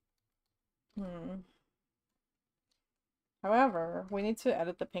 Hmm. However, we need to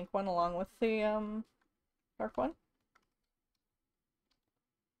edit the pink one along with the dark one.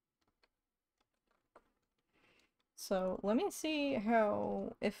 So let me see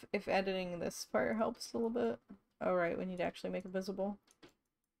how if editing this part helps a little bit. Oh right, we need to actually make it visible.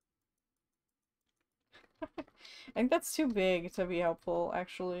 I think that's too big to be helpful,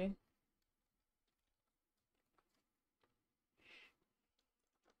 actually.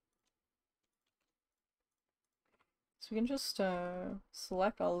 So we can just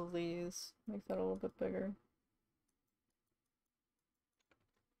select all of these, make that a little bit bigger.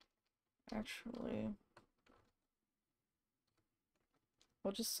 Actually,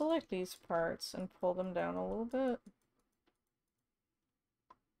 we'll just select these parts and pull them down a little bit.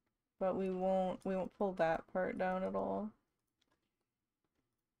 But we won't pull that part down at all.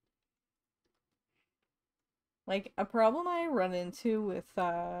 Like a problem I run into with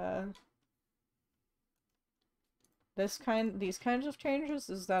these kinds of changes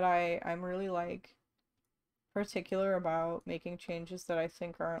is that I'm really like particular about making changes that I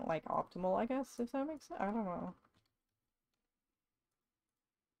think aren't like optimal, I guess, if that makes sense. I don't know.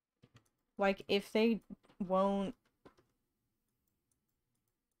 Like if they won't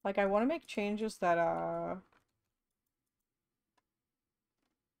like I want to make changes that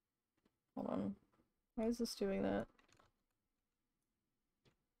hold on. Why is this doing that?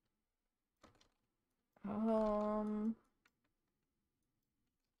 Um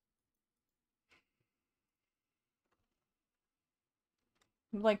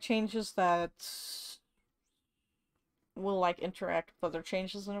like changes that will like interact with other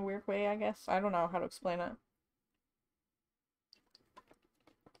changes in a weird way, I guess. I don't know how to explain it.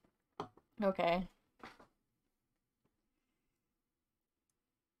 Okay.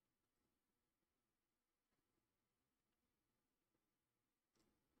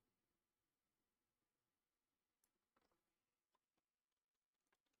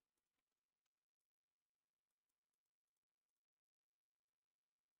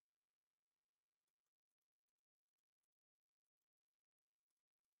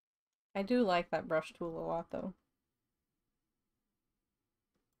 I do like that brush tool a lot, though.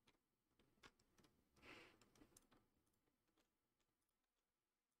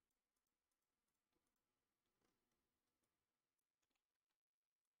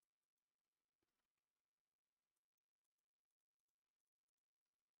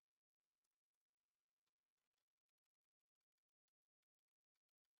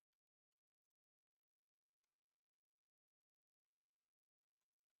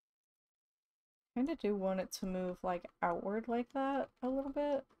 Kinda do want it to move, like, outward like that a little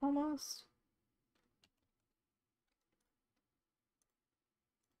bit, almost.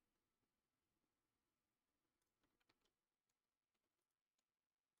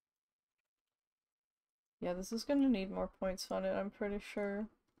 Yeah, this is gonna need more points on it, I'm pretty sure.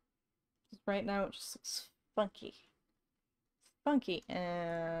 Right now it just looks funky. Funky,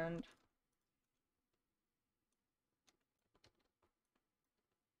 and...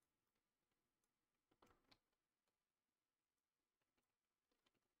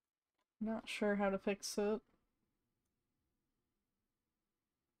 not sure how to fix it.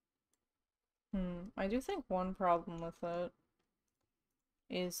 I do think one problem with it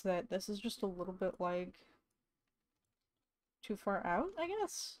is that this is just a little bit, like, too far out, I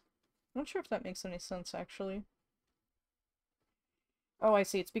guess? I'm not sure if that makes any sense, actually. Oh, I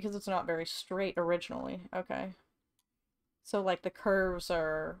see. It's because it's not very straight originally. Okay. So, like, the curves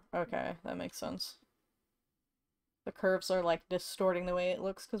are... okay, that makes sense. The curves are, like, distorting the way it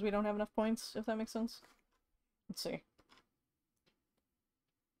looks because we don't have enough points, if that makes sense. Let's see.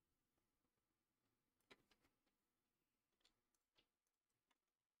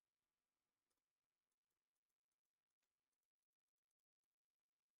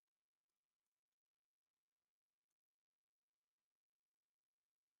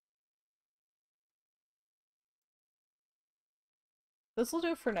 This will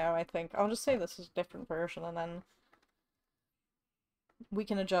do for now, I think. I'll just say this is a different version, and then we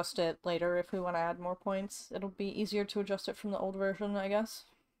can adjust it later if we want to add more points. It'll be easier to adjust it from the old version, I guess.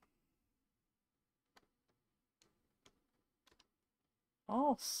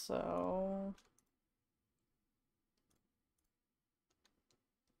 Also...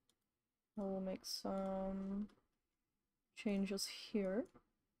 we'll make some changes here.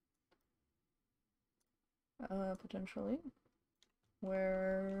 Potentially.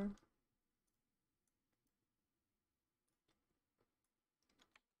 Where...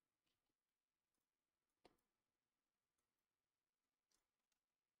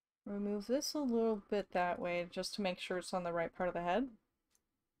 remove this a little bit that way, just to make sure it's on the right part of the head.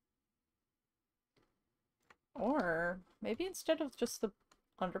 Or maybe instead of just the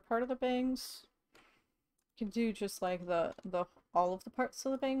under part of the bangs, you can do just like the all of the parts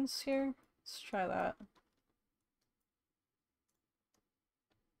of the bangs here. Let's try that.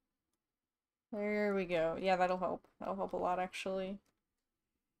 There we go. Yeah, that'll help. That'll help a lot, actually.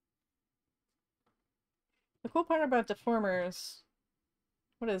 The cool part about deformers...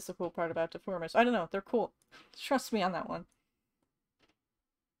 what is the cool part about deformers? I don't know. They're cool. Trust me on that one.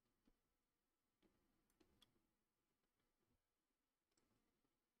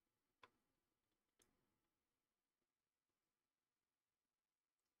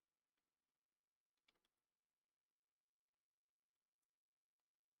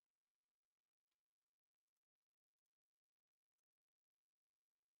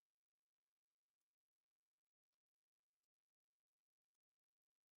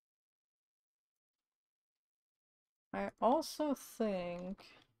 I also think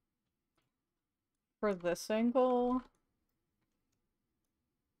for this angle,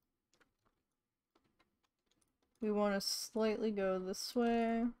 we want to slightly go this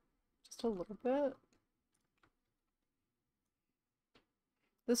way, just a little bit.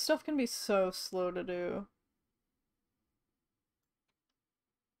 This stuff can be so slow to do.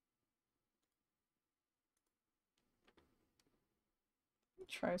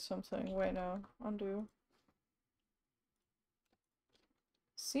 Try something. Wait, no. Undo.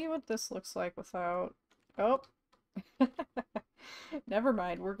 See what this looks like without... oh! Never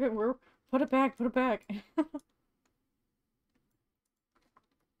mind. We're good. We're... put it back. Put it back.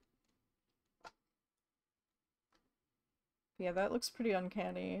 Yeah, that looks pretty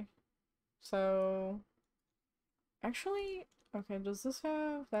uncanny. So... actually... okay, does this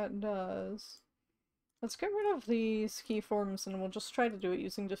have... that does. Let's get rid of these keyforms and we'll just try to do it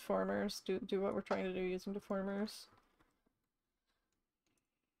using deformers. Do what we're trying to do using deformers.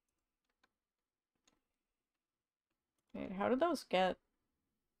 Wait, how did those get...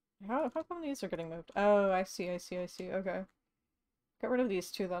 how come these are getting moved? Oh, I see, I see, I see. Okay. Get rid of these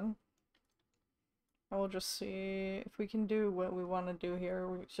two then. I will just see if we can do what we want to do here.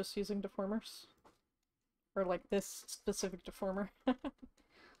 We're just using deformers. Or like this specific deformer.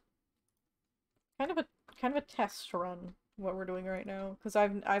 Kind of a test run, what we're doing right now. Because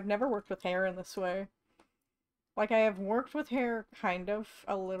I've never worked with hair in this way. Like, I have worked with hair kind of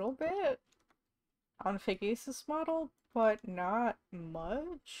a little bit on Fake Ace's model, but not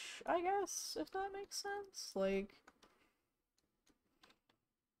much, I guess, if that makes sense. Like,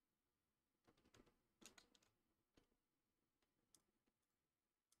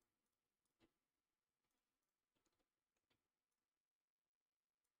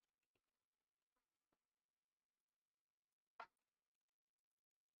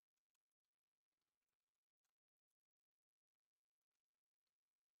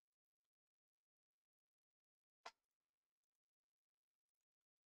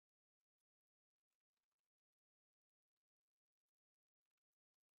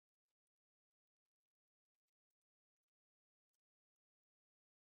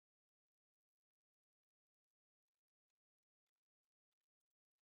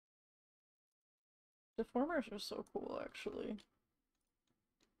 deformers are so cool, actually.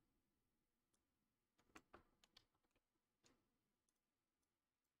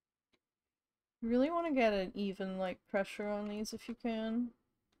 You really want to get an even, like, pressure on these if you can.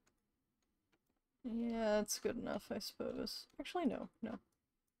 Yeah, that's good enough, I suppose. Actually, no.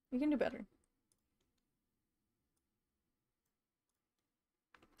 You can do better.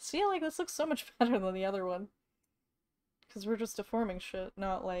 See, like, this looks so much better than the other one. Because we're just deforming shit,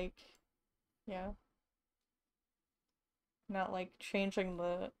 not like... Yeah. Not like changing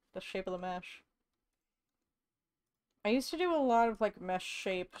the shape of the mesh. I used to do a lot of like mesh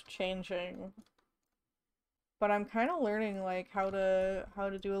shape changing, but I'm kind of learning like how to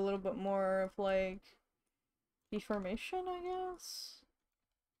do a little bit more of like deformation, I guess.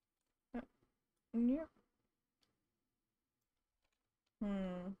 Yeah.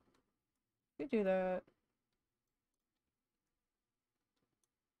 You do that.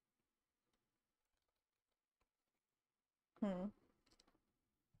 Hmm.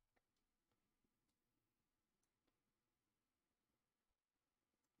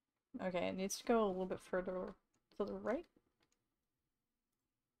 Okay, it needs to go a little bit further to the right.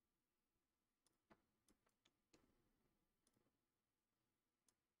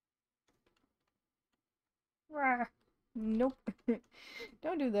 Rah. Nope.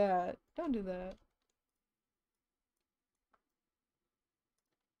 Don't do that. Don't do that.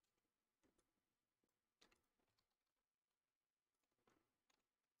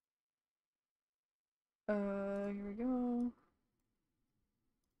 Here we go.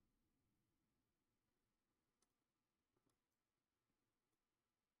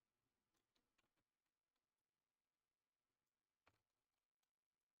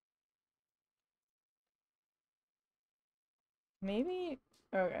 Maybe...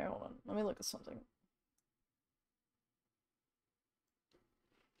 Okay, hold on. Let me look at something.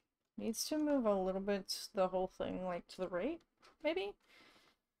 Needs to move a little bit the whole thing, like, to the right, maybe?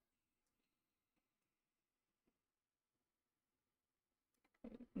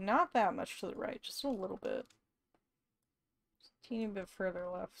 Not that much to the right, just a little bit. Just a teeny bit further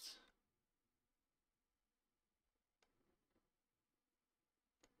left.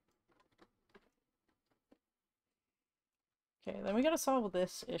 Okay, then we gotta solve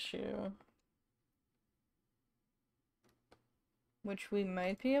this issue. Which we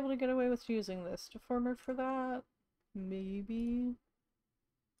might be able to get away with using this deformer for that. Maybe.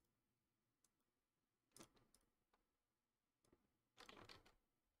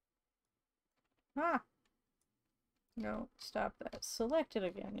 Ah! No, stop that. Select it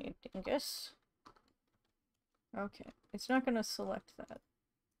again, you dingus. Okay, it's not gonna select that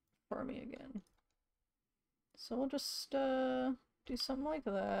for me again. So we'll just, do something like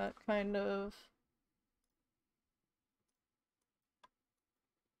that, kind of.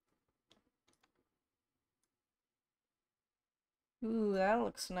 Ooh, that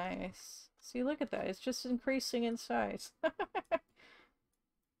looks nice. See, look at that. It's just increasing in size.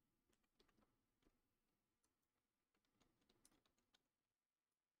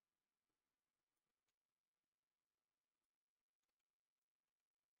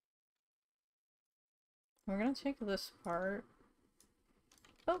 We're gonna take this part.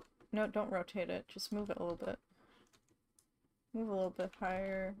 Oh, no, don't rotate it. Just move it a little bit. Move a little bit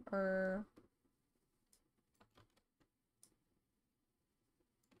higher, or...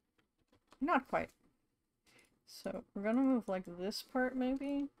 Not quite. So, we're gonna move like this part,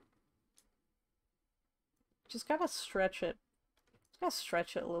 maybe? Just gotta stretch it. Just gotta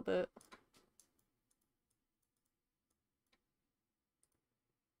stretch it a little bit.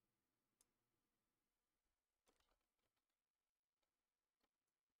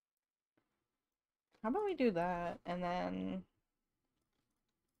 How about we do that, and then...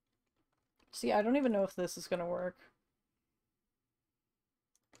 See, I don't even know if this is gonna work.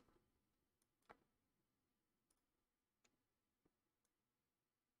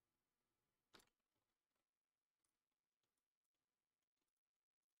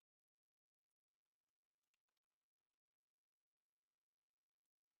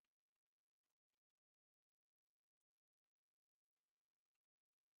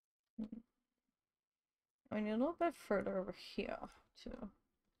 I need a little bit further over here, too.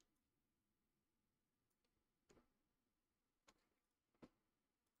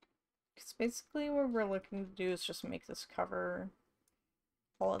 Because basically what we're looking to do is just make this cover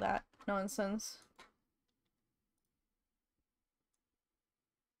all of that nonsense.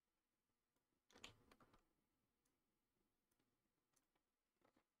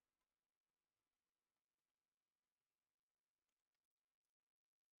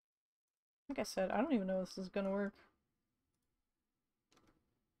 Like I said, I don't even know if this is gonna work.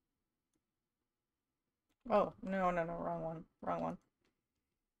 Oh, no, wrong one. Wrong one.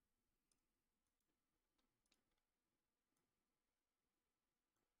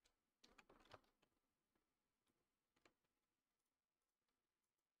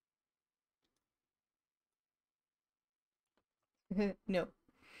 No.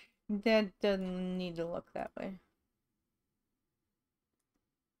 That doesn't need to look that way.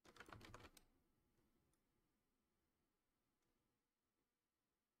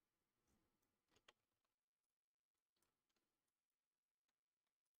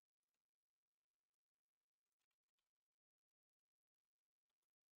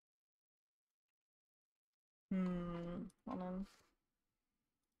 Hold on.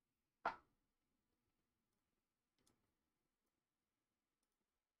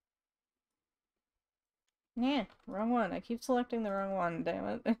 Yeah, wrong one. I keep selecting the wrong one,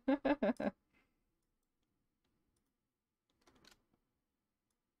 damn it.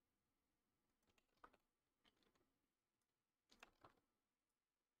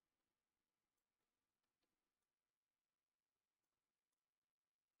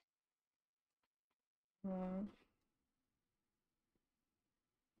 Hmm.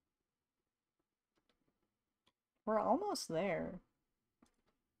 We're almost there.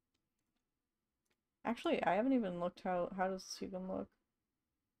 Actually, I haven't even looked how does this even look?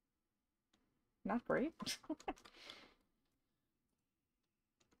 Not great.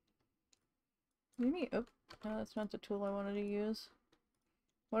 Maybe, oh, no, that's not the tool I wanted to use.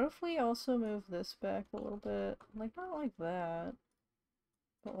 What if we also move this back a little bit? Like, not like that,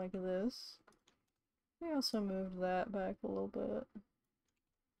 but like this. We also moved that back a little bit.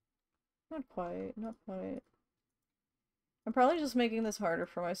 Not quite, not quite. I'm probably just making this harder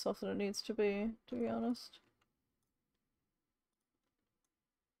for myself than it needs to be honest.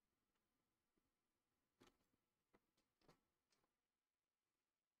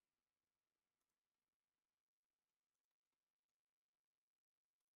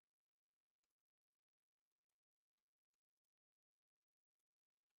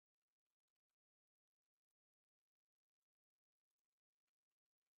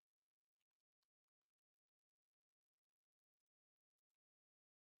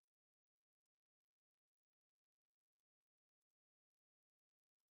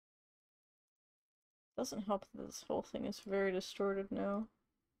 Doesn't help that this whole thing is very distorted now.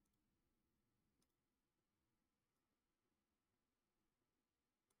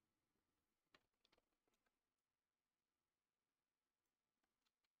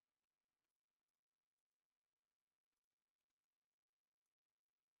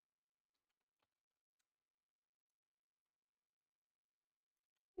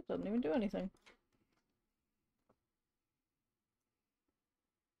 It doesn't even do anything.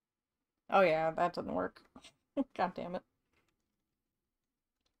 Oh yeah, that doesn't work. God damn it.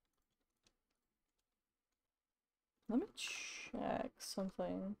 Let me check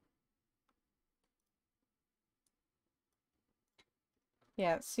something.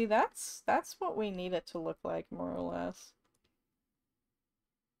 Yeah, see that's what we need it to look like, more or less.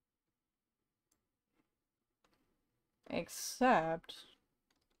 Except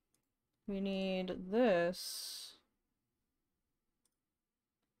we need this.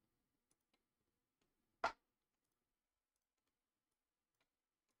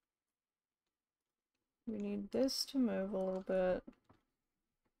 We need this to move a little bit.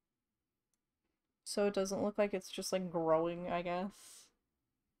 So it doesn't look like it's just like growing, I guess.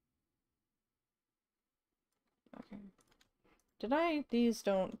 Okay. These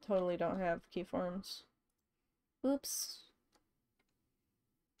totally don't have keyforms. Oops.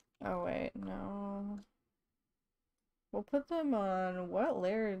 Oh wait, no. We'll put them on, what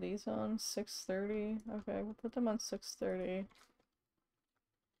layer are these on? 630? Okay, we'll put them on 630.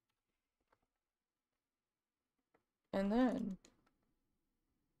 And then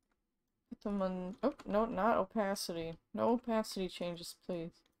put them on, oh, no, not opacity. No opacity changes,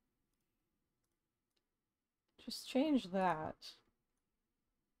 please. Just change that.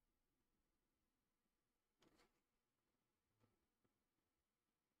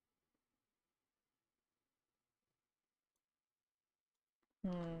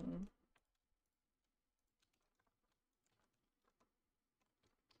 Hmm.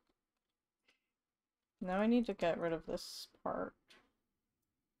 Now I need to get rid of this part.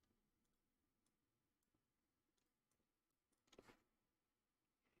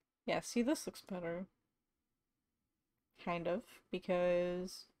 Yeah, see, this looks better. Kind of,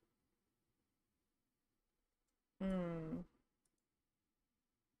 because... Hmm.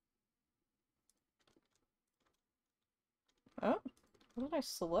 Oh, what did I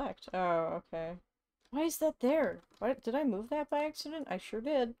select? Oh, okay. Why is that there? What, did I move that by accident? I sure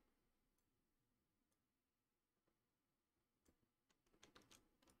did.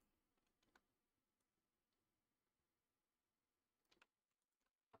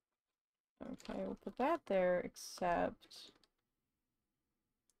 Okay, we'll put that there, except...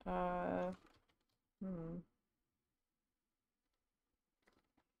 Uh... Hmm.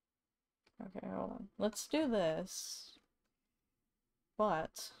 Okay, hold on. Let's do this.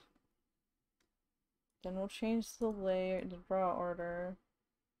 But... then we'll change the layer, the draw order,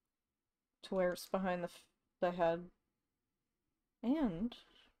 to where it's behind the head. And...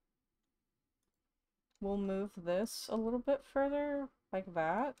 we'll move this a little bit further, like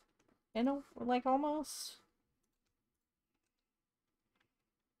that. Like, almost.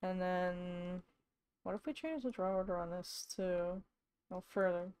 And then... what if we change the draw order on this to go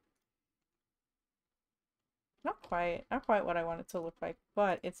further? Not quite. Not quite what I want it to look like,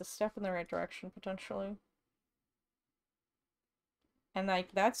 but it's a step in the right direction, potentially. And,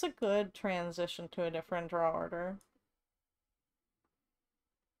 like, that's a good transition to a different draw order.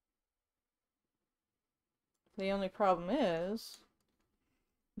 The only problem is...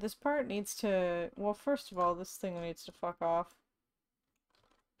 this part needs to... well, first of all, this thing needs to fuck off.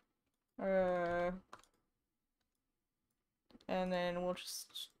 And then we'll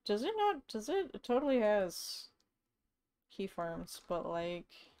just... does it not? Does it? It totally has keyframes, but like...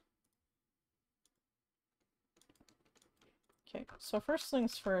 okay, so first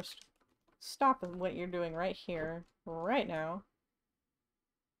things first. Stop what you're doing right here, right now.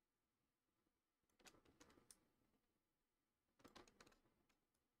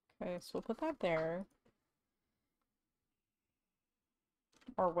 Okay, so we'll put that there.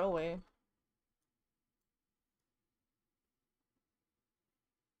 Or will we?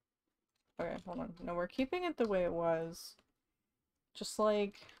 Okay, hold on. No, we're keeping it the way it was. Just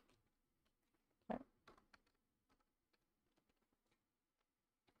like... okay.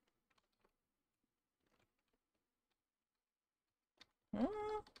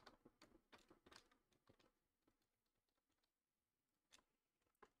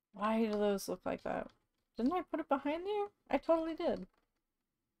 Why do those look like that? Didn't I put it behind there? I totally did.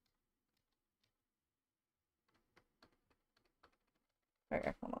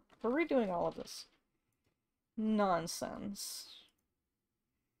 Okay, hold on. We're redoing all of this. Nonsense.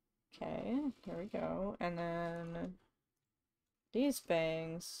 Okay, here we go. And then... these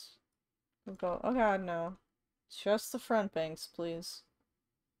bangs... we'll go... oh god, no. Just the front bangs, please.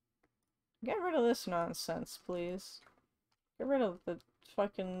 Get rid of this nonsense, please. Get rid of the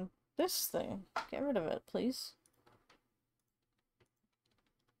fucking... this thing. Get rid of it, please.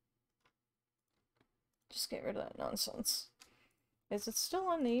 Just get rid of that nonsense. Is it still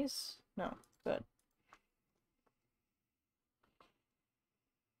on these? No. Good.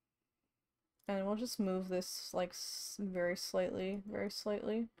 And we'll just move this, like, very slightly. Very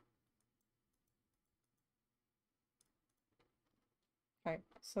slightly. Okay.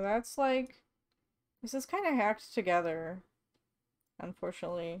 So that's, like... this is kind of hacked together.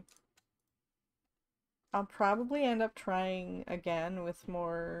 Unfortunately. I'll probably end up trying again with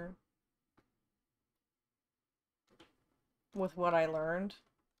more... with what I learned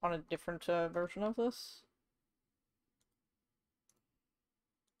on a different version of this.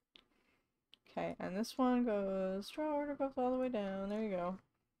 Okay, and this one goes... draw order goes all the way down. There you go.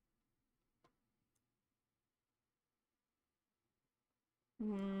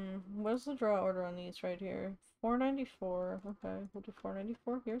 What's the draw order on these right here? 494. Okay, we'll do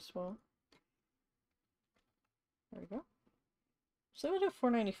 494 here as well. There we go. So we'll do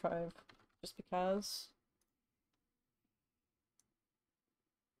 495, just because.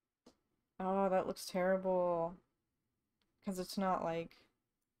 Oh, that looks terrible. Because it's not like...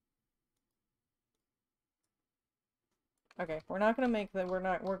 Okay, we're not gonna make the...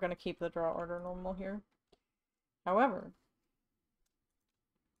 We're gonna keep the draw order normal here. However,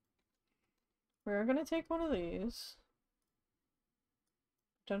 we're gonna take one of these,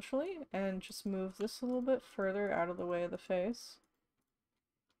 potentially, and just move this a little bit further out of the way of the face.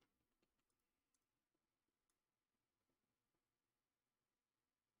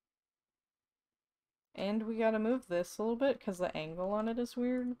 And we gotta move this a little bit because the angle on it is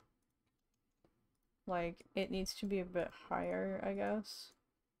weird. Like, it needs to be a bit higher, I guess.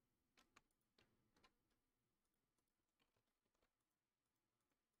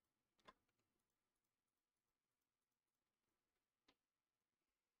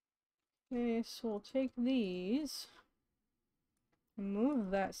 Okay, so we'll take these,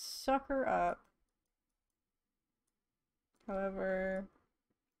 move that sucker up. However,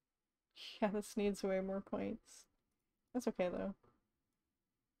 yeah, this needs way more points. That's okay though.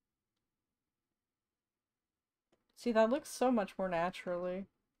 See, that looks so much more naturally.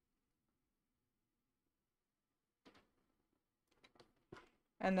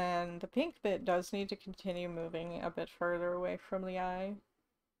 And then the pink bit does need to continue moving a bit further away from the eye.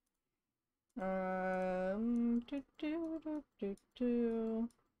 Do do do do do.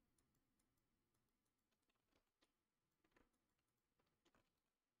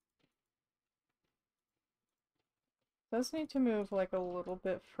 Does need to move like a little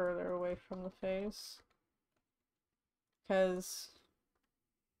bit further away from the face. Because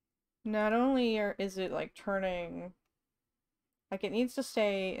not only is it like turning, like it needs to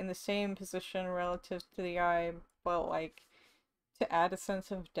stay in the same position relative to the eye, but like to add a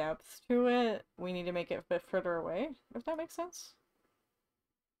sense of depth to it, we need to make it a bit further away, if that makes sense.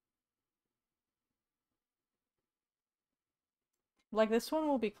 Like this one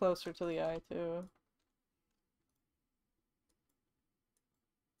will be closer to the eye too.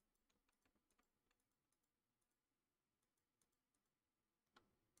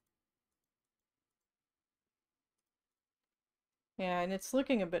 Yeah, and it's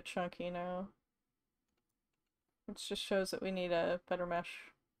looking a bit chunky now. It just shows that we need a better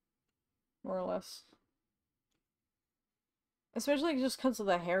mesh, more or less. Especially just because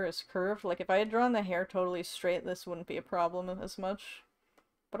the hair is curved. Like, if I had drawn the hair totally straight, this wouldn't be a problem as much.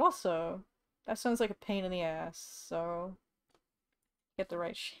 But also, that sounds like a pain in the ass, so... Get the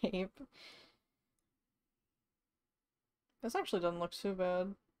right shape. This actually doesn't look too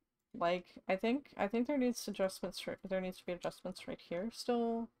bad. Like, I think there needs adjustments there needs to be adjustments right here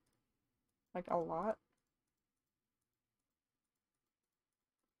still. Like, a lot.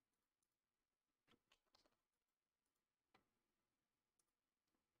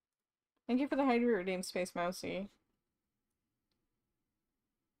 Thank you for the hydrating Space Mousy.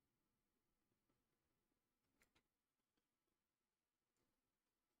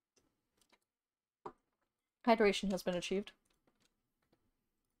 Hydration has been achieved.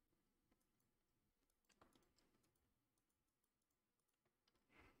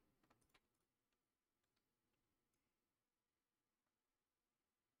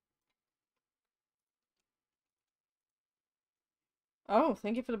 Oh,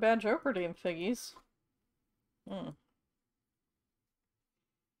 thank you for the bad joke redeem, Figgies. Hmm.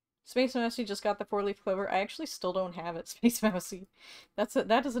 Space Mousy just got the 4-leaf clover. I actually still don't have it, Space Mousy.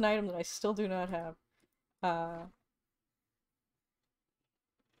 That is an item that I still do not have. I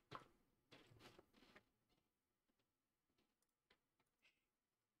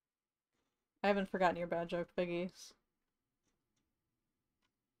haven't forgotten your bad joke, Figgies.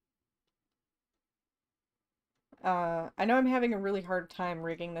 I know I'm having a really hard time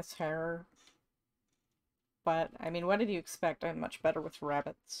rigging this hair. But, I mean, what did you expect? I'm much better with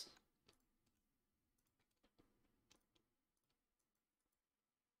rabbits.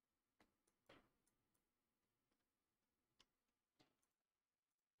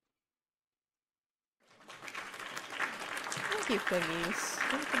 Thank you, Figgies.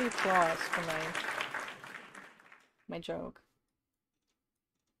 Thank you for the applause for my joke.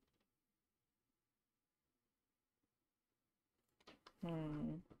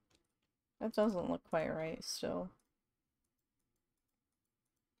 That doesn't look quite right still.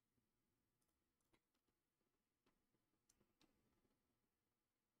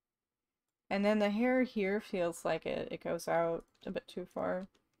 And then the hair here feels like it goes out a bit too far.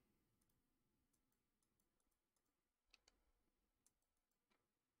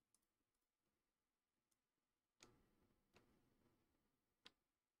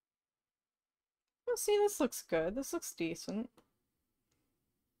 Oh, see, this looks good. This looks decent.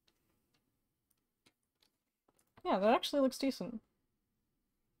 Yeah, that actually looks decent.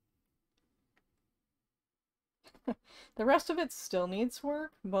 The rest of it still needs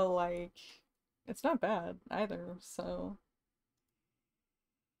work, but like, it's not bad either, so.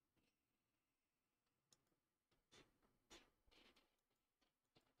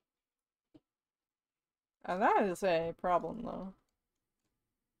 That is a problem though.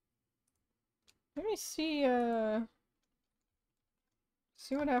 Let me see what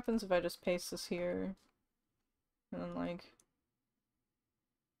happens if I just paste this here. And then like,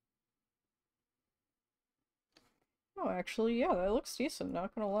 oh actually, yeah, that looks decent,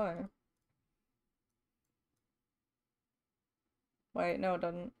 not gonna lie. Wait, no it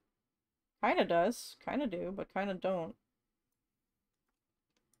doesn't. Kinda does. Kinda do, but kinda don't.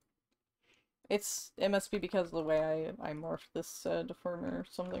 It must be because of the way I morphed this deformer or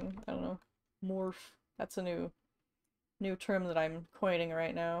something. I don't know. Morph. That's a new term that I'm coining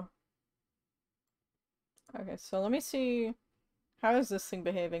right now. Okay, so let me see. How is this thing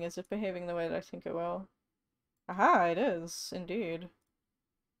behaving? Is it behaving the way that I think it will? Aha, it is, indeed.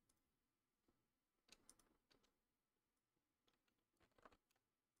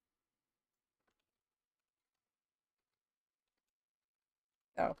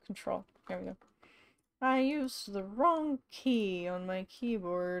 Oh, control. There we go. I used the wrong key on my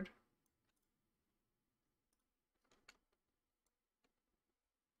keyboard.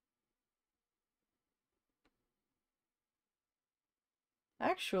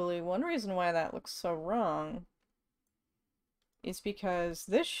 Actually, one reason why that looks so wrong is because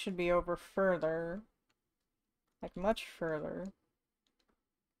this should be over further. Like, much further.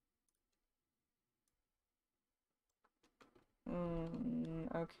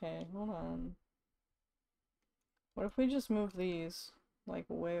 Okay, hold on. What if we just move these, like,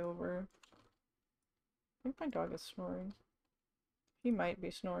 way over? I think my dog is snoring. He might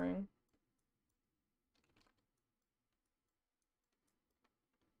be snoring.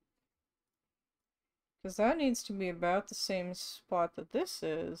 Because that needs to be about the same spot that this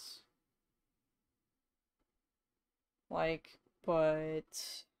is. Like,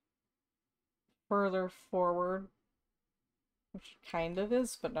 but further forward. Which it kind of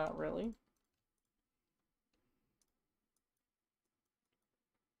is, but not really.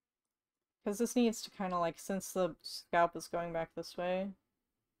 Because this needs to kind of like, since the scalp is going back this way,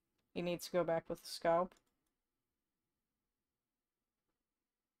 he needs to go back with the scalp.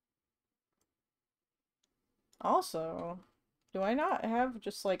 Also, do I not have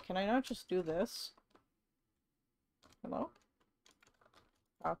just like, can I not just do this? Hello?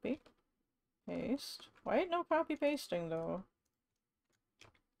 Copy. Paste. Why ain't no copy pasting though?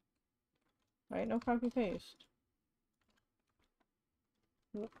 Why ain't no copy paste?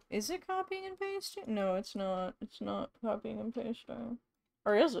 Is it copying and pasting? No, it's not. It's not copying and pasting.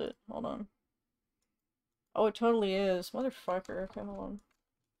 Or is it? Hold on. Oh, it totally is. Motherfucker. Okay, hold on.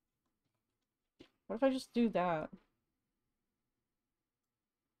 What if I just do that?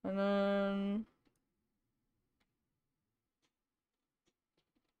 And then...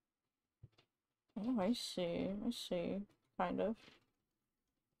 Oh, I see. I see. Kind of.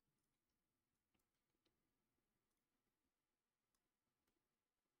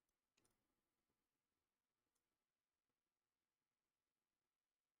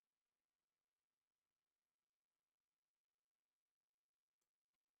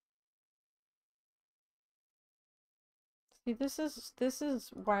 See, this is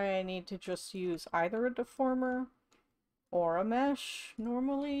why I need to just use either a deformer or a mesh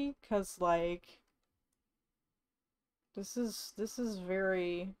normally, cause like this is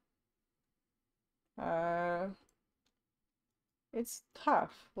very uh it's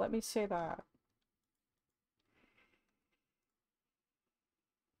tough, let me say that.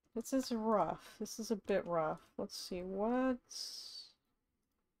 This is rough. This is a bit rough. Let's see, what's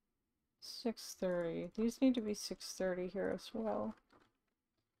 630? These need to be 630 here as well.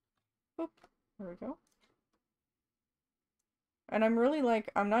 Boop. There we go. And I'm really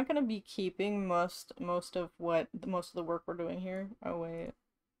like, I'm not gonna be keeping most of the work we're doing here. Oh wait.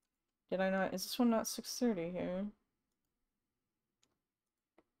 Did I not? Is this one not 630 here?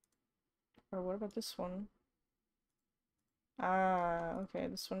 Or what about this one? Ah, okay,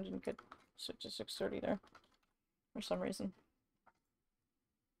 this one didn't get to 630 there. For some reason.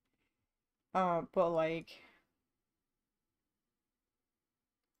 But like...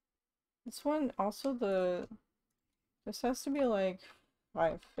 This one, also this has to be like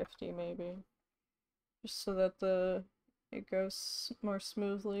 550 maybe. Just so that it goes more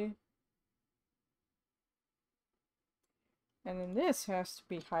smoothly. And then this has to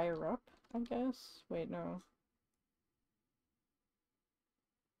be higher up, I guess. Wait, no.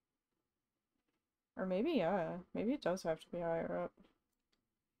 Or maybe, yeah. Maybe it does have to be higher up.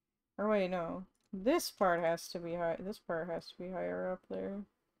 Or wait, no. This part has to be high. This part has to be higher up there.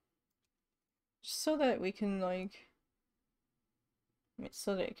 Just so that we can, like,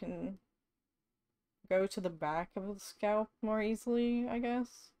 so that it can go to the back of the scalp more easily, I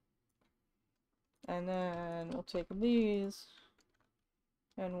guess. And then we'll take these,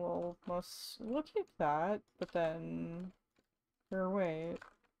 and we'll keep that, but then, or wait.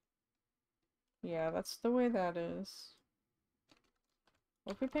 Yeah, that's the way that is.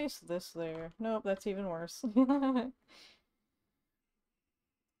 What if we paste this there? Nope, that's even worse.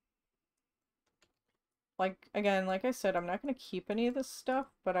 Like, again, like I said, I'm not gonna keep any of this stuff,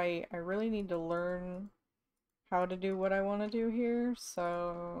 but I really need to learn how to do what I want to do here,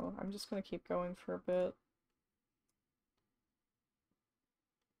 so I'm just gonna keep going for a bit.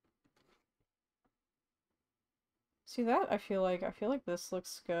 See that? I feel like this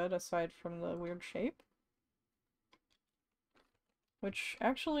looks good aside from the weird shape. Which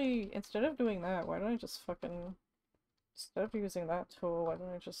actually, instead of doing that, why don't I just fucking instead of using that tool, why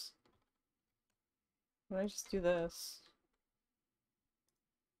don't I just do this?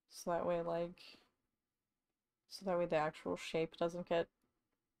 So that way the actual shape doesn't get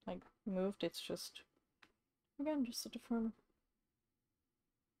like moved, it's just again just a deformer.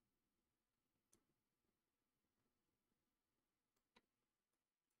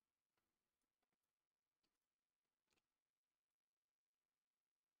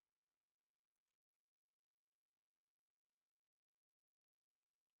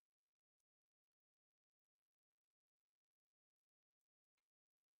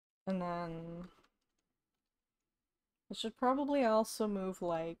 And then it should probably also move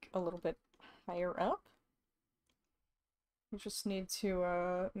like a little bit higher up. We just need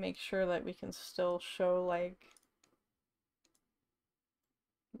to make sure that we can still show like,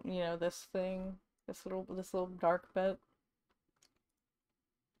 you know, this thing, this little dark bit.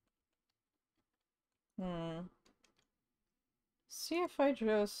 See if I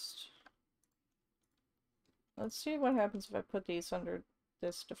just let's see what happens if I put these under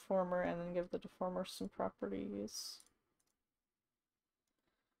this deformer and then give the deformer some properties.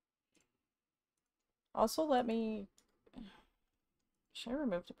 Also, should I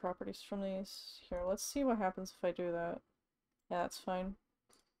remove the properties from these? Here, let's see what happens if I do that. Yeah, that's fine.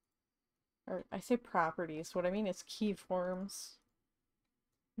 Or, I say properties, what I mean is keyforms.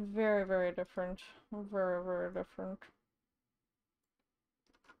 Very, very different. Very, very different.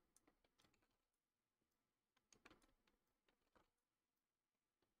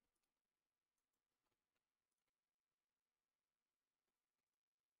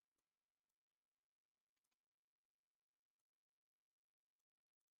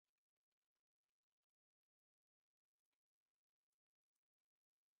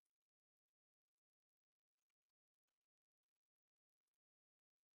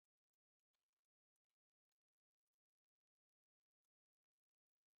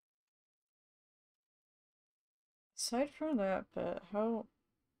 Aside from that, but how...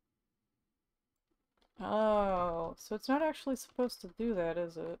 Oh, so it's not actually supposed to do that,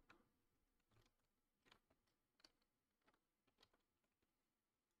 is it?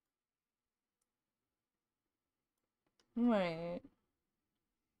 Wait.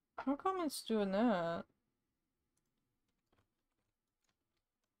 How come it's doing that?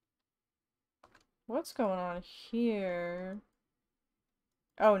 What's going on here?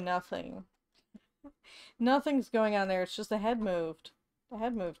 Oh, nothing. Nothing's going on there, it's just the head moved. The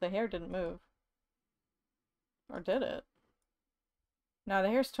head moved, the hair didn't move. Or did it? No, the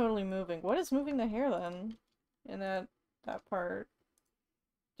hair's totally moving. What is moving the hair then? In that part?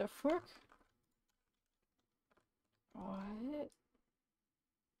 The fuck? What?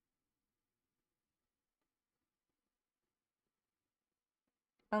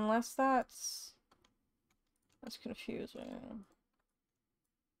 Unless that's confusing.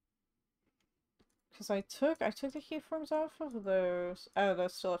 Because I took the keyforms off of those. Oh,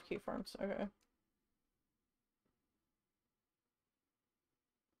 those still have keyforms. Okay.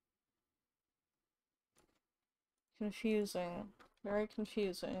 Confusing. Very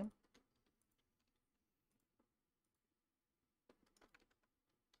confusing.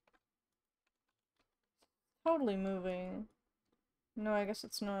 Totally moving. No, I guess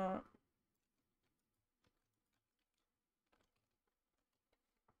it's not.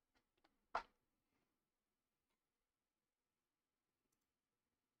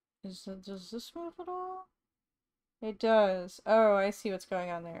 Does this move at all? It does. Oh, I see what's going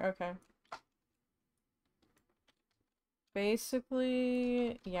on there. Okay.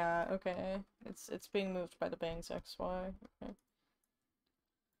 Basically, yeah, okay. It's being moved by the bangs XY. Okay.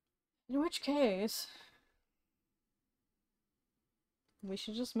 In which case, We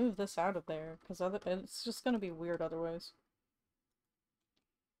should just move this out of there, because it's just gonna be weird otherwise.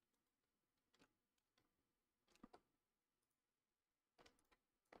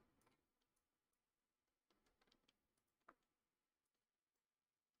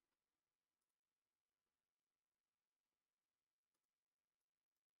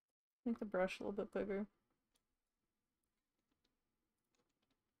 Make the brush a little bit bigger.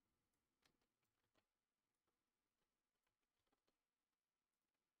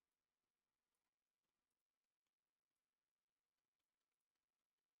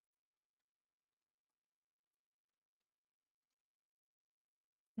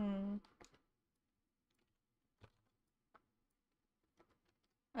 Hmm.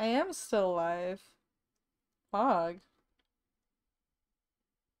 I am still alive. Fog.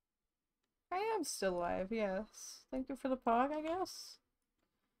 I am still alive, yes. Thank you for the pog, I guess.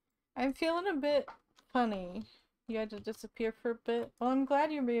 I'm feeling a bit funny. You had to disappear for a bit. Well, I'm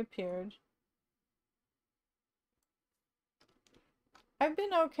glad you reappeared. I've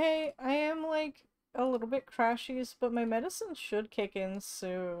been okay. I am, like, a little bit crashies, but my medicine should kick in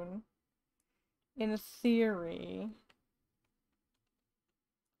soon. In theory.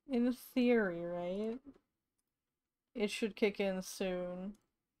 In theory, right? It should kick in soon.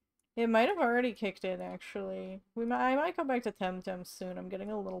 It might have already kicked in, actually. I might go back to temtem soon. I'm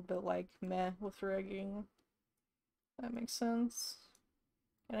getting a little bit, like, meh with rigging. That makes sense.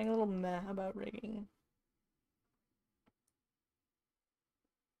 Getting a little meh about rigging.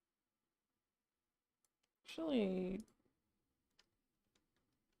 Actually,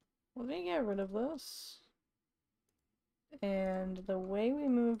 let me get rid of this. And the way we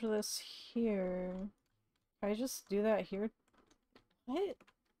moved this here, I just do that here. What?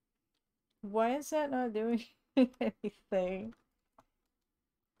 Why is that not doing anything?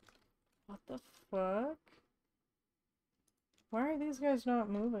 What the fuck? Why are these guys not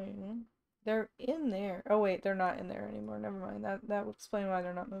moving? They're in there. Oh wait, they're not in there anymore. Never mind. That would explain why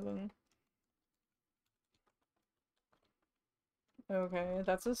they're not moving. Okay,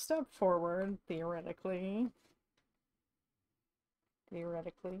 that's a step forward, theoretically.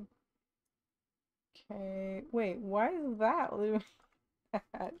 Theoretically. Okay, wait, why is that doing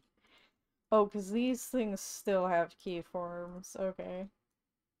that? Oh, because these things still have keyforms. Okay.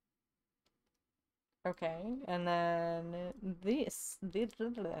 Okay, and then this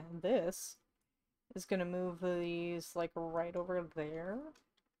is gonna move these, like, right over there.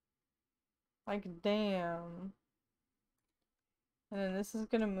 Like, damn. And then this is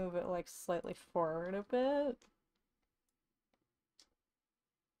gonna move it, like, slightly forward a bit.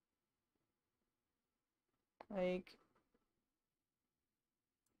 Like,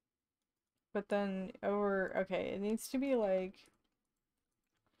 but then over, okay, it needs to be, like,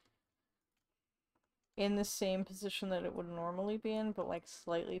 in the same position that it would normally be in, but, like,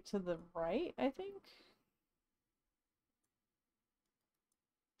 slightly to the right, I think.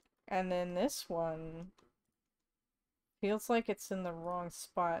 And then this one feels like it's in the wrong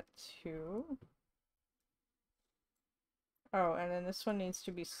spot, too. Oh, and then this one needs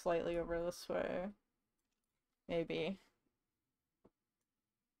to be slightly over this way. Maybe.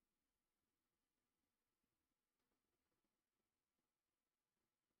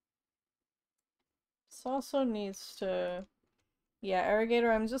 This also needs to... Yeah,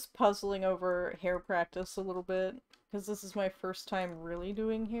 Irrigator, I'm just puzzling over hair practice a little bit, because this is my first time really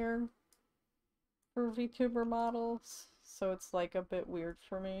doing hair for VTuber models, so it's, like, a bit weird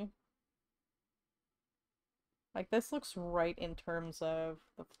for me. Like, this looks right in terms of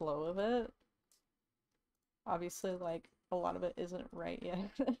the flow of it. Obviously, like, a lot of it isn't right yet.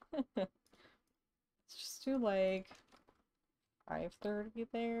 Let's just do, like, 5:30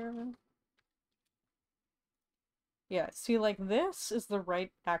 there. Yeah, see, like, this is the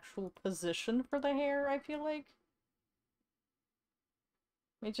right actual position for the hair, I feel like.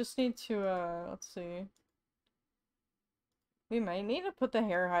 We just need to, let's see. We might need to put the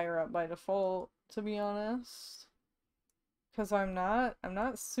hair higher up by default, to be honest. Because I'm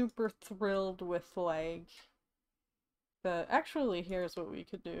not super thrilled with, like, actually, here's what we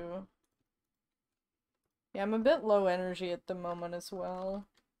could do. Yeah, I'm a bit low energy at the moment as well.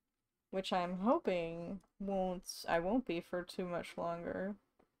 Which I'm hoping I won't be for too much longer.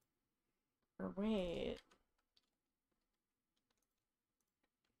 Or wait.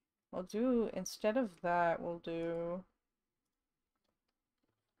 Instead of that, we'll do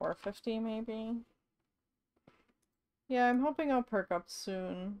 450 maybe? Yeah, I'm hoping I'll perk up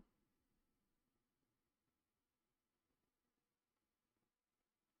soon.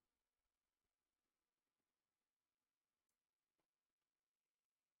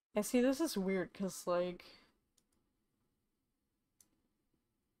 I see, this is weird, because, like...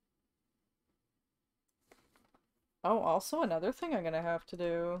 Oh, also another thing I'm gonna have to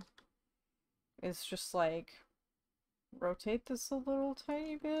do is just like rotate this a little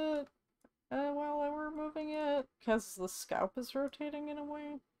tiny bit while we're moving it, because the scalp is rotating in a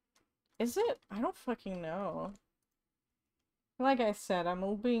way. Is it? I don't fucking know. Like I said,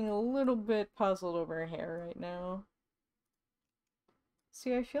 I'm being a little bit puzzled over hair right now.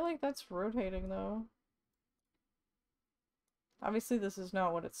 See, I feel like that's rotating though. Obviously this is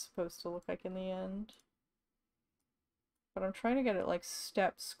not what it's supposed to look like in the end. But I'm trying to get it like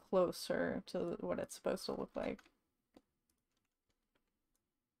steps closer to what it's supposed to look like.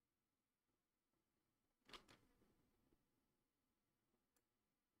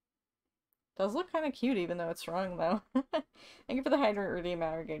 Does look kind of cute even though it's wrong though. Thank you for the hydrant redeem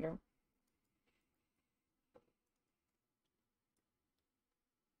aggregator.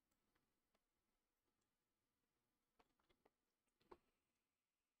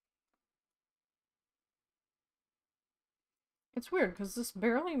 It's weird because this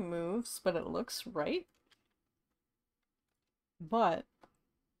barely moves, but it looks right. But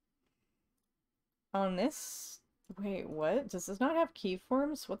on this, wait, what? Does this not have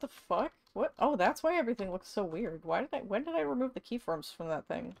keyforms? What the fuck? What? Oh, that's why everything looks so weird. When did I remove the keyforms from that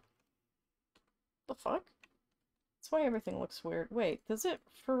thing? The fuck? That's why everything looks weird. Wait, does it,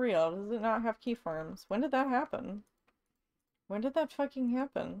 for real, does it not have keyforms? When did that happen? When did that fucking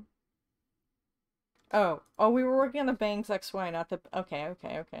happen? Oh, we were working on the bangs XY, not the, okay,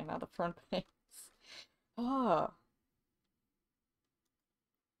 not the front bangs. Oh.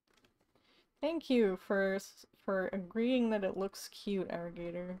 Thank you for agreeing that it looks cute,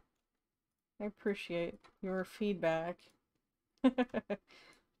 Arrogator. I appreciate your feedback.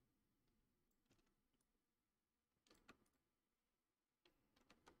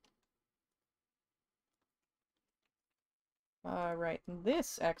 Right,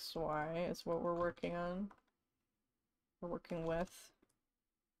 this XY is what we're working on. We're working with.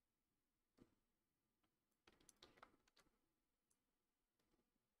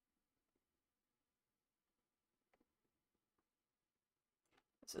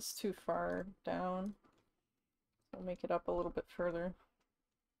 This is too far down. I'll make it up a little bit further.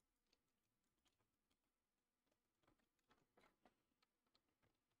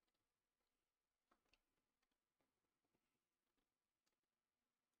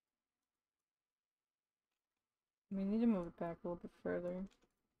 We need to move it back a little bit further.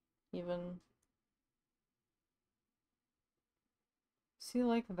 Even. See,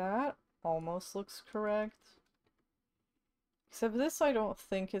 like that almost looks correct. Except this I don't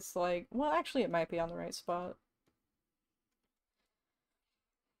think it's like, well, actually it might be on the right spot.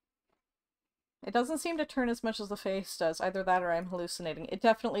 It doesn't seem to turn as much as the face does. Either that or I'm hallucinating. It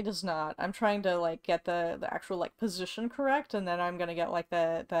definitely does not. I'm trying to like get the actual like position correct, and then I'm gonna get like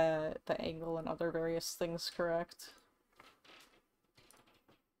the angle and other various things correct.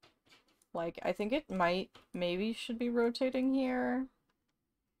 Like, I think it maybe should be rotating here,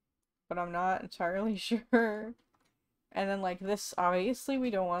 but I'm not entirely sure. And then like this, obviously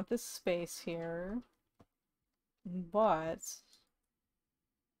we don't want this space here, but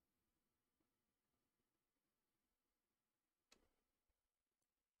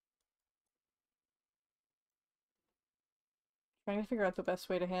trying to figure out the best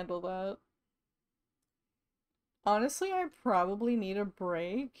way to handle that. Honestly, I probably need a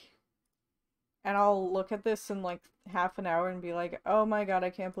break. And I'll look at this in like half an hour and be like, oh my god, I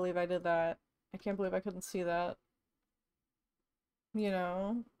can't believe I did that. I can't believe I couldn't see that. You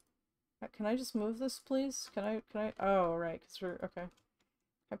know? Can I just move this, please? Can I? Oh, right, because we're, okay. Can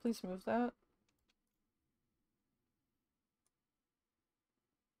I please move that?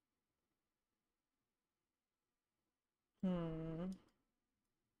 Hmm.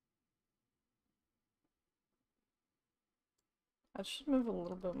 That should move a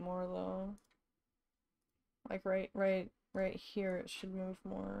little bit more, though. Like, right here, it should move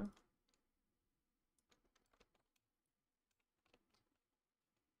more.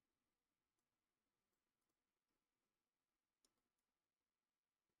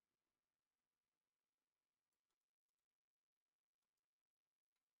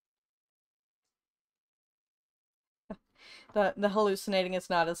 The hallucinating is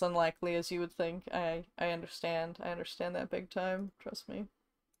not as unlikely as you would think. I understand. I understand that big time. Trust me.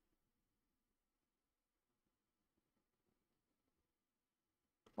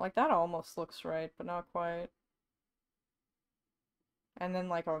 Like, that almost looks right, but not quite. And then,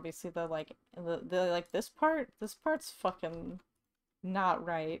 like, obviously the, like, like, this part's fucking not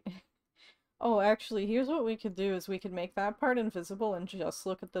right. Oh, actually, here's what we could do is we could make that part invisible and just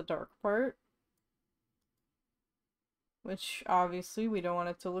look at the dark part. Which, obviously, we don't want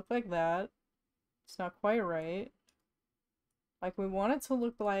it to look like that. It's not quite right. Like we want it to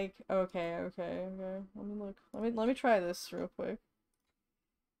look like okay. Let me look. Let me try this real quick.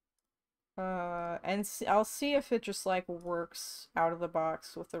 And see, I'll see if it just like works out of the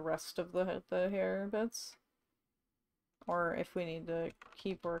box with the rest of the hair bits, or if we need to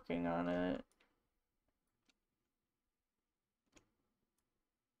keep working on it.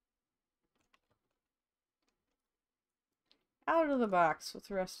 Out of the box with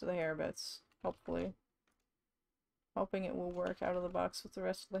the rest of the hair bits, hopefully. Hoping it will work out of the box with the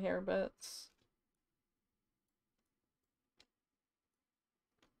rest of the hair bits.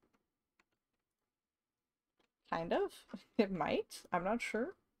 Kind of. It might. I'm not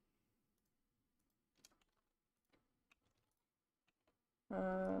sure.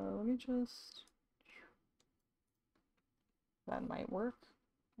 Let me just... That might work.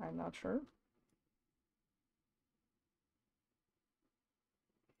 I'm not sure.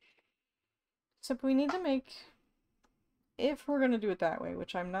 Except we need to make... If we're gonna do it that way,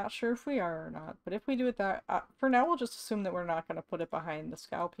 which I'm not sure if we are or not, but if we do it that... for now, we'll just assume that we're not gonna put it behind the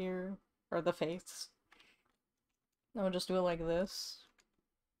scalp here. Or the face. And we'll just do it like this.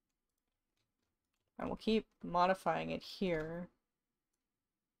 And we'll keep modifying it here.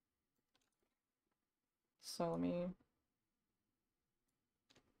 So let me...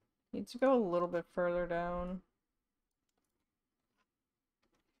 Need to go a little bit further down.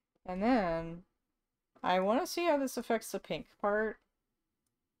 And then... I want to see how this affects the pink part.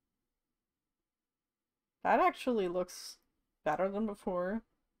 That actually looks better than before.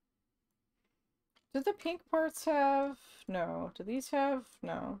 Did the pink parts have... No. Do these have...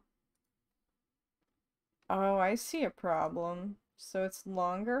 No. Oh, I see a problem. So it's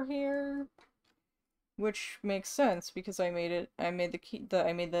longer here, which makes sense because I made it. I made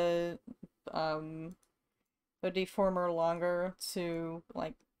the deformer longer to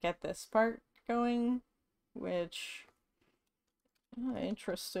like get this part going, which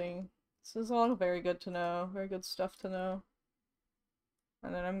interesting. This is all very good to know. Very good stuff to know.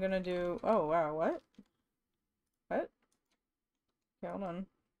 And then I'm gonna do... Oh, wow, what? What? Okay, hold on.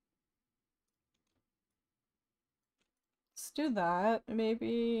 Let's do that,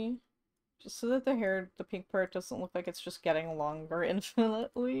 maybe. Just so that the pink part doesn't look like it's just getting longer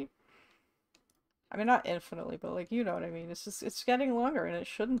infinitely. I mean, not infinitely, but like, you know what I mean. It's just, it's getting longer and it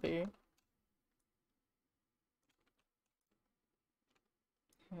shouldn't be.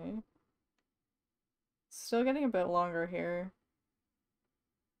 Okay. Still getting a bit longer here.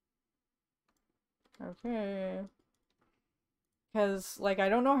 Okay. Because, like, I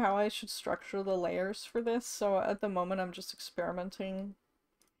don't know how I should structure the layers for this, so at the moment I'm just experimenting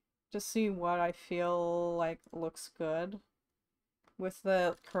to see what I feel like looks good with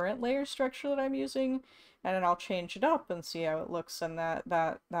the current layer structure that I'm using, and then I'll change it up and see how it looks and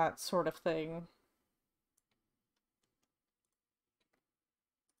that sort of thing.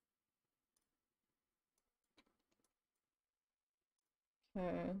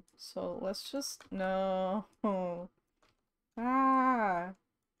 Okay, so let's just... No. Ah!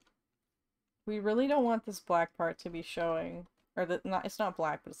 We really don't want this black part to be showing. Or not, it's not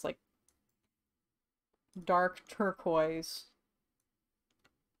black, but it's like dark turquoise.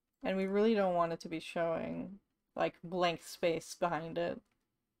 And we really don't want it to be showing like blank space behind it.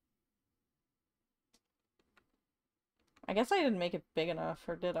 I guess I didn't make it big enough,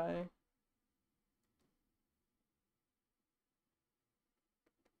 or did I?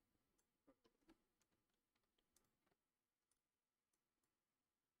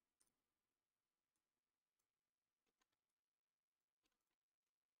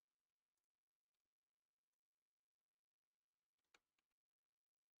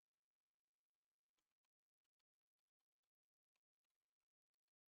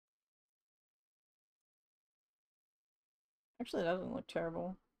 Actually, that doesn't look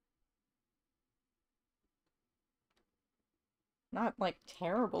terrible. Not like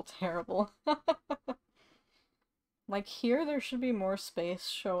terrible, terrible. Like here, there should be more space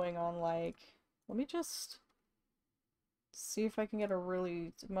showing on like... Let me just see if I can get a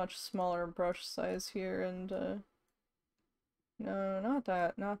really much smaller brush size here and no, not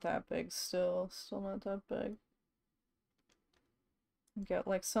that big still. Still not that big. Get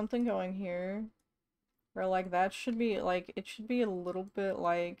like something going here. Or like that should be like, it should be a little bit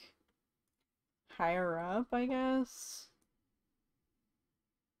like higher up, I guess.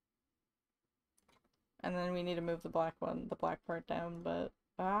 And then we need to move the black part down, but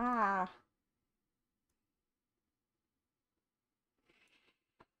ah.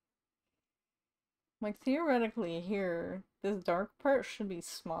 Like theoretically here, this dark part should be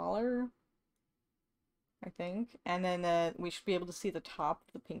smaller, I think. And then we should be able to see the top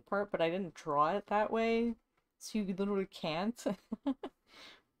of the pink part, but I didn't draw it that way. So you literally can't.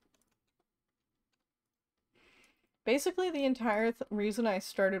 Basically, the entire reason I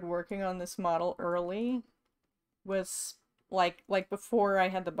started working on this model early was like before I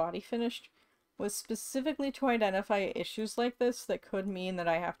had the body finished was specifically to identify issues like this that could mean that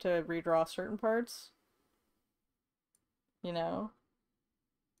I have to redraw certain parts, you know?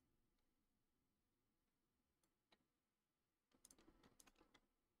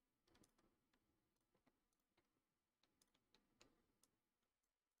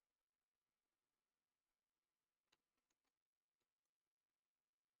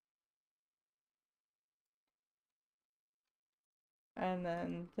 And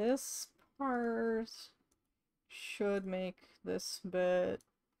then this part should make this bit,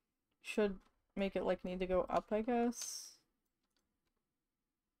 should make it like need to go up, I guess.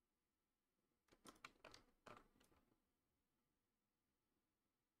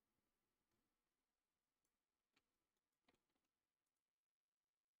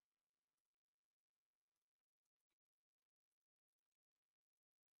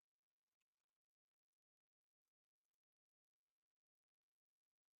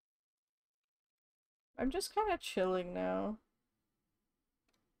 I'm just kind of chilling now.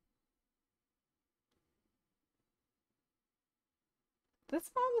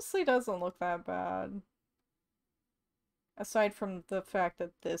 This honestly doesn't look that bad. Aside from the fact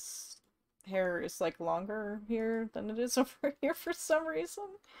that this hair is like longer here than it is over here for some reason.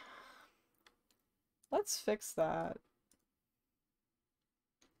 Let's fix that.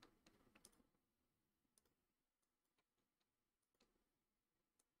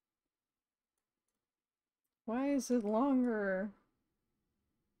 Why is it longer?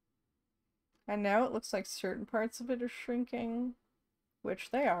 And now it looks like certain parts of it are shrinking,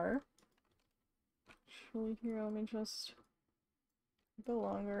 which they are. Actually, here, let me just go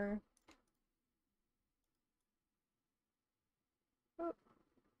longer. Oh.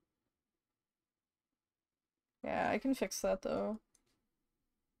 Yeah, I can fix that though.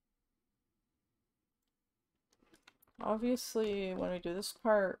 Obviously, when we do this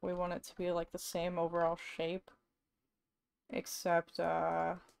part, we want it to be like the same overall shape, except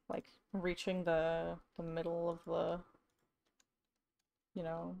like reaching the middle of the, you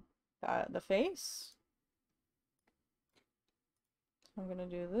know, the face. I'm gonna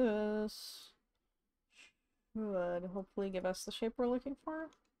do this. Should hopefully give us the shape we're looking for.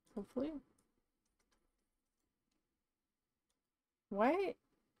 Hopefully. Why?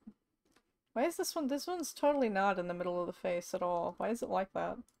 Why is this one? This one's totally not in the middle of the face at all. Why is it like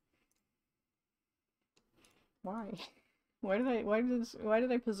that? Why? Why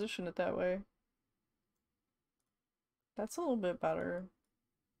did I position it that way? That's a little bit better.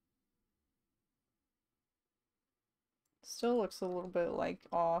 Still looks a little bit like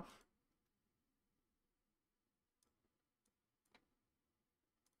off.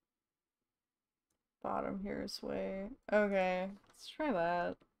 Bottom here is way. Okay, let's try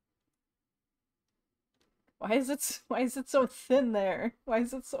that. Why is it so thin there? Why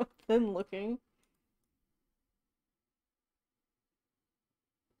is it so thin looking?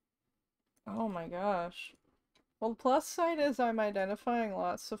 Oh my gosh. Well, the plus side is I'm identifying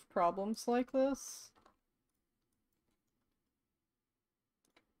lots of problems like this.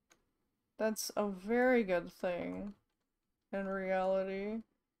 That's a very good thing in reality.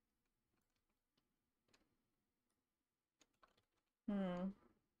 Hmm.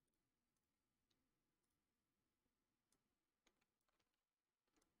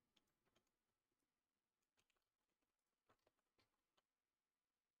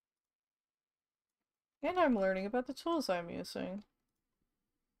 And I'm learning about the tools I'm using.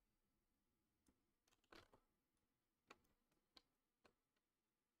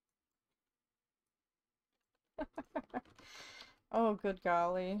 Oh, good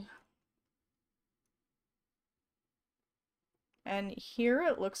golly. And here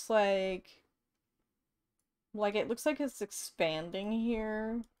it looks like it looks like it's expanding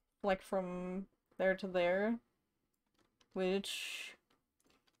here, like from there to there, which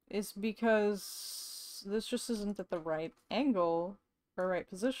is because this just isn't at the right angle or right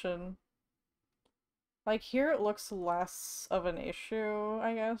position. Like here it looks less of an issue,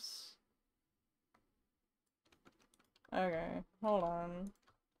 I guess. Okay, hold on.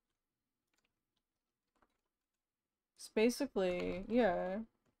 It's basically, yeah.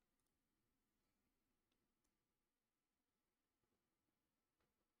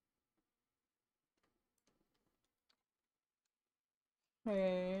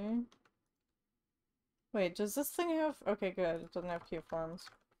 Okay. Wait, does this thing have... Okay, good. It doesn't have cube forms.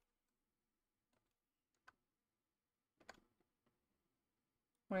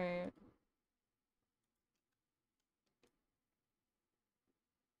 Wait.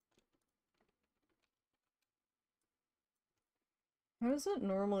 What does it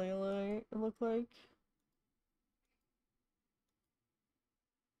normally look like?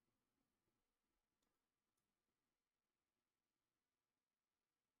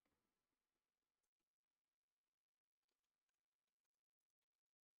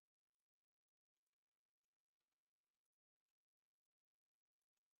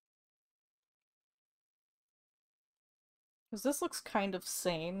 Because this looks kind of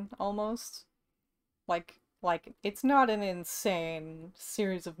sane, almost. Like, it's not an insane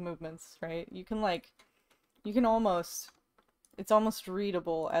series of movements, right? You can almost, it's almost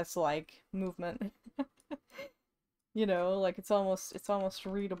readable as, like, movement. You know, like, it's almost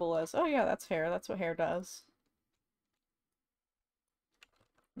readable as, oh yeah, that's hair, that's what hair does.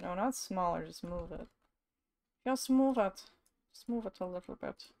 No, not smaller, just move it. Just move it. Just move it a little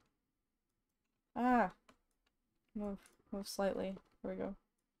bit. Ah, move. Move slightly. There we go.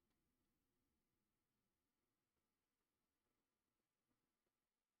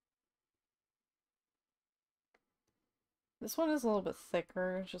 This one is a little bit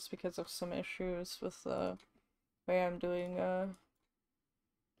thicker just because of some issues with the way I'm doing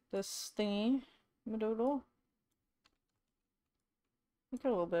this thingy madoodle. Make it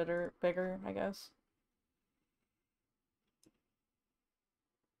a little bit bigger, I guess.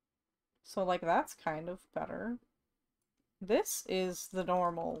 So like that's kind of better. This is the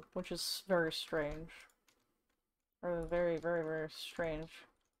normal, which is very strange. Or very, very, very strange.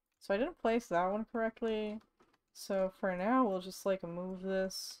 So I didn't place that one correctly. So for now, we'll just like move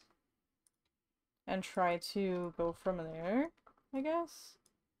this and try to go from there, I guess.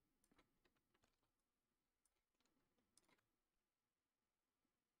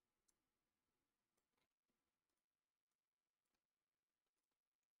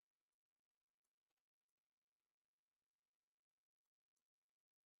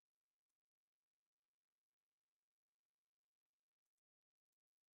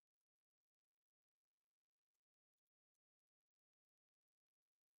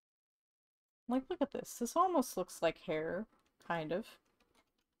 Like, look at this. This almost looks like hair, kind of.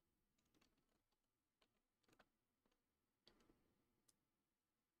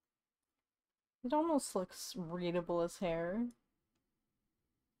 It almost looks readable as hair.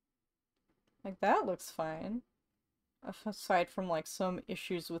 Like, that looks fine. Aside from, like, some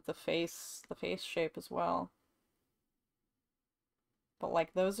issues with the face shape as well. But,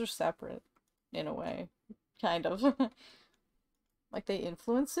 like, those are separate, in a way. Kind of. Like, they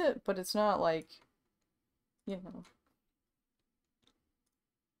influence it, but it's not, like, you know.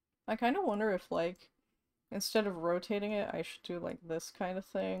 I kind of wonder if, like, instead of rotating it, I should do, like, this kind of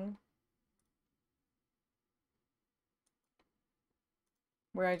thing.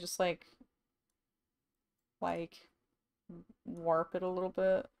 Where I just, like, warp it a little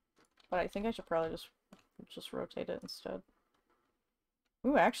bit. But I think I should probably just rotate it instead.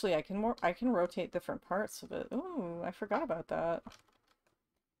 Ooh, actually, I can rotate different parts of it. Ooh, I forgot about that.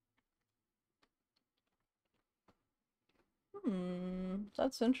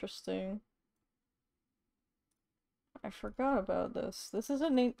 That's interesting. I forgot about this. This is a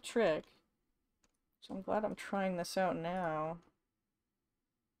neat trick. So I'm glad I'm trying this out now.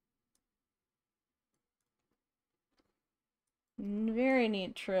 Very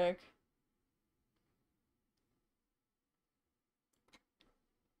neat trick.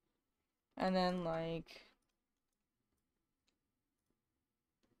 And then, like...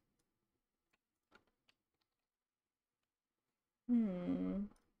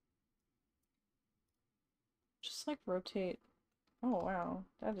 Just, like, rotate. Oh, wow.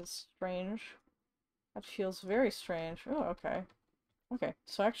 That is strange. That feels very strange. Oh, okay. Okay,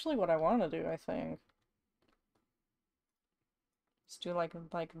 so actually what I want to do, I think, is do like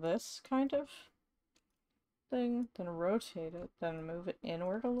this kind of thing, then rotate it, then move it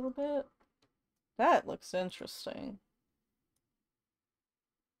inward a little bit. That looks interesting.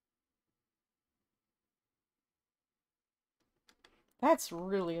 That's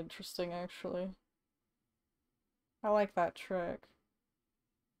really interesting, actually. I like that trick.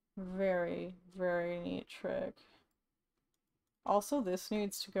 Very, very neat trick. Also, this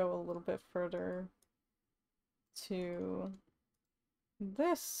needs to go a little bit further to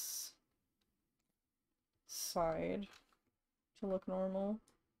this side to look normal.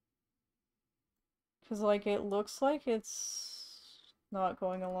 Because, like, it looks like it's not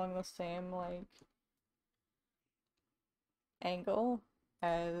going along the same, like, angle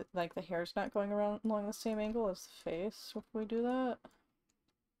as, like, the hair's not going around along the same angle as the face if we do that.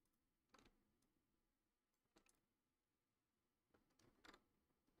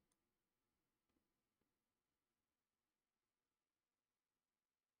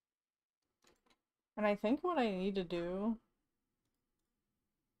 And I think what I need to do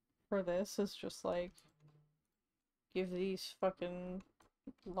for this is just like give these fucking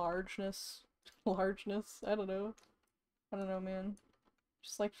largeness, I don't know. I don't know, man.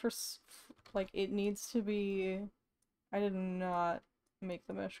 Just like like it needs to be. I did not make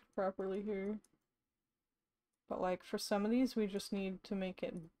the mesh properly here. But like for some of these, we just need to make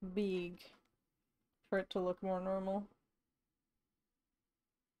it big for it to look more normal.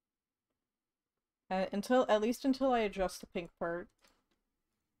 At least until I adjust the pink part.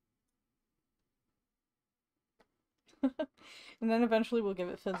 And then eventually we'll give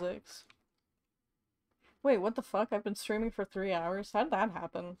it physics. Wait, what the fuck? I've been streaming for 3 hours? How did that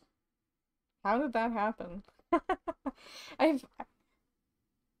happen? How did that happen? I've...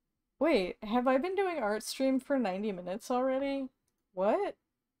 Wait, have I been doing art stream for 90 minutes already? What?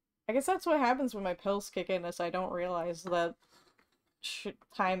 I guess that's what happens when my pills kick in, is I don't realize that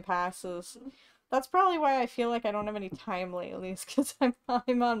time passes. That's probably why I feel like I don't have any time lately, is because I'm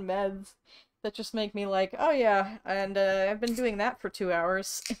on meds that just make me like, oh yeah, and I've been doing that for 2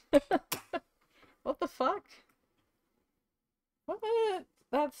 hours. What the fuck? What?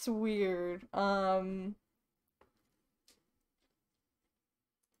 That's weird. I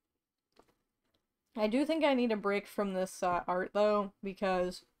do think I need a break from this art though,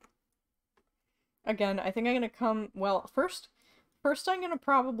 because again, I think I'm gonna well, first I'm gonna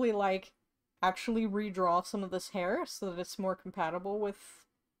probably like actually redraw some of this hair so that it's more compatible with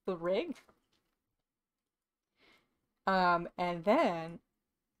the rig. And then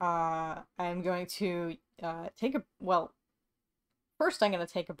I'm going to first I'm going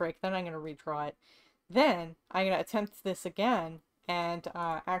to take a break, then I'm going to redraw it. Then I'm going to attempt this again and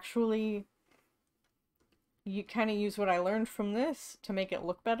actually you kind of use what I learned from this to make it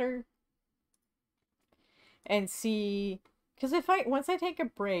look better. And see, because once I take a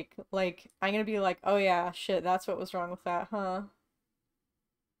break, like, I'm going to be like, oh yeah, shit, that's what was wrong with that, huh?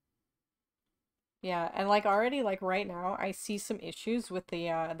 Yeah, and like already, like right now, I see some issues with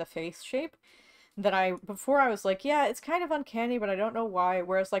the face shape that before I was like, yeah, it's kind of uncanny, but I don't know why.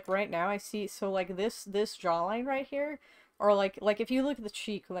 Whereas like right now I see, so like this jawline right here, or like if you look at the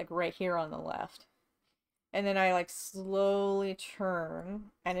cheek, like right here on the left, and then I like slowly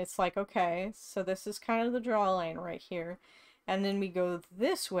turn, and it's like, okay, so this is kind of the jawline right here, and then we go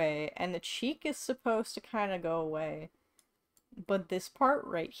this way, and the cheek is supposed to kind of go away. But this part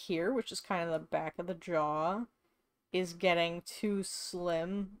right here, which is kind of the back of the jaw, is getting too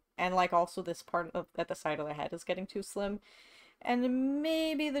slim. And like also this part at the side of the head is getting too slim. And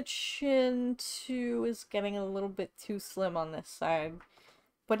maybe the chin too is getting a little bit too slim on this side.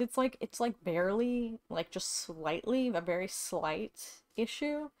 But it's like barely, like just slightly, a very slight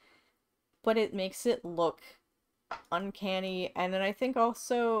issue. But it makes it look uncanny. And then I think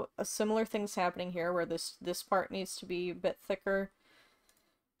also a similar thing's happening here where this part needs to be a bit thicker.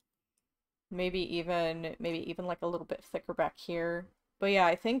 Maybe even like a little bit thicker back here. But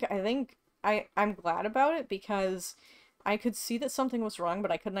yeah, I'm glad about it because I could see that something was wrong,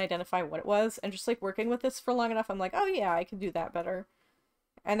 but I couldn't identify what it was. And just like working with this for long enough, I'm like, oh yeah, I can do that better.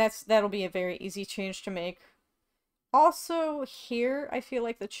 And that'll be a very easy change to make. Also, here, I feel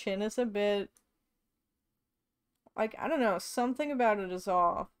like the chin is a bit, like, I don't know, something about it is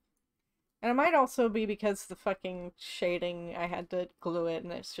off. And it might also be because the fucking shading, I had to glue it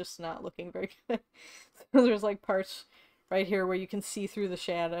and it's just not looking very good. So there's like parts right here where you can see through the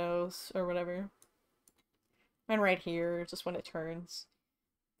shadows or whatever. And right here, just when it turns.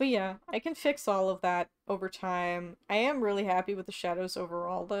 But yeah, I can fix all of that over time. I am really happy with the shadows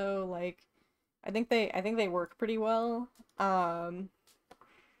overall though. Like, I think they work pretty well. Then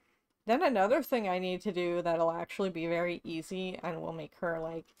another thing I need to do that'll actually be very easy and will make her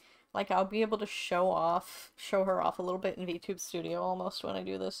like I'll be able to show her off a little bit in VTube Studio almost when I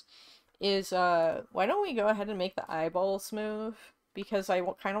do this, is why don't we go ahead and make the eyeballs move? Because I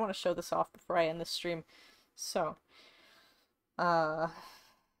kind of want to show this off before I end the stream. So, let's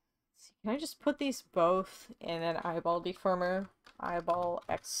see, can I just put these both in an eyeball deformer? Eyeball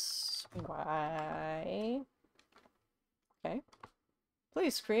X, Y. Okay.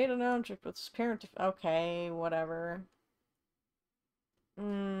 Please create an object with parent. Okay, whatever.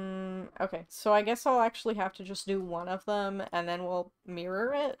 Okay, so I guess I'll actually have to just do one of them, and then we'll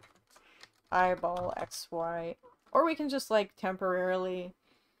mirror it. Eyeball XY. Or we can just, like, temporarily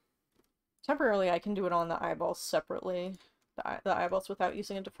I can do it on the eyeballs separately. The eyeballs without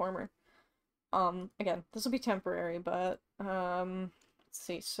using a deformer. Again, this will be temporary, but, let's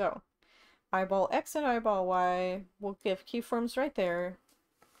see, so. Eyeball X and eyeball Y will give keyforms right there.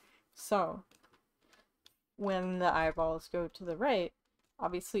 So, when the eyeballs go to the right,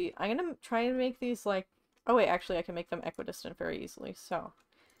 obviously, I'm gonna try and make these like, oh wait, actually I can make them equidistant very easily, so.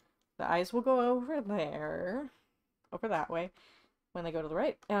 The eyes will go over there, over that way, when they go to the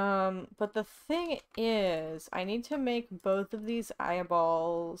right. But the thing is, I need to make both of these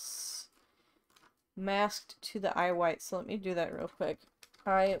eyeballs masked to the eye white, so let me do that real quick.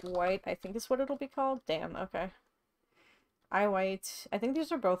 Eye white, I think is what it'll be called. Damn, okay. Eye white. I think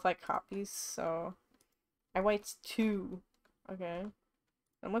these are both like copies, so eye white's 2. Okay.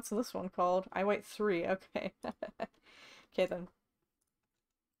 And what's this one called? Eye white 3. Okay. Okay then.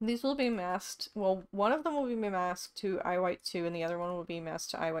 These will be masked. Well, one of them will be masked to eye white 2, and the other one will be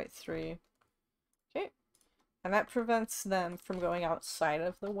masked to eye white 3. Okay. And that prevents them from going outside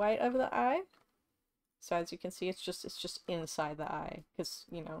of the white of the eye. So as you can see, it's just inside the eye, because,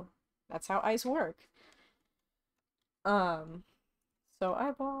 you know, that's how eyes work. So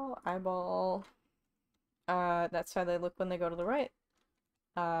eyeball. That's how they look when they go to the right.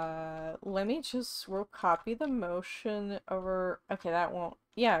 Let me just, we'll copy the motion over, okay, that won't,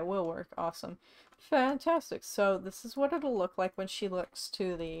 yeah, it will work, awesome. Fantastic, so this is what it'll look like when she looks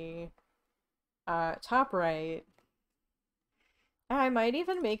to the, top right. I might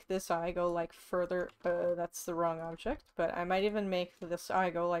even make this eye go, like, further, that's the wrong object, but I might even make this eye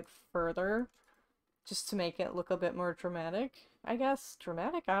go, like, further, just to make it look a bit more dramatic, I guess.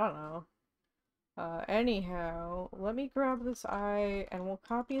 Dramatic? I don't know. Anyhow, let me grab this eye, and we'll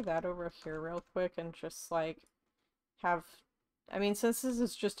copy that over here real quick, and just, like, have, I mean, since this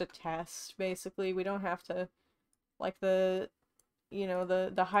is just a test, basically, we don't have to, like, the, you know,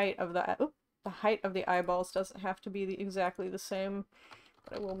 the height of the height of the eyeballs doesn't have to be exactly the same,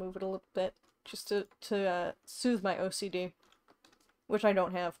 but I will move it a little bit, just to soothe my OCD, which I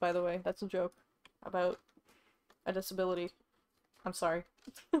don't have, by the way. That's a joke about a disability. I'm sorry.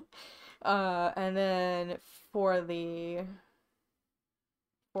 And then for the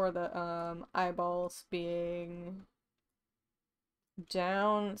eyeballs being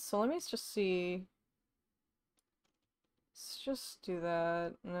down, so let me just see. Let's just do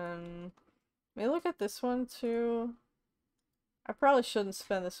that, and then let me look at this one too. I probably shouldn't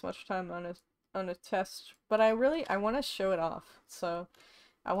spend this much time on a test, but I want to show it off, so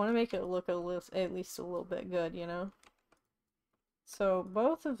I want to make it look at least a little bit good, you know? So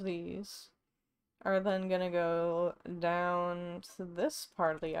both of these are then gonna go down to this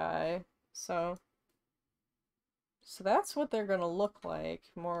part of the eye. So that's what they're gonna look like,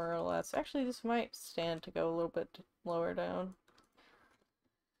 more or less. Actually, this might stand to go a little bit lower down.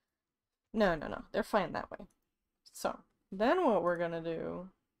 No, they're fine that way. So then what we're gonna do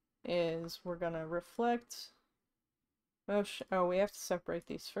is we're gonna reflect motion. Oh, we have to separate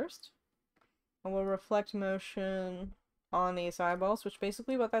these first. And we'll reflect motion on these eyeballs, which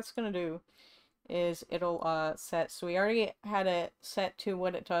basically what that's gonna do is it'll set, so we already had it set to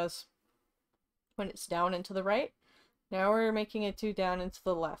what it does when it's down and to the right. Now we're making it do down and to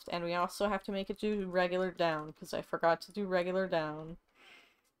the left, and we also have to make it do regular down, because I forgot to do regular down.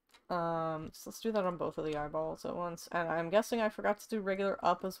 So let's do that on both of the eyeballs at once, and I'm guessing I forgot to do regular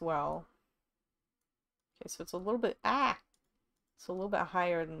up as well. Okay, so it's a little bit, it's a little bit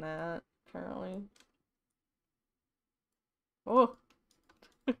higher than that, apparently. Oh!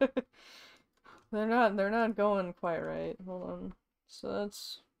 They're not going quite right. Hold on. So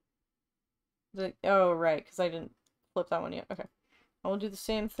that's the, oh right, because I didn't flip that one yet. Okay. I will do the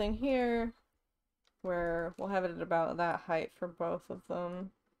same thing here, where we'll have it at about that height for both of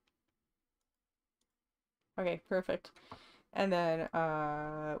them. Okay, perfect. And then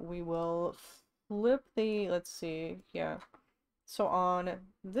we will flip the, let's see, yeah. So on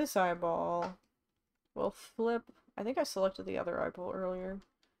this eyeball, we'll flip, I think I selected the other eyeball earlier.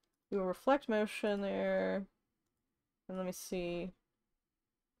 We will reflect motion there. And let me see.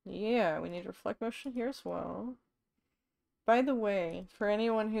 Yeah, we need reflect motion here as well. By the way, for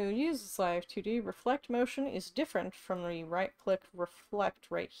anyone who uses Live 2D, reflect motion is different from the right-click reflect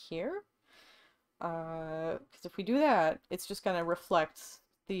right here. Because if we do that, it's just gonna reflect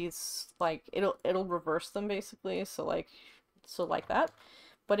these, like, it'll reverse them basically, so like that.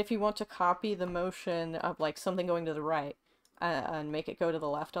 But if you want to copy the motion of like something going to the right and make it go to the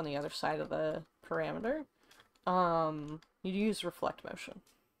left on the other side of the parameter, you use reflect motion.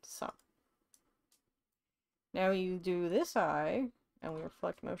 So now you do this eye, and we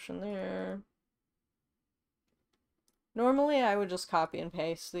reflect motion there. Normally I would just copy and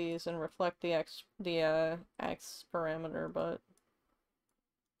paste these and reflect the X parameter, but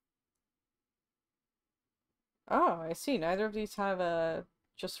oh, I see. Neither of these have a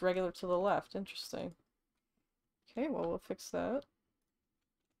just regular to the left. Interesting. Okay, well we'll fix that.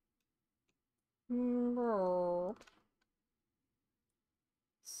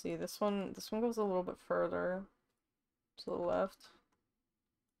 See, this one goes a little bit further to the left.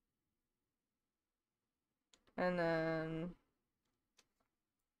 And then...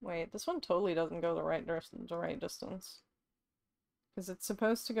 Wait, this one totally doesn't go the right distance. Because it's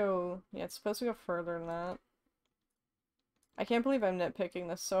supposed to go... Yeah, it's supposed to go further than that. I can't believe I'm nitpicking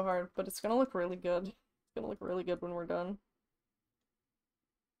this so hard, but it's gonna look really good. It's gonna look really good when we're done.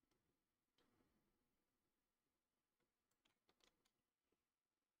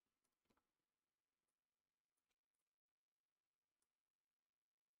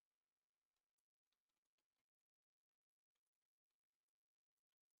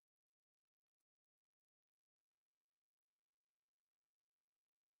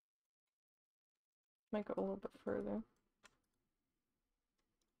 Might go a little bit further.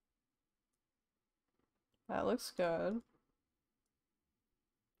 That looks good.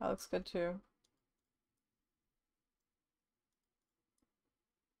 That looks good too.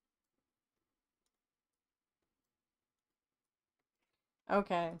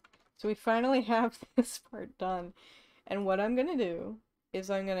 Okay, so we finally have this part done. And what I'm gonna do is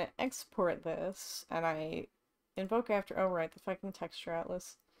I'm gonna export this, and I invoke after, oh right, the fucking texture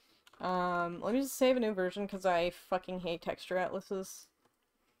atlas. Let me just save a new version because I fucking hate texture atlases.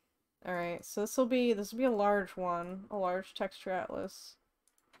 Alright, so this will be a large one, a large texture atlas.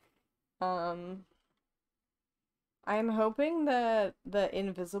 I'm hoping that the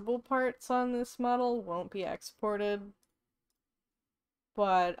invisible parts on this model won't be exported,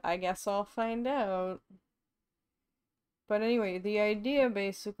 but I guess I'll find out. But anyway, the idea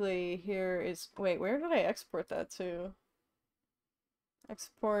basically here is, wait, where did I export that to?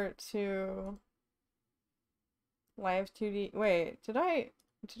 Export to live 2D. Wait, did I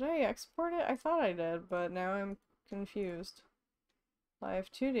export it? I thought I did, but now I'm confused. Live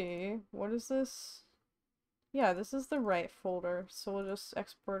 2D. What is this? Yeah, this is the right folder, so we'll just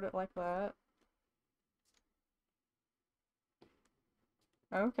export it like that.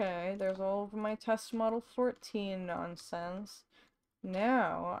 Okay, there's all of my test model 14 nonsense.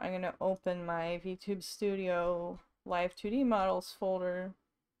 Now I'm gonna open my VTube Studio Live 2D models folder.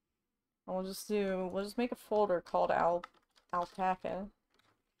 We'll just make a folder called Alpaca.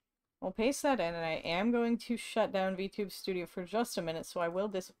 We'll paste that in, and I am going to shut down VTube Studio for just a minute, so I will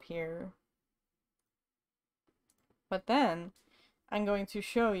disappear. But then, I'm going to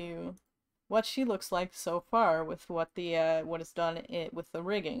show you what she looks like so far with what is done with the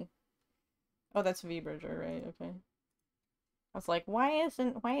rigging. Oh, that's VBridger, right? Okay. I was like, why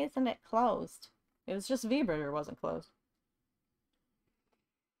isn't it closed? It was just VBridger wasn't closed.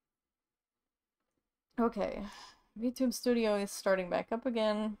 Okay, VTube Studio is starting back up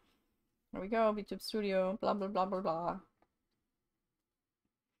again. There we go, VTube Studio, blah blah blah blah blah.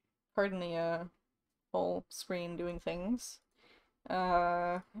 Pardon the whole screen doing things.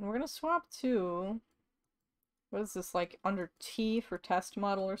 And we're gonna swap to, what is this, like under T for test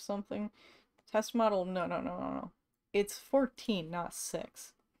model or something? Test model, no. It's 14, not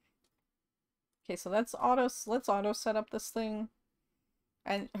 6. Okay, so let's auto set up this thing.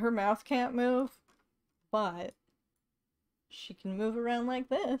 And her mouth can't move, but she can move around like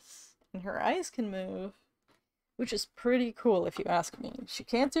this, and her eyes can move, which is pretty cool if you ask me. She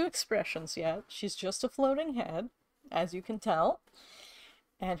can't do expressions yet. She's just a floating head, as you can tell.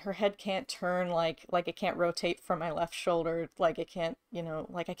 And her head can't turn, like it can't rotate from my left shoulder, like it can't, you know,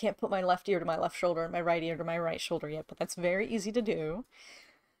 like I can't put my left ear to my left shoulder and my right ear to my right shoulder yet, but that's very easy to do.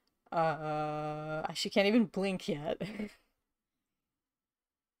 She can't even blink yet.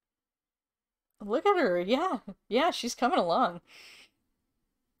 Look at her, yeah, she's coming along.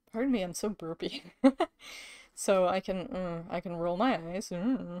 Pardon me, I'm so burpy. So I can roll my eyes.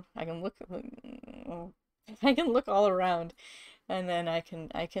 I can look. I can look all around, and then I can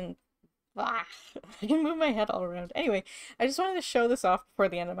I can move my head all around. Anyway, I just wanted to show this off before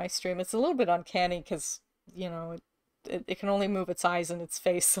the end of my stream. It's a little bit uncanny because, you know, it can only move its eyes and its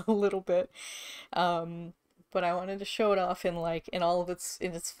face a little bit. But I wanted to show it off in all of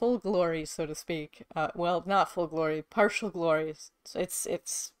its full glory, so to speak. Well, not full glory, partial glory.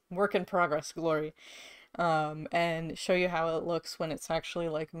 It's work in progress glory. And show you how it looks when it's actually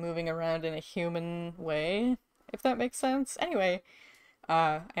like moving around in a human way, if that makes sense. Anyway,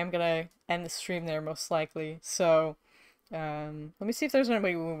 I'm gonna end the stream there most likely. So, let me see if there's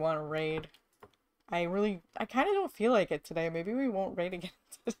anybody we want to raid. I kind of don't feel like it today. Maybe we won't raid again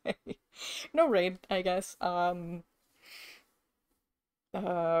today. No raid, I guess. Shout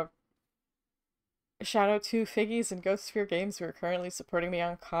out to Figgies and Ghost Sphere Games who are currently supporting me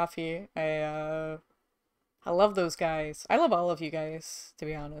on Coffee. I love those guys. I love all of you guys, to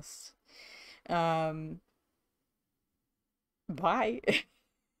be honest. Bye.